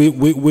that we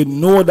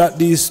know that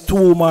these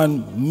two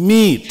men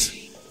meet.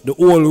 The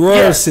whole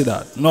world see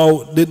that.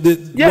 Now,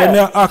 when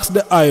I ask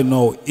the eye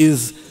now,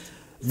 is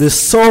the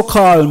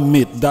so-called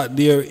myth that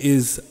there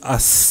is a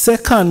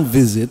second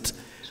visit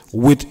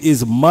with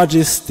His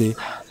Majesty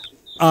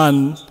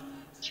and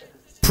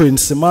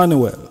Prince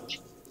Emmanuel.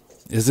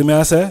 You see me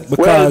I say? Because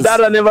well,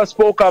 Dada never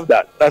spoke of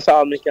that. That's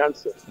how I can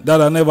say.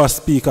 Dada never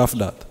speak of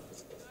that.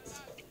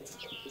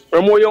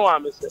 From what you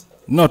want me to say?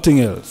 Nothing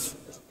else.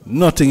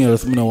 Nothing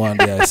else me no want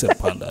to say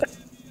upon that.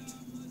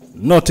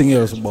 Nothing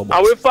else, Bobo.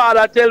 Our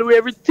father tell we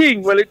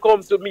everything when it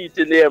comes to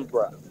meeting the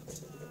emperor.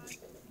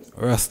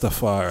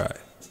 Rastafari.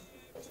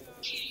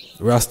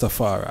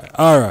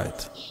 All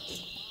right.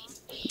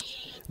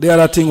 The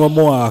other thing we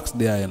more ask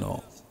there, you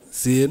know.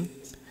 See?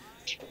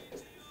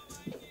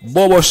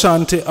 Bobo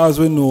Shanti, as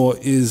we know,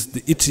 is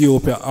the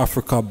Ethiopia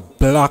Africa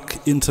Black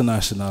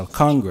International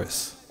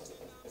Congress.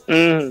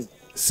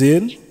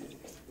 See?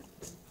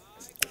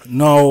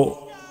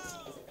 Now,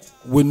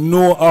 we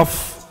know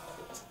of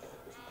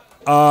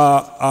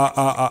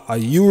a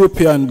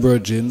European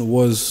virgin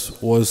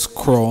was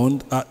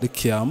crowned at the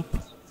camp,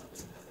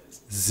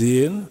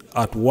 Zane,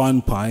 at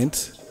one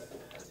point,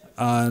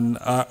 and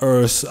I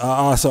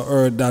also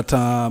heard that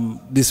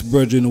this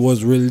virgin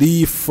was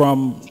relieved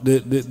from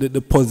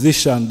the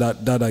position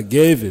that I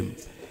gave him.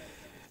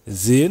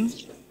 Zane,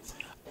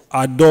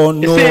 I don't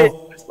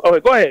know.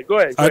 Okay, go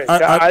ahead.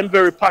 I'm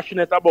very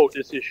passionate about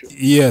this issue.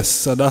 Yes,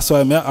 so that's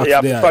why I'm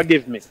asking.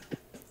 Forgive me.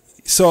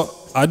 So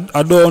I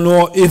don't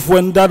know if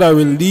when Dada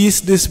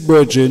released this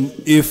virgin,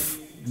 if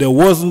there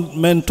wasn't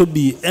meant to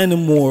be any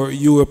more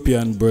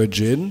European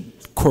virgin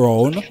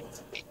crown,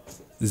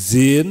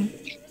 Zane,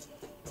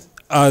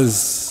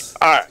 as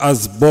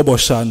Bobo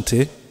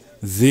Shanti,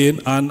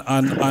 Zane,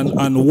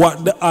 and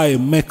what the I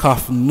make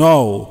of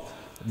now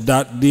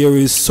that there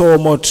is so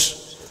much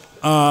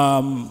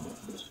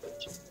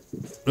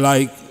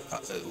like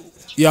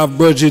you have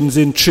virgins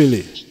in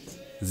Chile.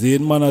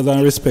 Zane, manners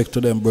and respect to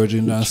them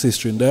virgin and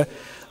sister in there.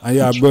 And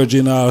you have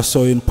virgin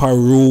also in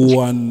Peru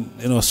and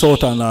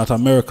South and North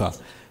America.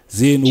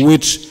 Zane,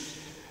 which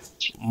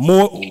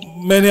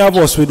many of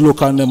us would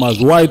look on them as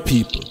white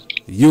people,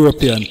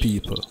 European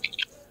people.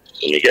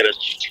 Let me get it.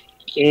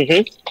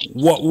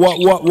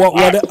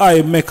 What do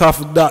I make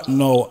of that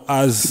now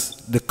as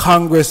the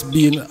Congress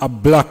being a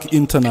black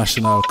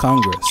international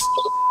Congress?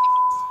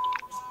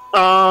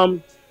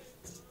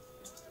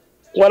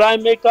 What I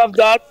make of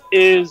that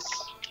is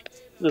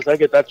just I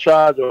get that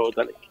charge out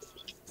of it.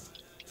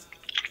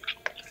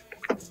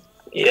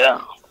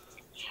 Yeah.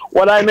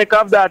 What I make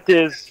of that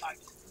is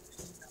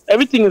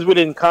everything is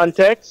within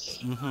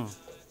context.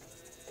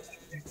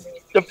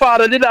 The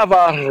father did have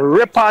a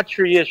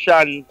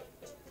repatriation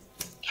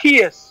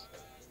case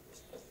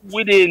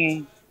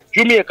within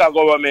Jamaica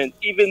government,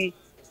 even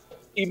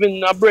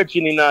a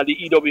bridging in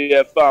the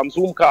EWF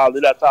Zoom call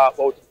that talk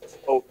about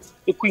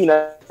the Queen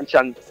and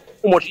how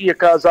much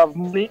acres of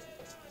money.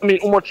 I mean,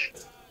 how much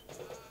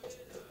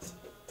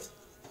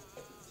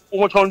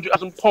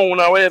 £100,000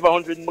 or whatever,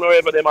 100 or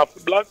whatever them have for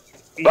black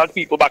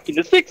people back in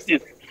the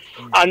 60s.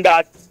 And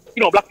that,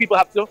 black people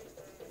have to,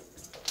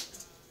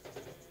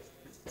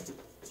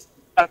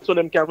 so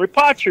them can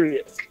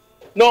repatriate.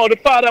 No, the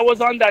father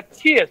was on that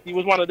case. He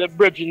was one of the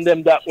bridging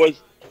them that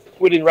was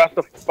within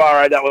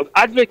Rastafari that was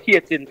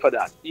advocating for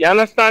that. You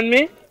understand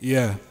me?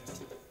 Yeah.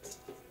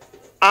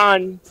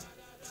 And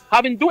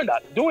having doing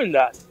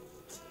that,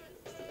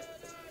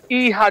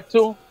 he had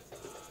to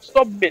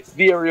submit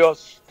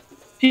various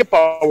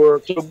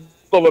paperwork to the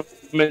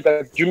government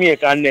of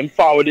Jamaica and then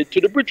forward it to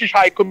the British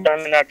High Commission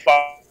and that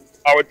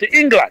forward to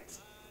England.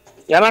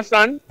 You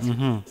understand?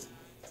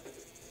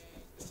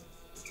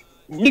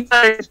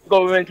 The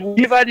government would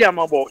give a damn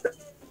about that.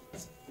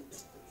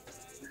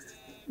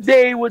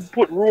 They would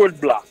put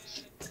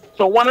roadblocks.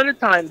 So one at a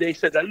time they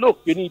said that, look,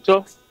 you need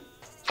to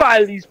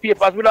file these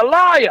papers with a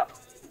lawyer.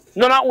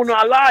 No, not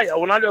a lawyer.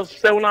 We're not just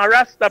say a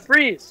Rasta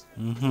priest.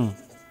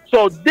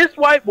 So this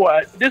white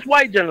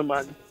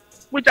gentleman,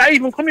 which I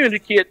even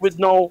communicate with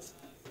now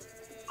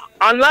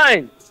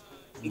online,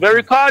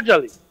 very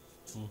cordially.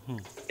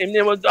 His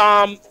name was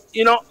John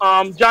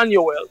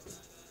Yoel.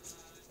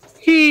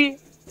 He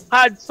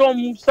had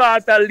some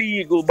sort of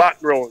legal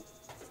background.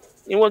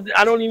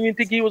 I don't even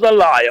think he was a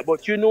lawyer,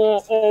 but you know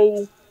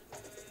how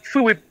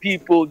few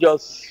people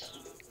just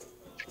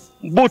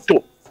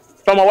buto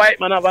from a white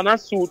man having a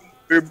suit,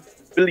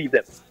 believe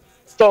them.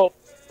 So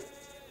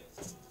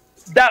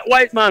that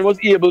white man was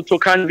able to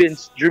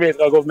convince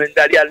Jamaica government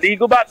that he had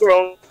legal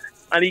background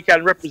and he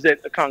can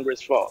represent the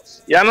Congress for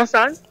us. You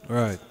understand?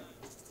 Right.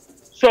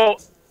 So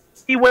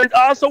he went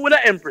also with an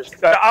empress.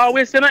 I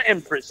always seen an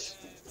empress.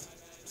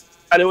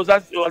 And it was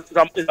a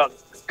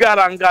God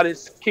and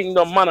goddess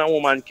kingdom, man and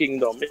woman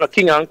kingdom, a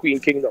king and queen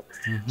kingdom.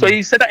 Mm-hmm. So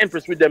he set an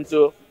empress with them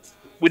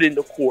within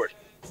the court.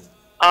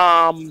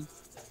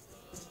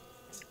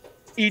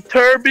 He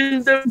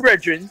turbaned the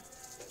brethren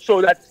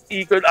so that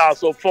he could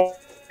also function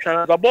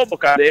as a bubble,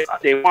 because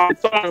they wanted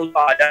someone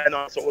lawyer and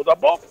also was a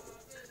bubble.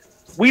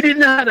 We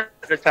didn't have that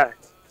at the time.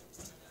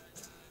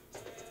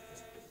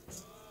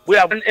 We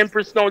have an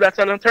empress now that's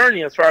an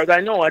attorney, as far as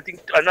I know. I think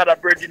another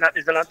brethren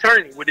is an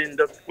attorney within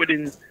the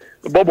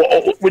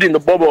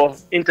bubble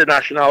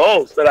international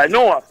house that I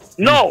know of.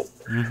 No,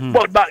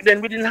 but back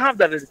then we didn't have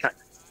that at the time.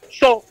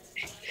 So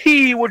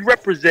he would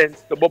represent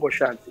the bubble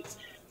shanty.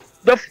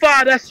 The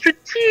father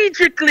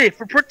strategically,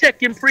 for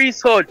protecting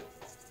priesthood,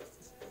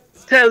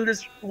 tell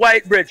this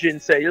white brethren,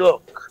 say,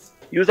 look,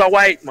 you're a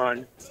white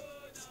man,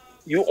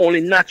 you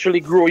only naturally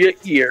grow your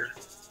ear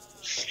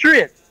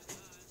straight.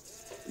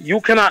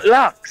 You cannot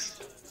locks.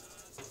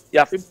 You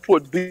have to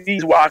put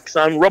beeswax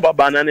and rubber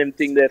band and them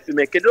thing there to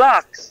make it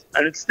locks.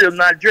 And it's still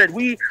not dread.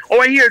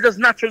 Our hair does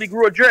naturally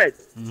grow dread.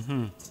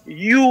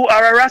 You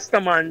are a Rasta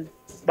man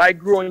by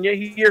growing your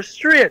hair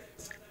straight.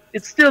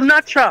 It's still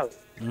natural.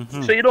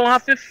 So you don't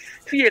have to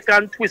fake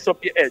and twist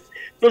up your head.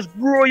 Just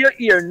grow your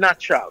ear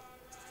natural.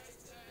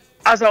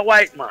 As a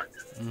white man.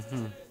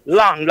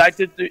 Long, like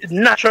it's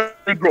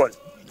naturally grown.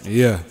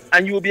 Yeah.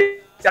 And you will be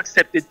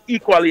accepted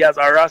equally as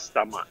a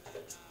Rasta man.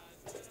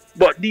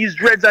 But these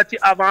dreads that you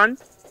have on,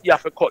 you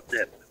have to cut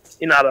them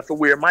in order to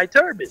wear my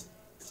turban.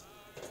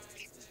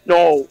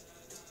 Now,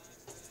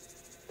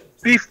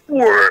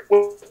 before,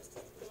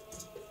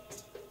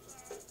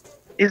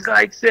 it's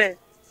like say,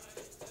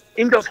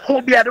 him just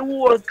hold me at the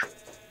wall.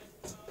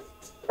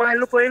 Why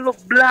look how he look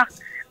black.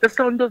 The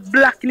sun just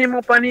blacken him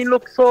up and he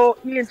look so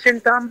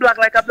ancient and black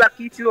like a black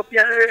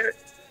Ethiopian.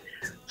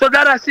 So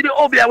that I see the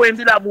Obia when him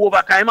did that move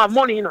over, because him have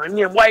money, you know, him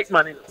name white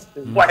man, you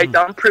know. White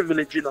and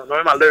privilege, you know.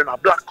 Now him a learn a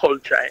black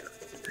culture, you know.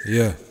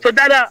 Yeah. So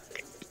that I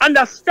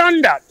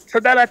understand that. So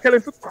that I tell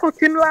him to cut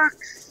him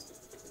locks.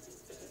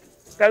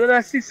 Because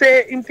I see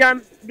say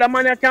the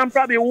man can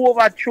probably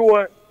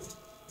overthrow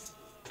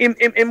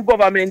him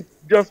government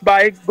just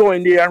by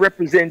going there and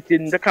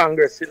representing the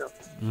Congress, you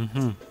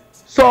know.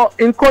 So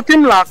in cut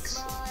him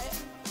locks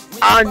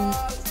and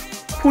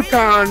put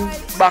on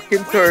back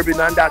in turban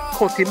and that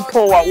cut him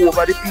power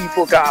over the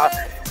people, because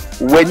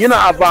when you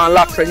not have on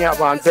locks and you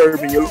have on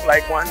turban, you look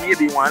like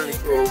maybe one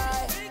little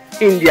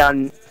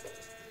Indian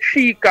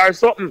sheik or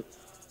something.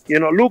 You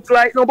know, look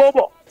like no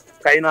bobo,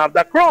 because you don't have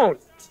the crown.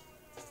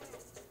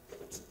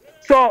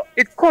 So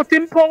it cut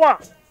him power.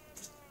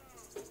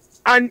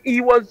 And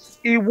he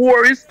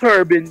wore his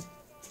turban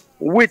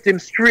with him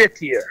straight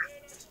here.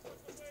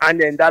 And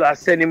then that I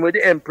sent him with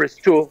the empress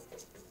to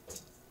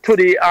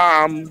the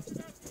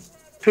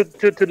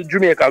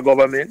Jamaica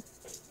government.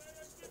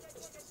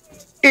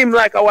 Him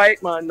like a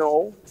white man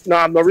now. Now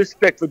I have no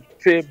respect for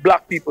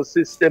black people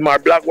system or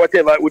black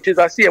whatever, which is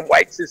a same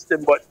white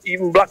system, but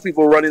even black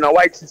people running a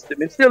white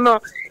system. Him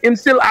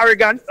still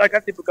arrogant like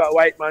a typical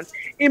white man.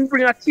 Him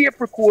bring a tape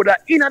recorder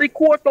in at the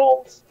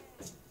courthouse.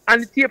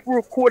 And the tape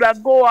recorder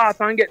go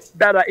out and get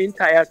that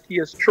entire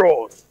case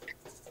thrown.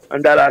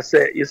 And that I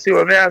say, you see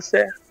what I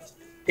say?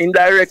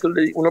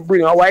 Indirectly, when I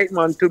bring a white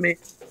man to me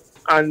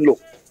and look,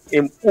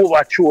 him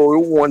overthrow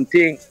with one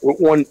thing,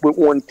 with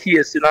one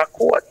case in a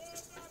court.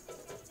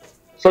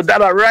 So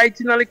that a right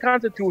in the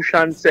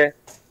Constitution say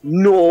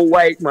no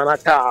white man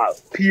at all,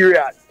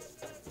 period,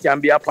 can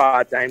be a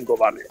part-time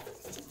government.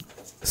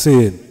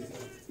 See it.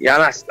 You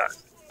understand?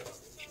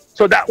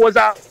 So that was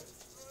a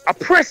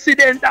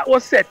precedent that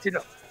was set, you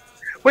know.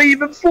 But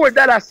even before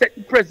that I set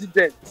the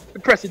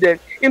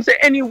precedent, him say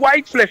any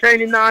white flesh or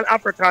any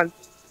non-African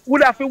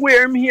would have to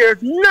wear him here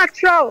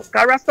natural.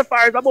 Because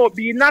Rastafari is about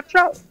being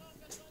natural.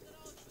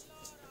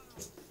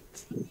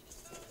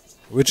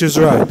 Which is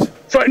right.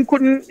 So he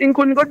couldn't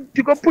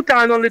go put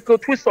on a little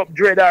twist up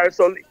dread or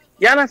something.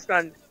 You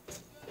understand?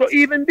 So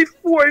even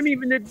before him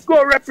even did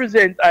go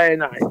represent I,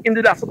 him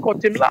did have to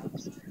cut him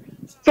locks.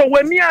 So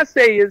what me I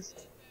say is,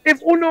 if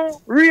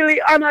Uno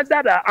really honor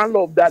Dada and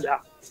love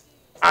Dada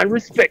and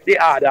respect the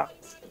other,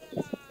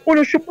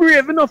 Uno should be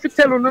brave enough to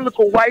tell Uno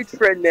little white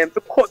friend them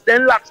to cut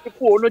them locks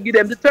before Uno give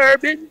them the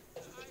turban.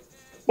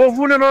 But if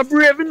Uno not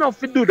brave enough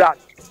to do that,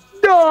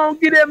 don't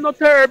give them no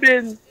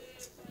turban.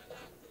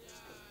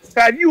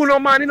 Because you no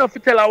man enough to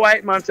tell a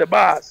white man, say,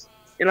 boss,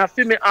 in a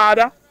film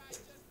order,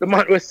 the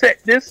man will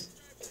set this,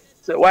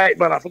 say, white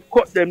man have to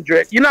cut them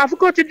dread. You don't have to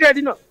cut your dread,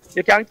 you know.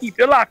 You can keep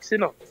your locks, you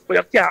know, but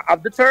you can't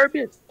have the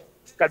turban.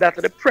 Because that's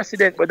the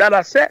precedent, but that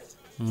I set.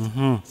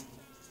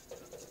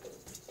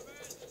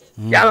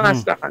 You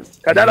understand?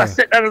 Because that's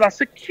a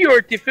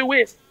security for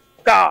we.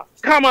 Because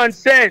common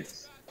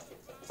sense,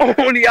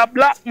 only a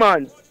black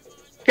man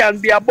can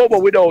be a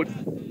bubble without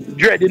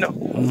dread, you know.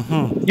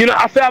 You know,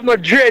 if you have no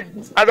dread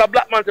as a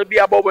black man to be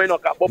a bubble, you know,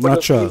 because bubble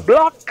just be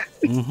black.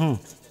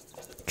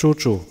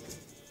 True.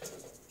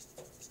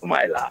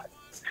 My lord.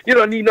 You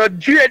don't need no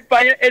dread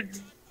by your head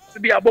to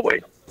be a bubble,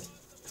 you know.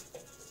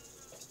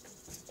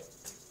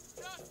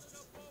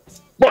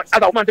 But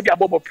as a man to be a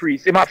bubble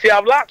priest, he must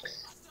have locks.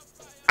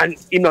 And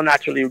he don't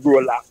naturally grow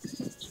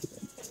locks.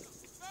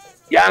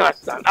 You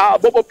understand?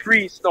 Bubble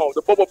priest now,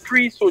 the bubble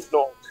priesthood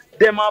now,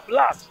 them have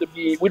locks. To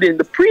be within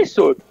the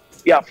priesthood,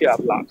 you have to have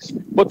locks.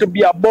 But to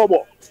be a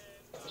bubble,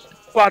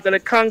 part of the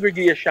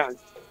congregation,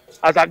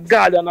 as a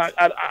god and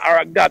or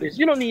a goddess,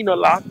 you don't need no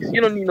locks,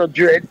 you don't need no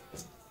dread.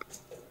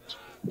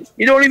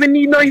 You don't even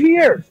need no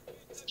hair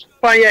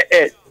on your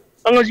head.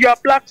 Unless you're a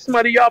black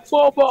somebody, you're a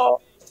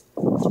bubble.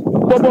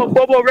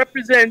 Bubble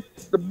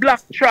represents the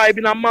black tribe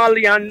in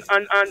Mali and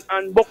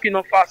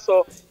Burkina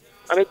Faso,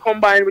 and it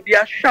combined with the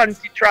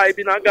Ashanti tribe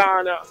in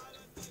Ghana.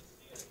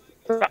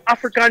 So the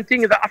African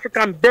thing is the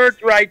African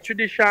birthright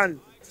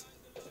tradition.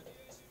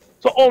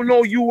 So oh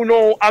no, you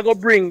know, I go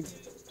bring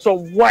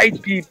some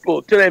white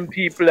people to them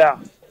people there.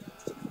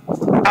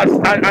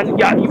 And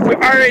yeah, we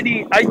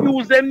already, I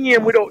use them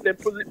name without them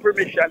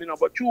permission, you know,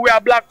 but we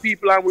are black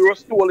people and we were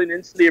stolen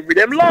in slavery,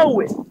 them low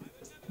way.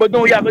 But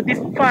now you have to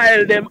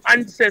defile them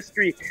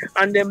ancestry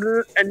and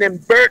them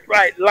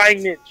birthright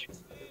lineage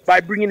by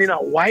bringing in a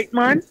white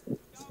man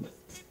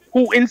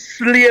who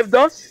enslaved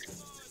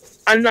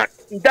us. And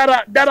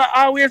that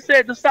I always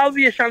say the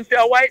salvation for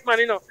a white man,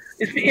 you know,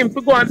 is for him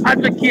to go and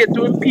advocate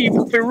to him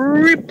people for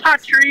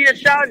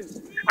repatriation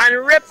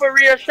and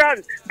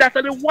reparation. That's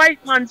the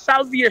white man's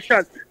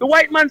salvation. The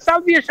white man's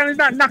salvation is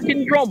not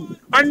knocking drum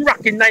and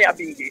rocking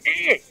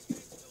Nayabingi.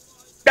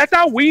 That's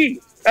how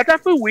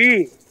for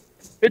we.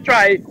 They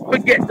try to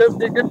forget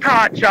the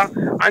torture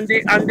and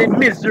the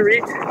misery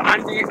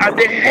and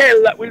the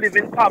hell that we live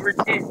in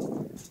poverty.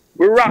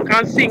 We rock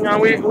and sing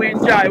and we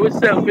enjoy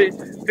ourselves. We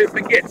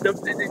forget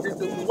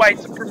the white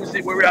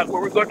supremacy where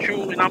we go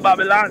through in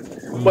Babylon.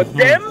 But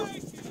them,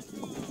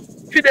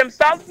 for them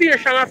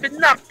salvation, have to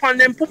knock on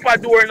them papa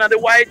door in the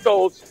White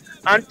House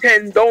and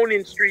 10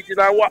 Downing Street in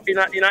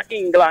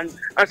England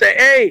and say,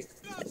 hey,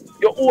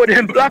 you owe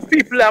them black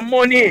people their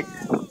money.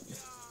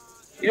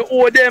 You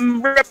owe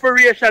them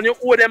reparation, you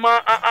owe them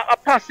a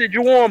passage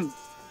home.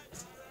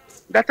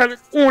 That's the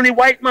only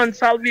white man's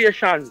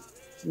salvation.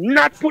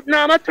 Not putting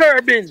on a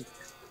turban.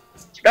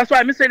 That's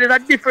why I say there's a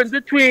difference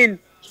between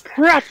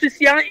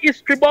prophecy and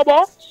history,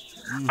 Bubba,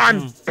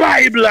 and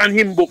Bible and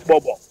hymn book,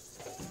 Bubba.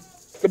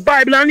 The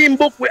Bible and hymn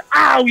book will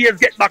always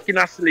get back in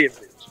a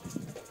slavery.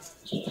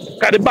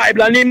 Because the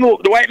Bible and hymn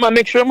book, the white man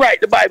make sure him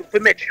write the Bible to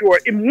make sure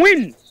him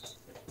win.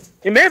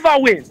 Him ever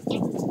win.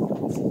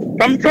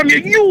 From you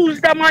use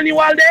the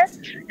manual there,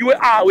 you will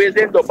always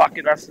end up back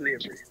in a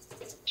slavery.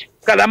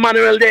 Because the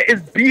manual there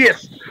is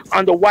based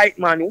on the white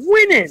man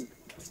winning.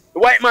 The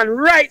white man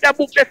write that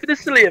book there for the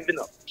slave, you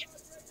know.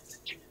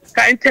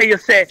 Can I tell you,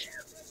 say,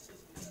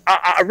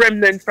 a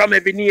remnant from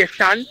every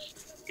nation,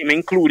 him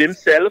include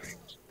himself.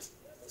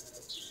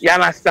 You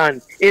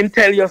understand? Him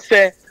tell you,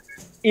 say,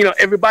 you know,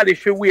 everybody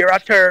should wear a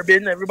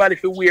turban, everybody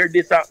should wear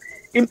this.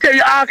 Him tell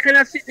you all kind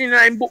of sitting in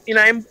him book, in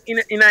him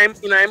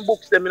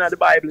books them in the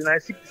Bible, in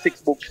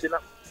 66 books, you know.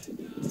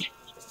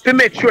 To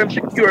make sure him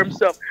secure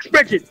himself.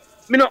 Bridget,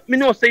 me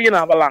know say you know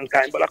have a long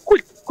time, but a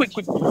quick. Me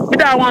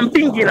that one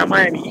bingy in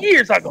Miami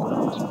years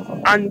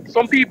ago. And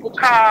some people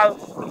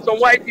some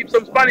white people,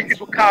 some Spanish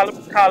people call a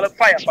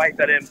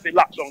firefighter them to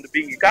lock down the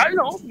bingy. Because, you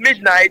know,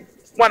 midnight,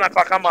 1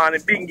 o'clock a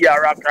morning, bingy a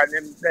rock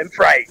and them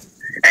fried.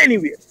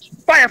 Anyway,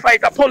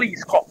 firefighter,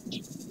 police come.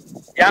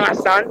 You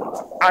understand?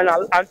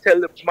 And tell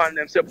the man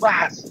them, say,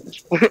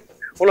 boss,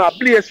 when I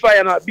blaze fire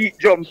and I beat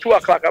drum 2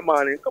 o'clock a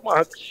morning, come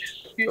on,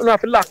 you don't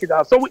have to lock it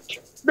out. So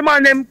the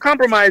man them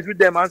compromise with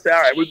them and say,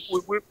 all right,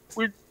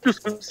 we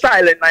just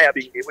silent now,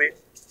 we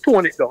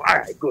tone it down. All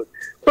right, good.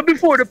 So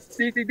before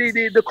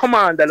the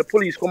commander, the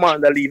police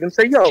commander leave and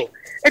say, yo,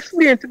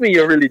 explain to me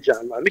your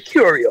religion, man. I'm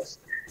curious.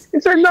 He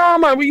said, no,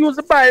 man, we use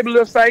the Bible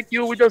just like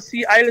you. We just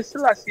see Haile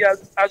Selassie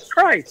as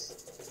Christ.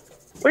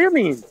 What do you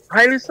mean?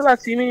 Haile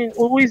Selassie, mean,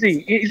 who is he?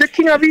 He's the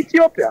king of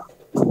Ethiopia.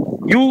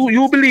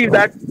 You believe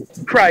that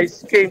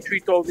Christ came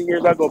 3,000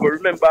 years ago, but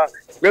remember,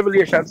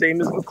 Revelation saying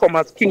he will come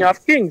as King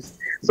of Kings.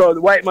 So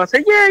the white man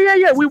said,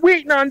 yeah, we're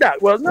waiting on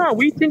that. Well, no,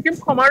 we think him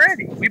come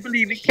already. We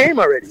believe he came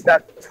already.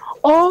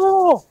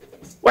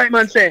 White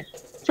man said,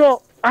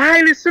 so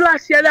Haile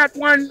Selassie, that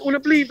one, who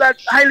believe that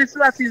Haile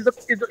Selassie is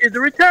the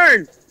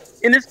return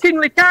in his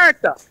kingly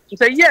character. He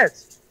said,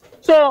 yes.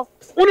 So,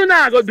 we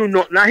not going to do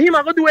nothing. Now, him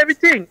going to do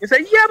everything. He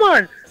said, yeah,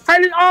 man.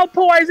 All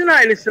power is in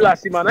Haile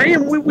Selassie, man. And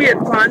him, we wait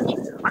punch.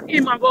 And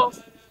him go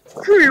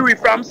free we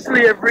from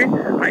slavery.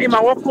 And him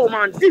will come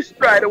and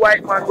destroy the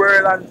white man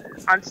world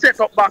and set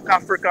up back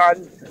Africa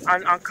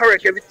and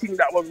correct everything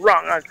that was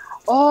wrong. And,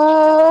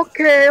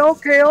 okay.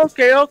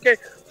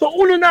 So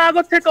Uno now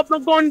go take up no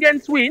gun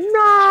against we.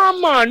 Nah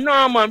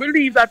man, we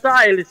leave that to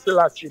Haile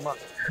Selassie, man.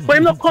 But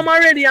him not come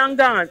already and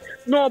gone.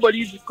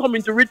 Nobody's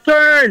coming to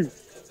return.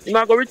 He's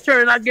not going to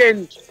return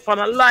again from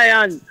a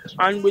lion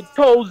and with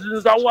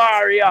thousands of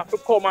warriors to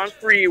come and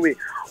free we.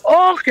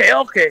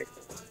 Okay.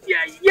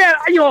 Yeah,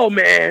 yo,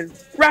 man.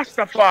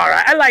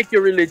 Rastafari, I like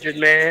your religion,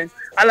 man.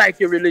 I like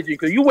your religion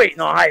because you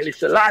waiting on Haile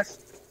Selassie.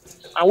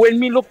 And when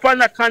me look for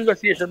that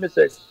conversation, me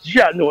say,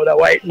 yeah, no, the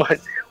white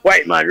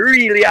man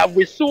really have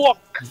we soak.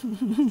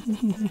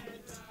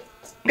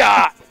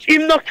 God,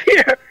 him not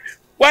care.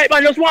 White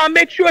man just want to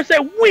make sure say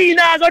we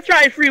not gonna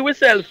try free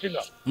ourselves, you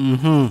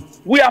know.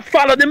 We have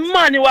followed the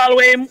manual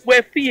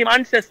where theme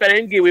ancestor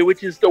and give we,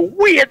 which is the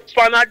wait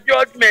for a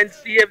judgment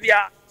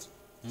savior.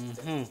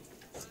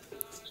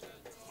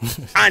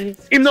 And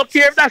him not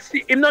care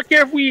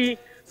if we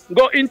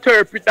go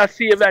interpret that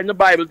savior in the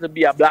Bible to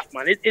be a black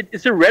man.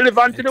 It's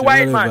irrelevant to the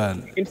white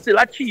man. Him still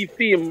achieve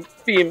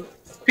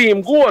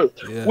theme goal,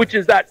 which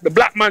is that the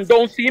black man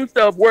don't see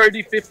himself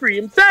worthy to free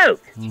himself.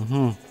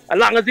 As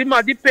long as he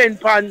might depend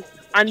upon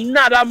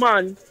another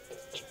man,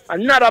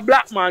 another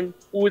black man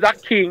who is a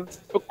king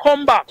to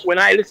come back when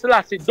Haile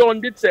Selassie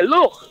done did say,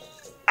 look,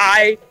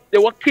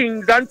 there were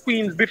kings and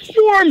queens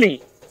before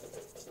me,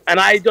 and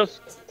I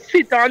just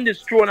sit on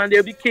this throne and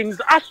there'll be kings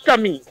after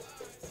me.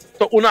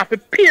 So you have to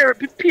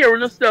prepare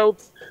yourself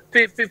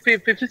to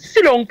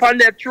sit down on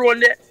that throne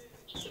there.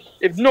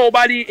 If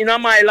nobody in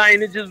my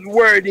lineage is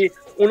worthy,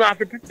 you have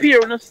to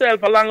prepare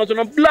yourself as long as you're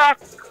not black.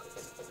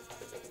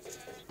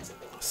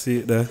 See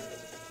it there.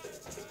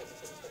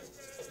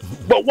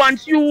 But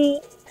once you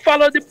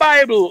follow the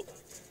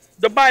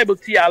Bible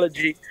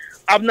theology,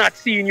 I've not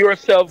seen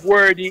yourself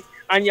worthy,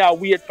 and you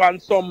wait for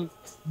some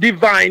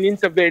divine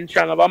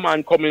intervention of a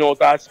man coming out of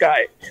the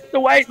sky. The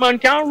white man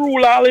can't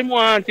rule all he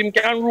wants. Him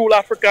can rule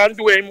Africa and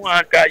do what he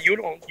wants.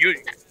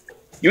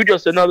 You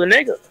just another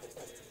nigga.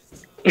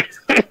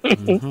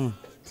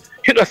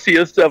 You don't see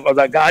yourself as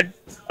a god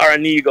or a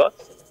nigga.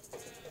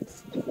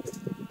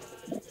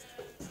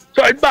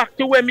 So it's back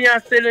to where me are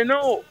saying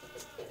no.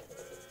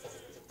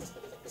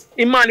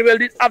 Emmanuel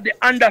did have the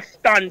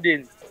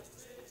understanding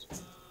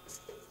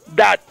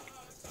that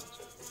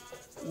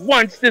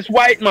once this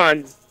white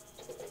man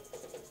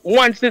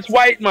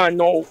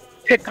now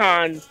take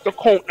on the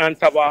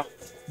countenance of a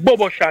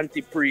Bobo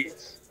Shanti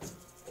priest,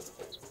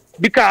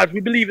 because we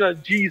believe in a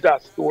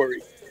Jesus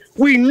story,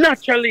 we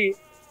naturally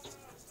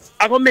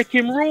are going to make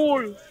him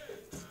rule.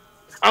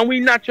 And we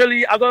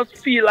naturally are going to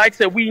feel like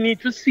say, we need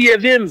to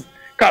save him.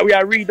 Because we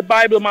are read the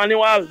Bible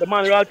manual. The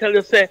manual tells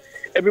us say,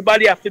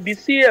 everybody have to be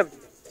saved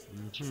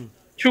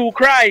through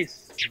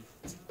Christ.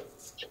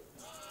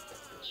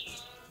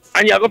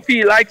 And you're going to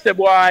feel like, say,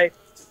 boy,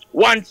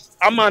 once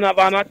a man have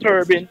on a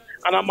turban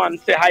and a man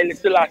say, Haile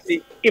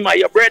Selassie, him are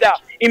your brother.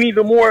 You're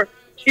even more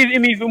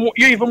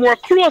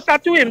closer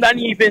to him than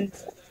even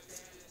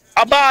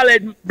a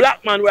bald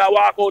black man where I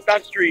walk out the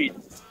street.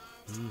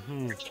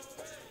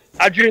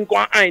 I drink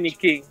one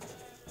Heineken.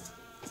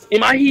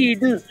 Him a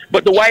heathen,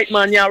 but the white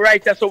man, yeah,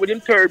 right, that's with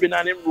him turban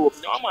and him robe.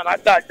 No, man, I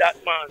thought that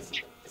man.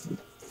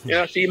 You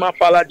know, see, my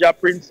follow your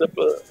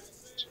principle.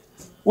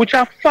 Which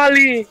are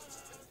folly.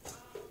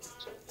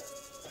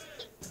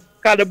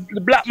 Because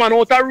the black man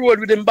out the road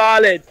with him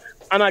bald and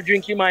I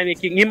drink him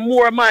Heineken. Him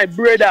more my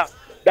brother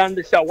than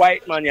this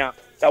white man, yeah.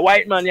 The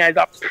white man, yeah, is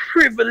a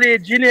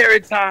privileged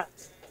inheritor.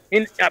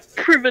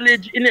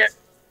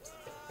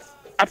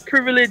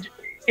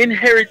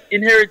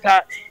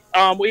 Inheritor,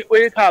 what do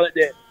you call it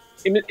there?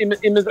 Him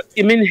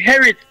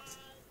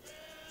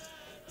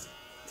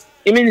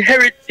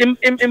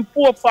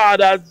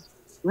forefathers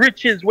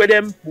riches where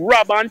them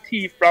rob and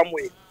thief from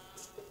way.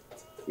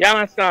 You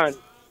understand?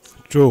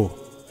 True.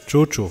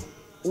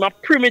 I'm a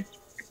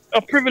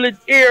privileged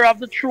heir of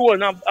the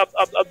throne of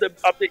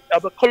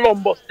the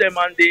Columbus them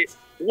and the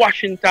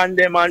Washington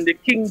them and the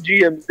King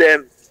James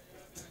them.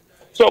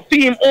 So for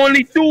him,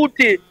 only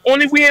duty,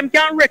 only way him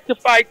can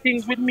rectify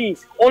things with me,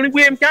 only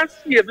way him can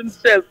save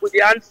himself with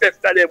the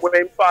ancestor them when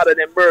him father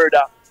them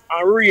murder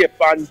and rape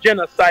and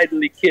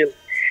genocidally kill,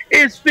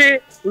 is to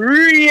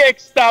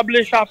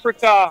re-establish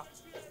Africa.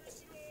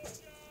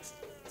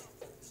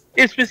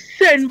 Is to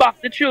send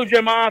back the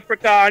children of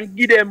Africa and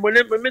give them, when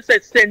I say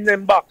send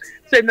them back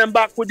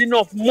with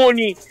enough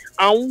money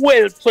and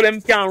wealth so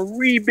them can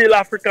rebuild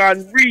Africa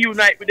and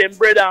reunite with them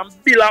brother and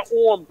build a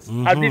home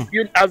as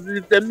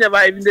if them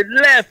never even did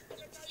left.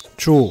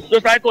 True.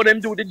 Just like how them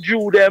do the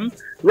Jew them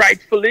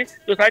rightfully,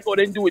 just like how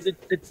them do with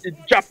the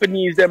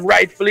Japanese them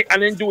rightfully,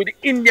 and then do with the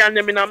Indian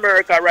them in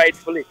America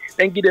rightfully.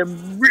 Then give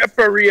them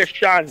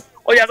reparation.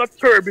 Or you got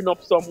turban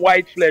up some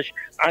white flesh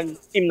and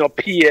him not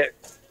pay.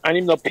 And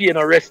him not paying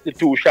a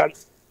restitution.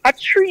 A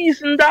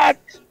treason that.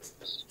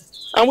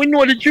 And we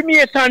know the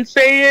Jamaican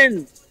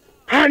saying,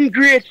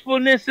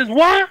 ungratefulness is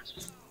what?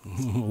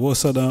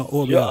 What's that?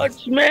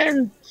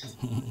 Judgment.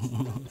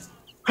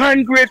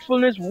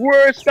 Ungratefulness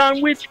worse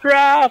than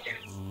witchcraft.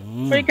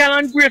 When you can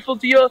ungrateful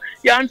to your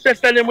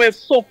ancestors, them were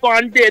so far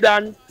and dead,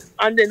 and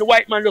then the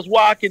white man just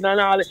walking and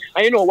all that.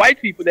 And you know,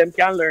 white people them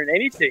can learn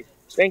anything.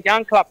 then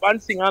can clap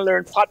and sing and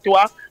learn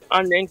patois,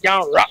 and then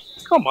can rap.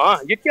 Come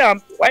on, you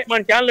can't. White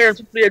man can learn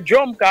to play a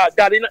drum card.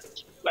 That in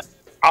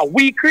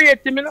we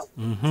create him, you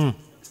know.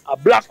 A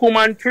black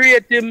woman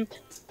create him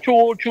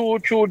through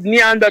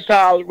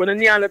Neanderthal. When the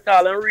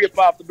Neanderthal and rape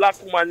off the black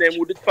woman, them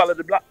would follow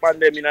the black man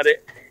them in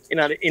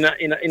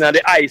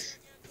the ice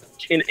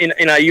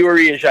in a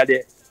Eurasia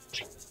there.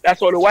 That's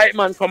how the white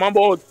man come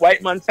about.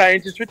 White man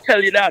scientists will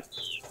tell you that.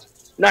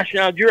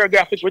 National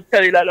Geographic will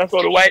tell you that. That's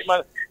how the white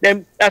man.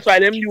 That's why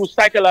them use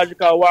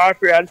psychological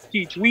warfare and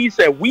teach. We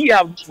say we're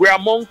a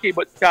monkey,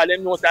 but tell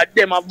them know that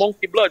them have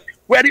monkey blood.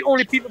 We're the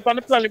only people on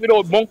the planet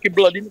without monkey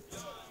blood. You know?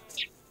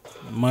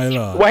 My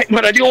lord. White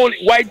man are the only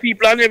white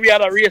people and every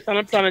other race on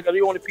the planet are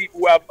the only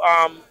people who have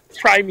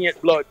primate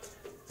blood.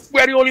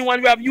 We're the only one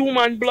who have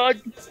human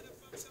blood.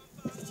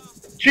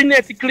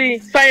 Genetically,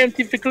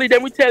 scientifically,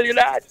 then we tell you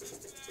that.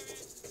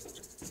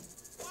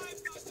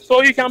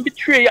 So you can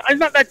betray. It's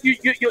not that you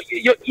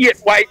hate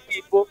white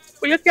people,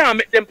 but you can't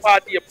make them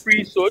part of your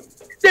priesthood.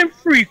 Them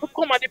free to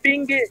come at the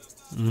bingy.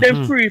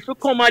 Them free to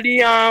come at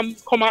the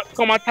come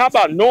at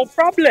Taba. No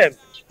problem.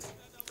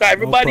 So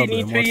everybody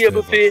needs to be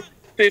able to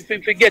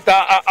get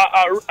a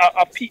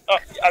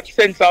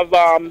sense of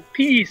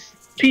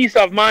peace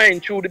of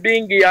mind through the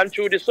bingy and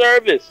through the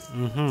service.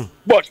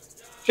 But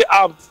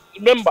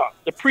remember,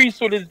 the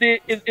priesthood is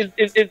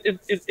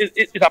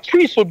a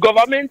priesthood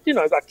government, you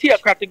know, it's a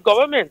theocratic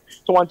government.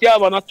 So once you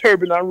have on a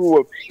turban and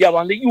robe, you have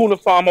on the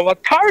uniform of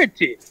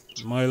authority.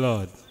 My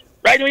lord.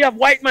 Right now you have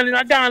white man in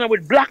a Ghana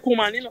with black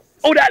woman, you know.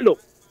 How that look?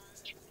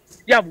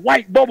 You have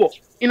white bubble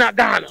in a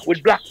Ghana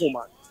with black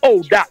woman.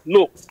 Oh, that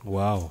look.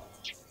 Wow.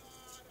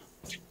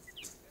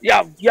 You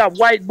have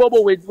white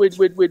bubble with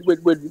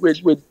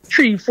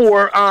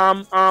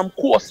 3-4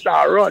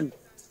 Costa run.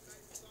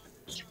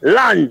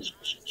 Land.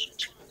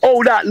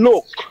 Oh, that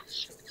look.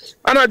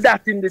 I know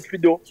that in this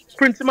video.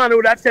 Prince Emmanuel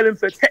would have tell him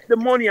to take the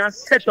money and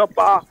set up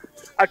a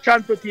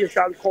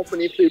transportation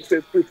company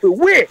for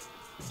way.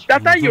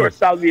 That's your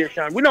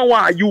salvation. We don't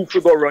want you to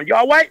go run. You're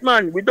a white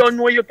man. We don't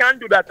know you can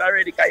do that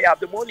already because you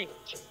have the money.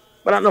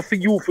 But that's not for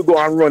you to go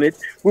and run it.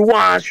 We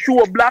want to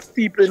show black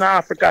people in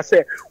Africa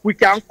say we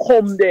can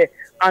come there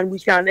and we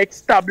can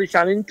establish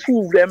and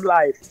improve them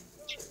life.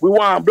 We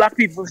want black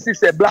people to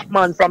say black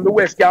man from the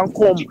West can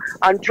come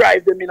and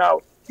drive them in a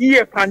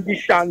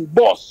air-conditioned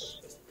bus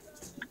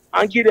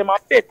and give them a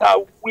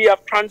better way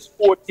of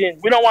transporting.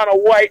 We don't want a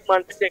white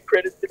man to take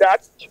credit to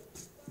that.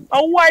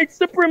 A white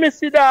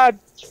supremacy that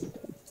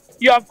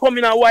you have come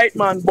in a white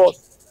man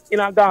bus in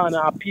a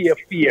Ghana and pay a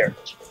fare.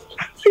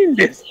 In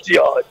this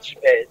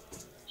judgment.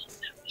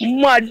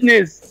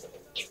 Madness.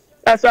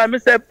 That's why I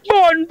say,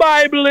 burn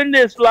Bible in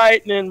this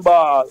lightning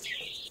ball.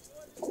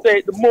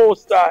 Say the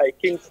Most High,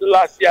 King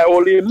Selassie,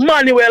 Holy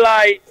Emmanuel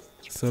I.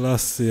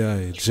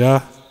 Selassie,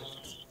 Jah,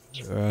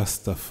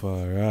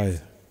 Rastafari.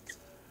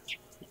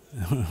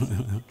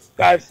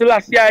 Because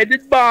Selassie I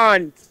did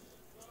born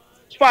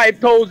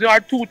 5,000 or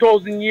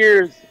 2,000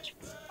 years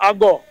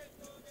ago.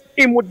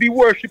 Him would be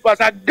worshipped as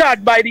a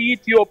god by the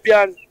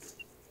Ethiopians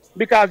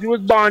because he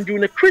was born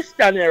during the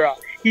Christian era.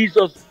 He's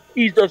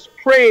just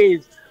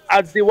praised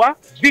as the what?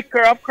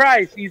 Vicar of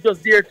Christ. He's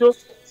just there to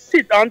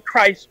sit on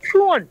Christ's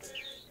throne.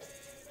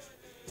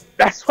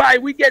 That's why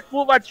we get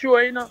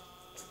overthrown, you know.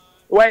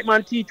 White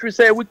man teachers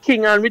say we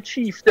king and we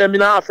chief them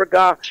in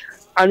Africa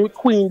and we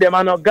queen them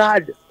and a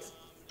God.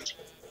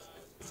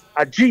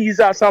 A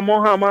Jesus and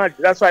Muhammad.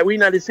 That's why we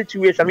in this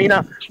situation. I mean,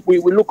 we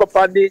look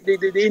upon the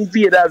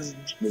invaders,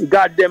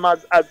 God them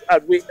as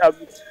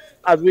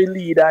we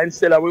leader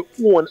instead of we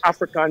own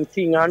African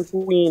king and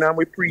queen and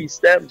we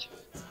priest them.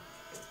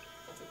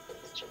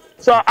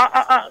 So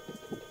I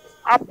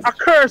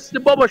curse the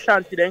Bubba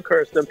Shanty, then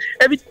curse them.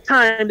 Every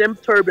time them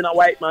turban a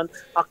white man,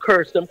 I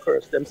curse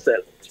themselves.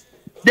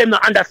 Them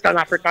not understand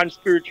African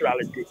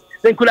spirituality.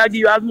 Then could I give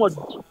you as much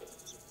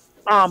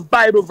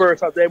Bible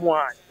verse as they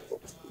want.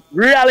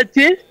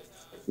 Reality,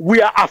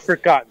 we are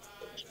African.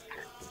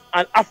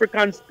 And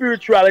African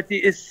spirituality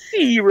is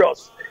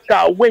serious.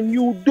 Because when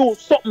you do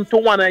something to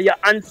one of your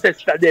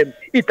ancestors, them,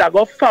 it will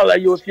go follow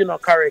you if you're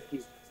not correct.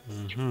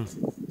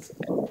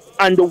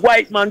 And the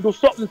white man do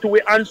something to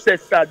your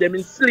ancestors, them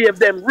enslave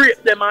them,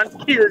 rape them and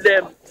kill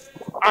them.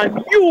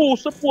 And you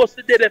supposed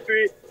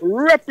to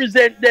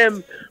represent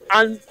them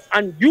and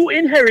you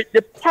inherit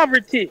the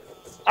poverty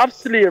of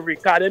slavery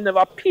because they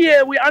never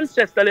pay we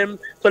ancestors them,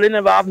 so they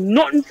never have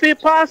nothing to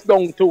pass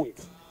down to it.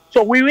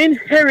 So we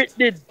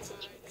inherited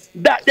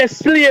that the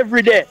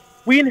slavery there.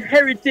 We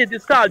inherited,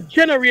 it's called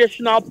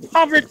generational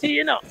poverty,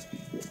 you know.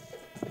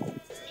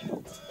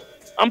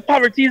 And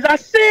poverty is a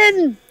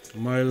sin.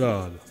 My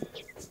Lord.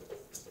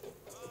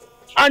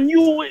 And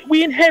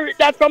we inherit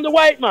that from the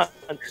white man.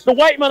 The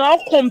white man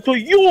will come to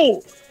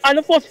you. And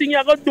the first thing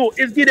you're going to do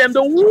is give them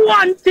the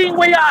one thing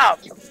where you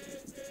have.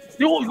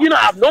 You don't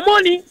have no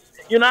money.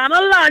 You don't have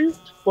no land.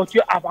 But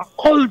you have a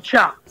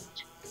culture.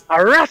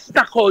 A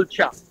Rasta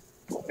culture.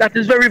 That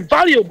is very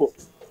valuable.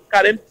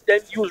 Because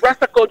they use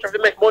Rasta culture to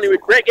make money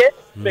with reggae.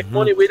 Make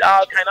money with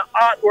all kind of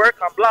artwork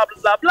and blah,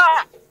 blah, blah,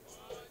 blah.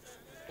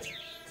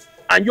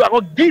 and you are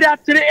going to give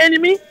that to the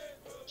enemy,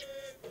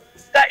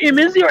 that him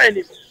is your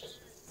enemy.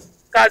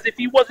 Because if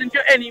he wasn't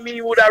your enemy,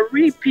 he would have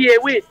repay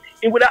with.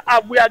 He would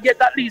have we have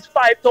get at least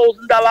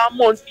 $5,000 a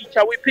month each,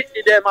 and we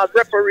pity them as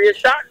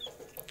reparation.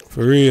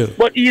 For real.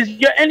 But he's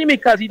your enemy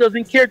because he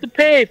doesn't care to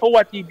pay for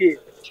what he did.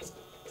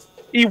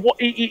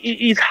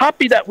 He's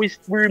happy that we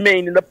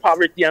remain in the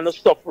poverty and the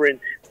suffering.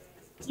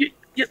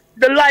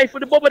 The life of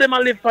the Bobo them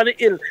and live on the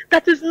hill,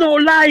 that is no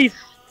life.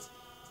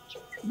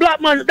 Black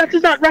man, that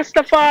is not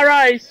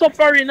Rastafari,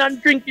 suffering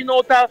and drinking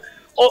out a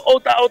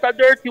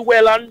dirty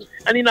well and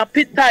in a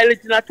pit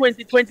toilet in a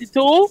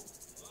 2022.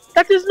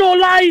 That is no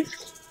life.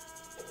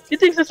 You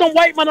think that some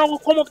white man will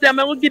come up there and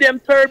will give them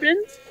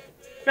turbans?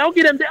 I will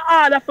give them the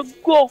order for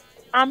go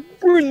and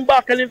bring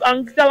back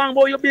and go on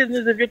about your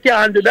business if you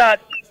can't do that.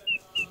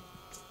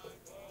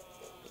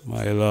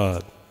 My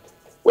Lord.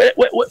 What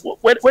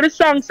the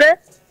song say?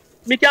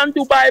 Me can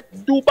do bad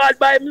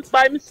by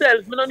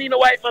myself. Me don't need a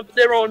white man to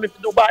be around me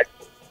to do bad.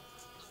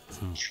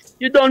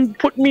 You don't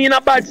put me in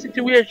a bad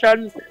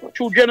situation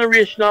through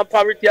generational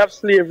poverty of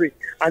slavery.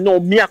 I know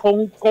me I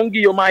can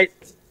give you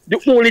the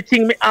only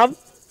thing me have,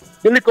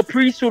 the little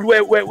priesthood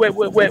where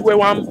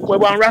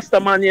one Rasta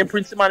man and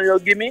Prince Emmanuel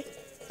give me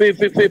for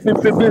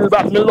build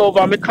back my love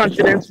and my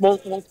confidence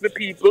amongst my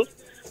people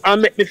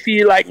and make me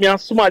feel like me and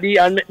somebody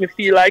and make me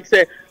feel like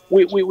say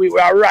we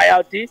are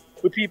royalty,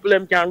 we people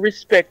them can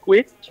respect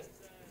with.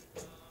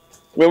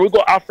 When we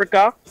go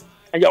Africa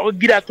and you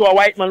give that to a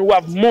white man who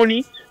have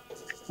money,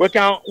 we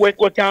can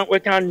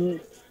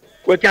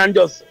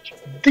just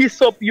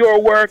diss up your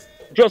work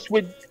just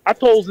with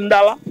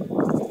 $1,000.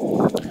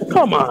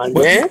 Come on,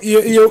 but man.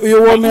 You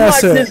want me to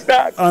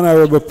say,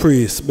 honorable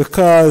priest,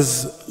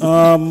 because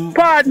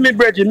pardon me,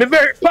 brethren, I'm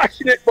very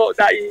passionate about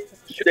that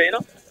issue, you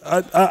know.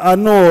 I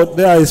know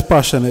there is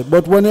passionate,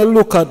 but when you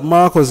look at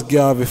Marcus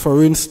Garvey,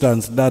 for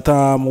instance, that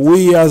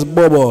we as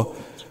Bobo,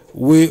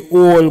 we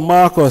hold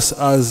Marcus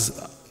as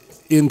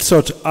in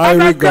such high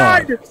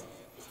regard.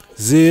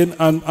 Zane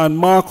and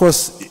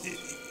Marcus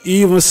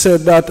even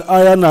said that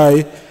I and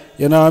I,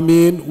 you know what I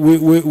mean,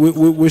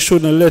 we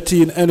shouldn't let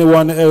in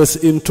anyone else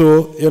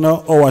into, you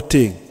know, our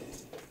thing.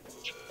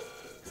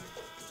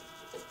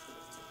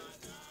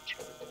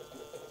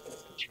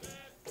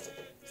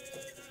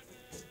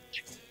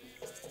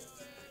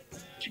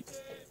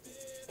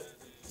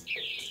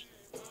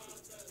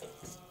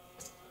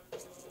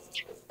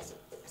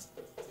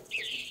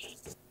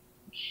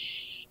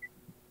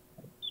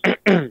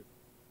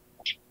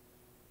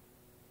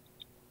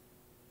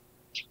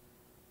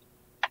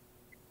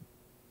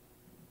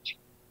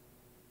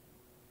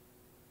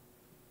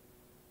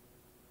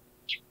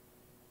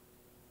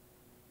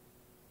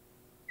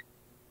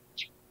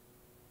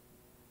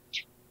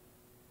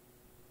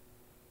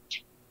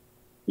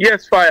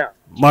 Yes, fire.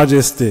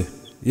 Majesty.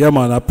 Yeah,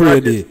 man, I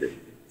pray thee.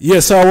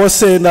 Yes, I was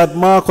saying that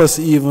Marcus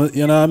even,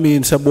 you know what I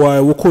mean, so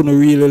boy, we couldn't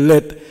really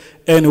let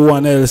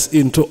anyone else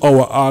into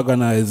our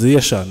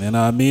organization, you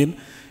know what I mean?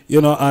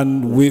 You know,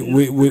 and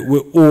we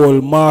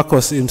hold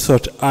Marcus in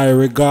such high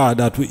regard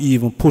that we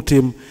even put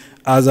him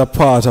as a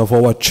part of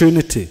our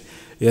Trinity,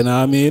 you know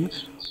what I mean?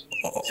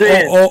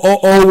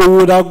 Or we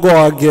would have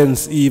go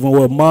against even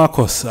what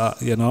Marcus,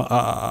 you know,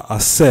 I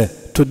say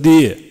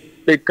today.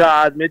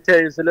 Because me tell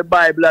you, so the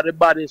Bible are the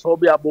baddest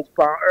hobby a book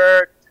on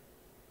earth.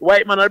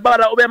 White man are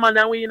better hobby man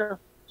than we, you know.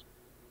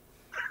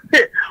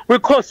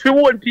 Because we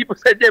want people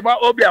say them are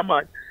hobby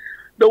man.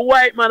 The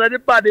white man are the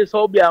baddest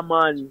hobby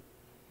man.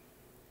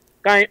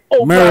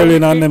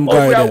 Marilyn and them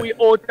guys. We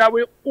out of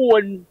our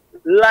own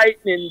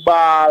lightning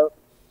ball,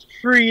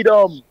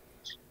 freedom.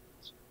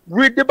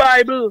 Read the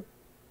Bible.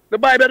 The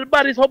Bible are the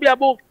baddest hobby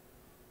book.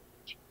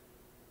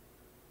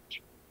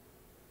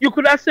 You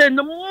could have said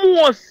the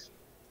most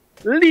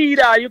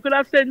leader, you could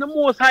have said the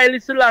most Haile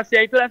Selassie,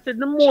 you could have said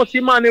the most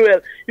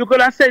Emmanuel, you could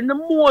have said the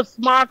most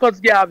Marcus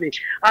Garvey.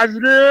 As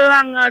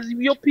long as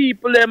your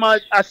people them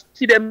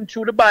see them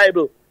through the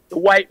Bible, the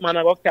white man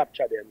are going to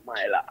capture them,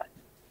 my lord.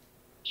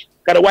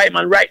 Because the white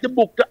man write the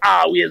book to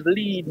always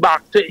lead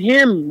back to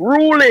him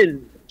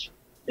ruling.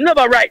 He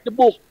never write the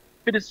book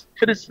for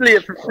the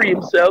slave to free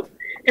himself.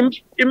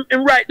 He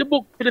write the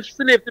book for the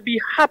slave to be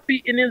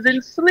happy in his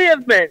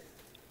enslavement.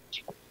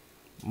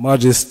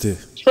 Majesty.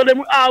 So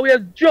them always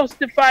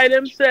justify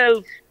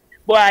themselves.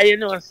 Boy, you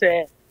know,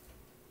 say,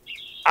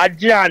 a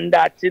John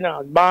that, you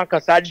know,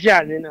 Marcus a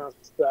John, you know,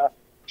 so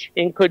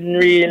he couldn't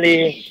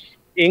really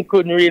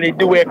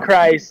do what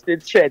Christ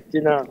did said,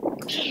 you know.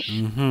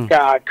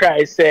 Because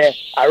Christ said,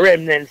 a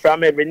remnant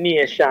from every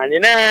nation,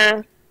 you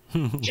know.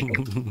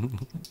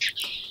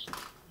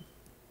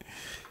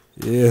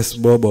 Yes,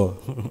 Bobo.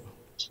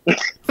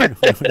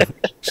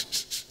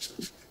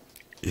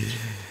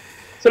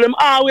 So them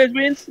always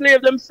be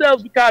enslaved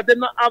themselves because they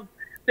not have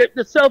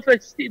the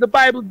self-esteem. The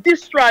Bible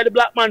destroy the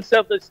black man's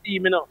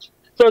self-esteem, you know.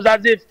 So it's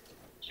as if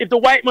the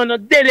white man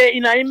not dead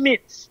in his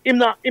midst, him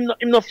not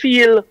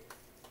feel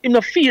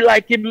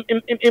like him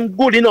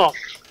good enough.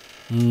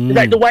 It's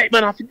like the white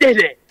man have to dead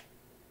there.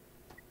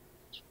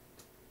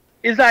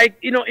 it's like,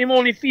 you know, him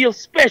only feel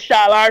special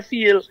or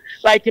feel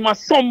like him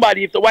as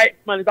somebody if the white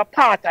man is a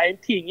part of him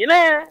thing, you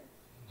know?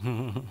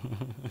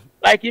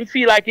 Like him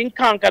feel like him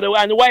conquer the,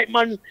 and the white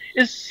man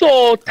is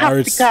so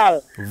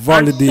tactical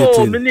and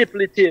so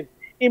manipulative.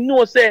 Him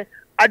know say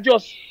I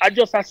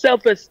just a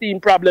self-esteem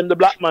problem the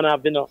black man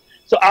have, you know.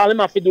 So all him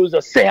have to do is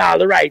just say all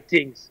the right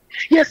things.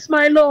 Yes,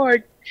 my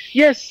lord.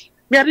 Yes,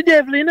 me are the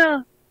devil, you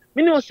know.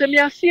 Me know say me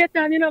are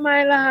Satan, you know,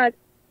 my lord.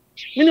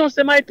 Me know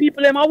say my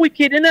people them are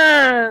wicked, you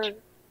know.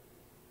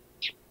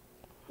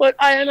 But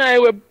I and I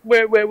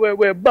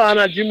were born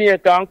at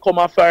Jamaica and come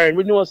a foreign.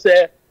 We know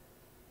say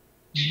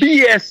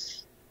BS.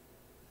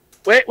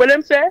 What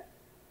them say?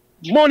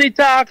 Money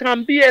talk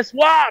and BS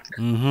walk.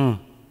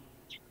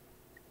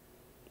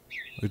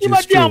 Which you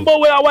is true. Jambo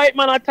where a white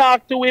man I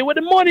talk to with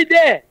the money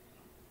there.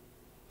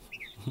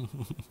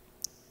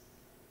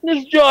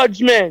 This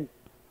judgment.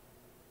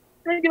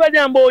 Don't give a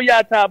damn about you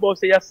talk about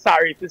say you're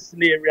sorry for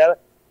slavery.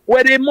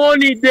 Where the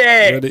money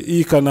there? Where the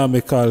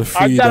economical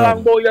freedom. I tell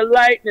about your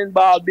lightning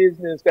ball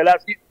business, because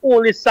that's the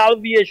only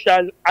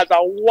salvation as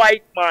a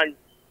white man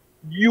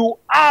you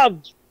have.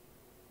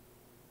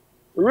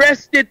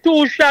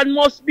 Restitution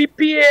must be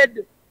paid.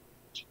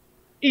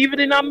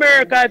 Even in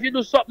America, if you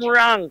do something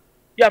wrong,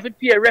 you have to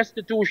pay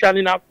restitution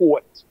in a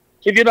court.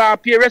 If you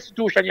don't pay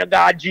restitution, you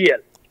go to jail.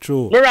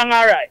 True. Me wrong,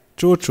 all right?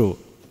 True.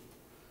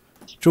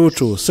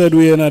 Said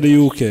we in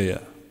the UK,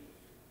 yeah.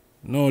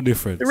 No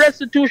difference. The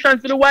restitution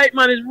for the white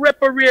man is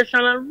reparation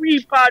and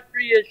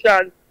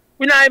repatriation.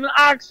 We not even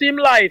ask him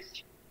life.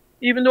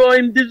 Even though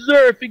him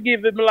deserve to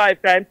give him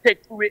lifetime,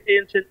 take with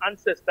ancient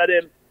ancestor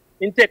them.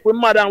 In take with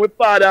mother and with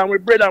father and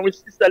with brother and with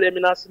sister them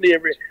in a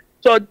slavery.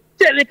 So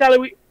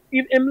technically,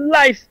 in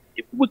life,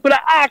 we could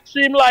have asked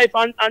him life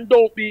and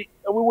we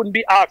wouldn't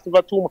be asking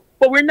for too much.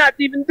 But we're not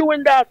even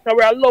doing that because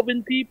we're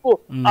loving people.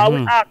 All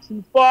we're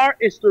asking for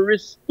is to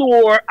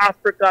restore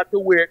Africa to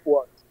where it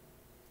was.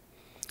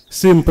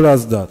 Simple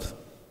as that.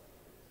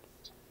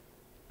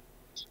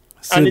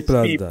 Simple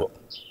as people.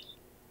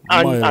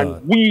 That.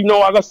 And we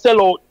know I'm going to sell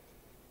out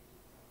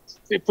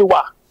for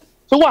what?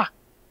 So what?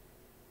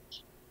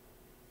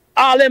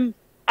 All them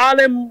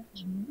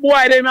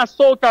boy them in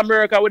South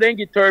America we then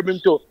get turban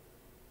too.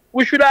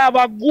 We should have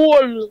a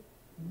gold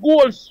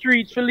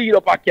street to lead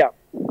up a camp.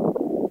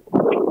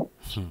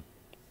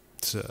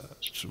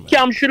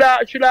 Camp should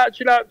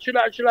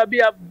be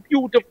a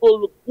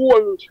beautiful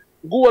gold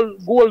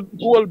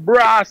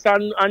brass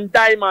and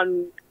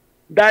diamond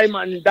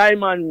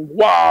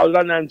wall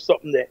and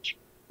something there.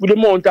 With the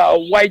amount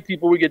of white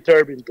people we get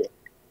turban to.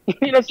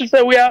 You know, so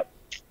say we are.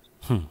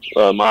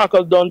 Well,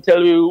 Marcus don't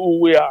tell you who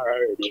we are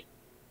already.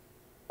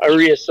 A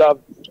race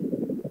of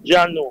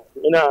John, you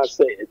know I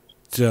say it.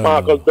 John.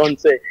 Marcus don't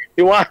say. If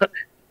you want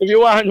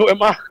to know what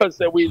Marcus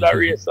say, we a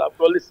race of,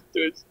 go listen to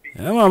his speech.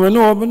 Yeah, man, I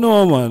know,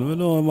 man. I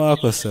know what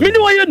Marcus said. I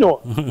know what you know.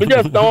 We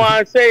just don't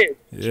want to say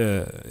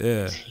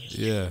it.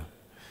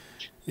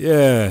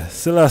 Yeah.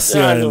 Selassie,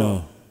 I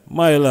know.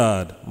 My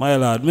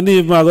lord. Me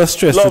need to go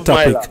stress Love the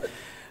topic.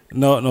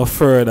 No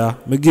further.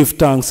 Me give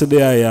thanks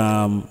today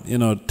I am,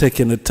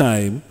 taking the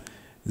time.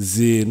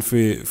 Zane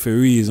for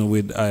reason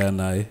with I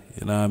and I, you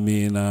know what I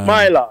mean?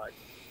 My lord.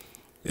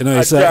 You know,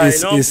 it's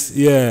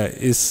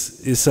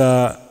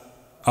a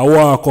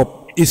walk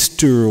up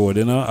history road,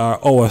 you know,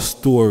 our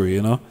story,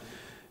 you know.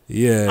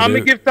 Yeah. And me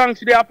give thanks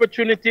for the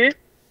opportunity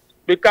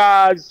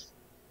because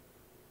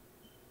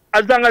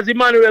as long as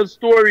Emmanuel's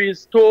story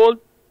is told,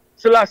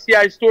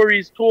 Selassie's story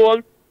is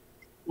told,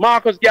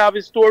 Marcus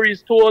Garvey's story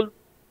is told,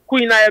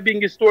 Queen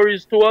EABIC's story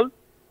is told,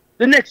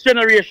 the next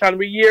generation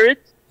will hear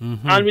it.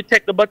 And we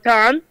take the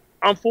baton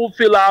and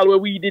fulfill all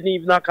what we didn't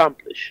even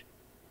accomplish.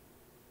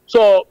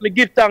 So we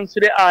give thanks to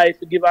the I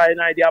to give I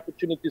and I the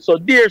opportunity so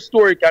their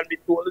story can be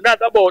told. It's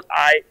not about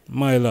I.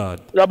 My lord.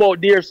 It's about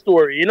their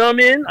story. You know what I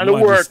mean? And Majesty.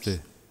 The works.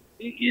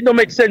 It don't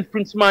make sense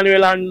Prince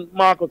Emmanuel and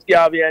Marcus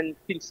Garvey and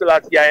King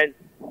Selassie and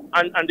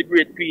the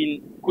great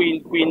Queen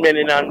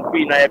Menin and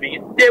Queen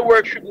EABIC. Their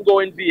work shouldn't go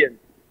in vain.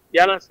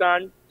 You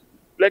understand?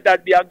 Let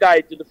that be a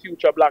guide to the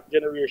future black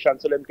generation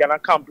so them can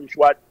accomplish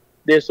what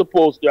they're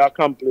supposed to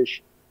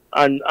accomplish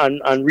and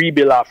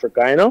rebuild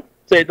Africa, you know?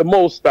 Say the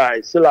Most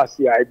High,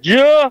 Selassie,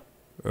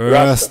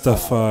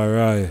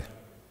 Rastafari,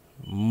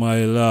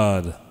 my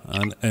Lord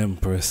and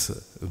Empress,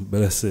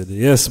 blessed.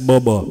 Yes,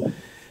 Bobo.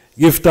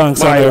 Give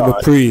thanks, honorable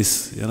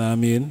priest, you know what I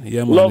mean?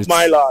 Yeah, man. Love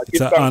my Lord.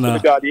 It's an honor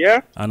to God, yeah?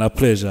 and a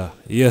pleasure.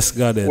 Yes,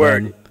 God.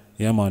 And,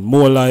 yeah, man.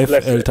 More life,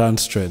 health, and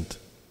strength.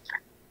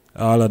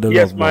 All of the love.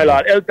 Yes, my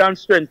Lord. Health and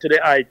strength to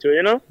the eye, too,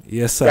 you know?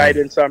 Yes, sir.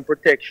 Guidance and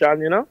protection,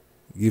 you know?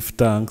 Give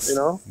thanks. You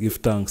know? Give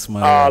thanks,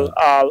 my Lord.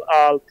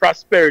 All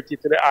prosperity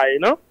to the eye, you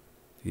know?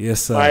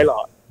 Yes, sir. My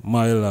Lord.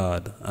 My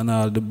Lord. And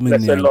all the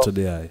minion to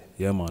the eye.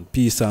 Yeah, man.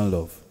 Peace and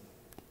love.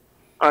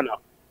 Honor.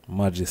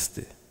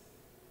 Majesty.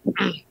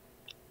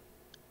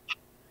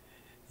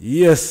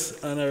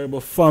 Yes,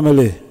 honorable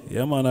family.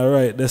 Yeah, man. All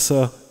right. That's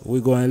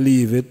we're going to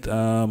leave it.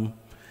 The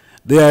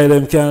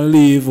item can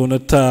leave on the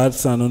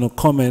thoughts and on the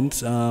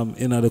comments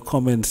in the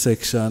comment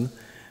section.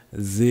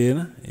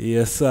 Zane,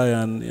 yes I,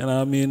 and you know what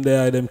I mean,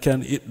 them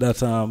can hit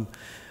that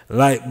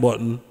like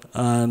button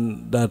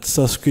and that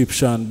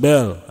subscription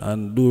bell,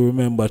 and do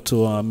remember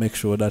to make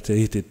sure that you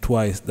hit it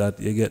twice, that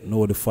you get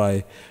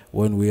notified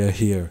when we are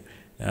here.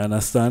 You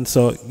understand?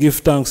 So give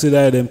thanks to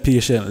them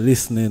patient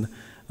listening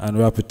and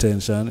rapid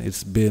attention.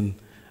 It's been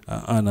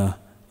an honor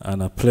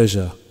and a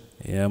pleasure.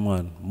 Yeah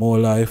man, more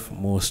life,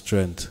 more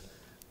strength.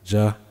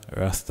 Jah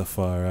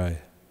Rastafari.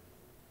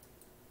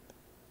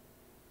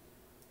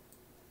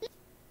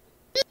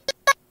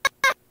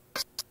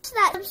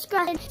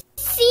 Subscribe.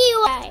 See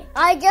you.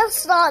 I just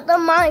start the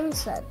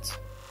mindset.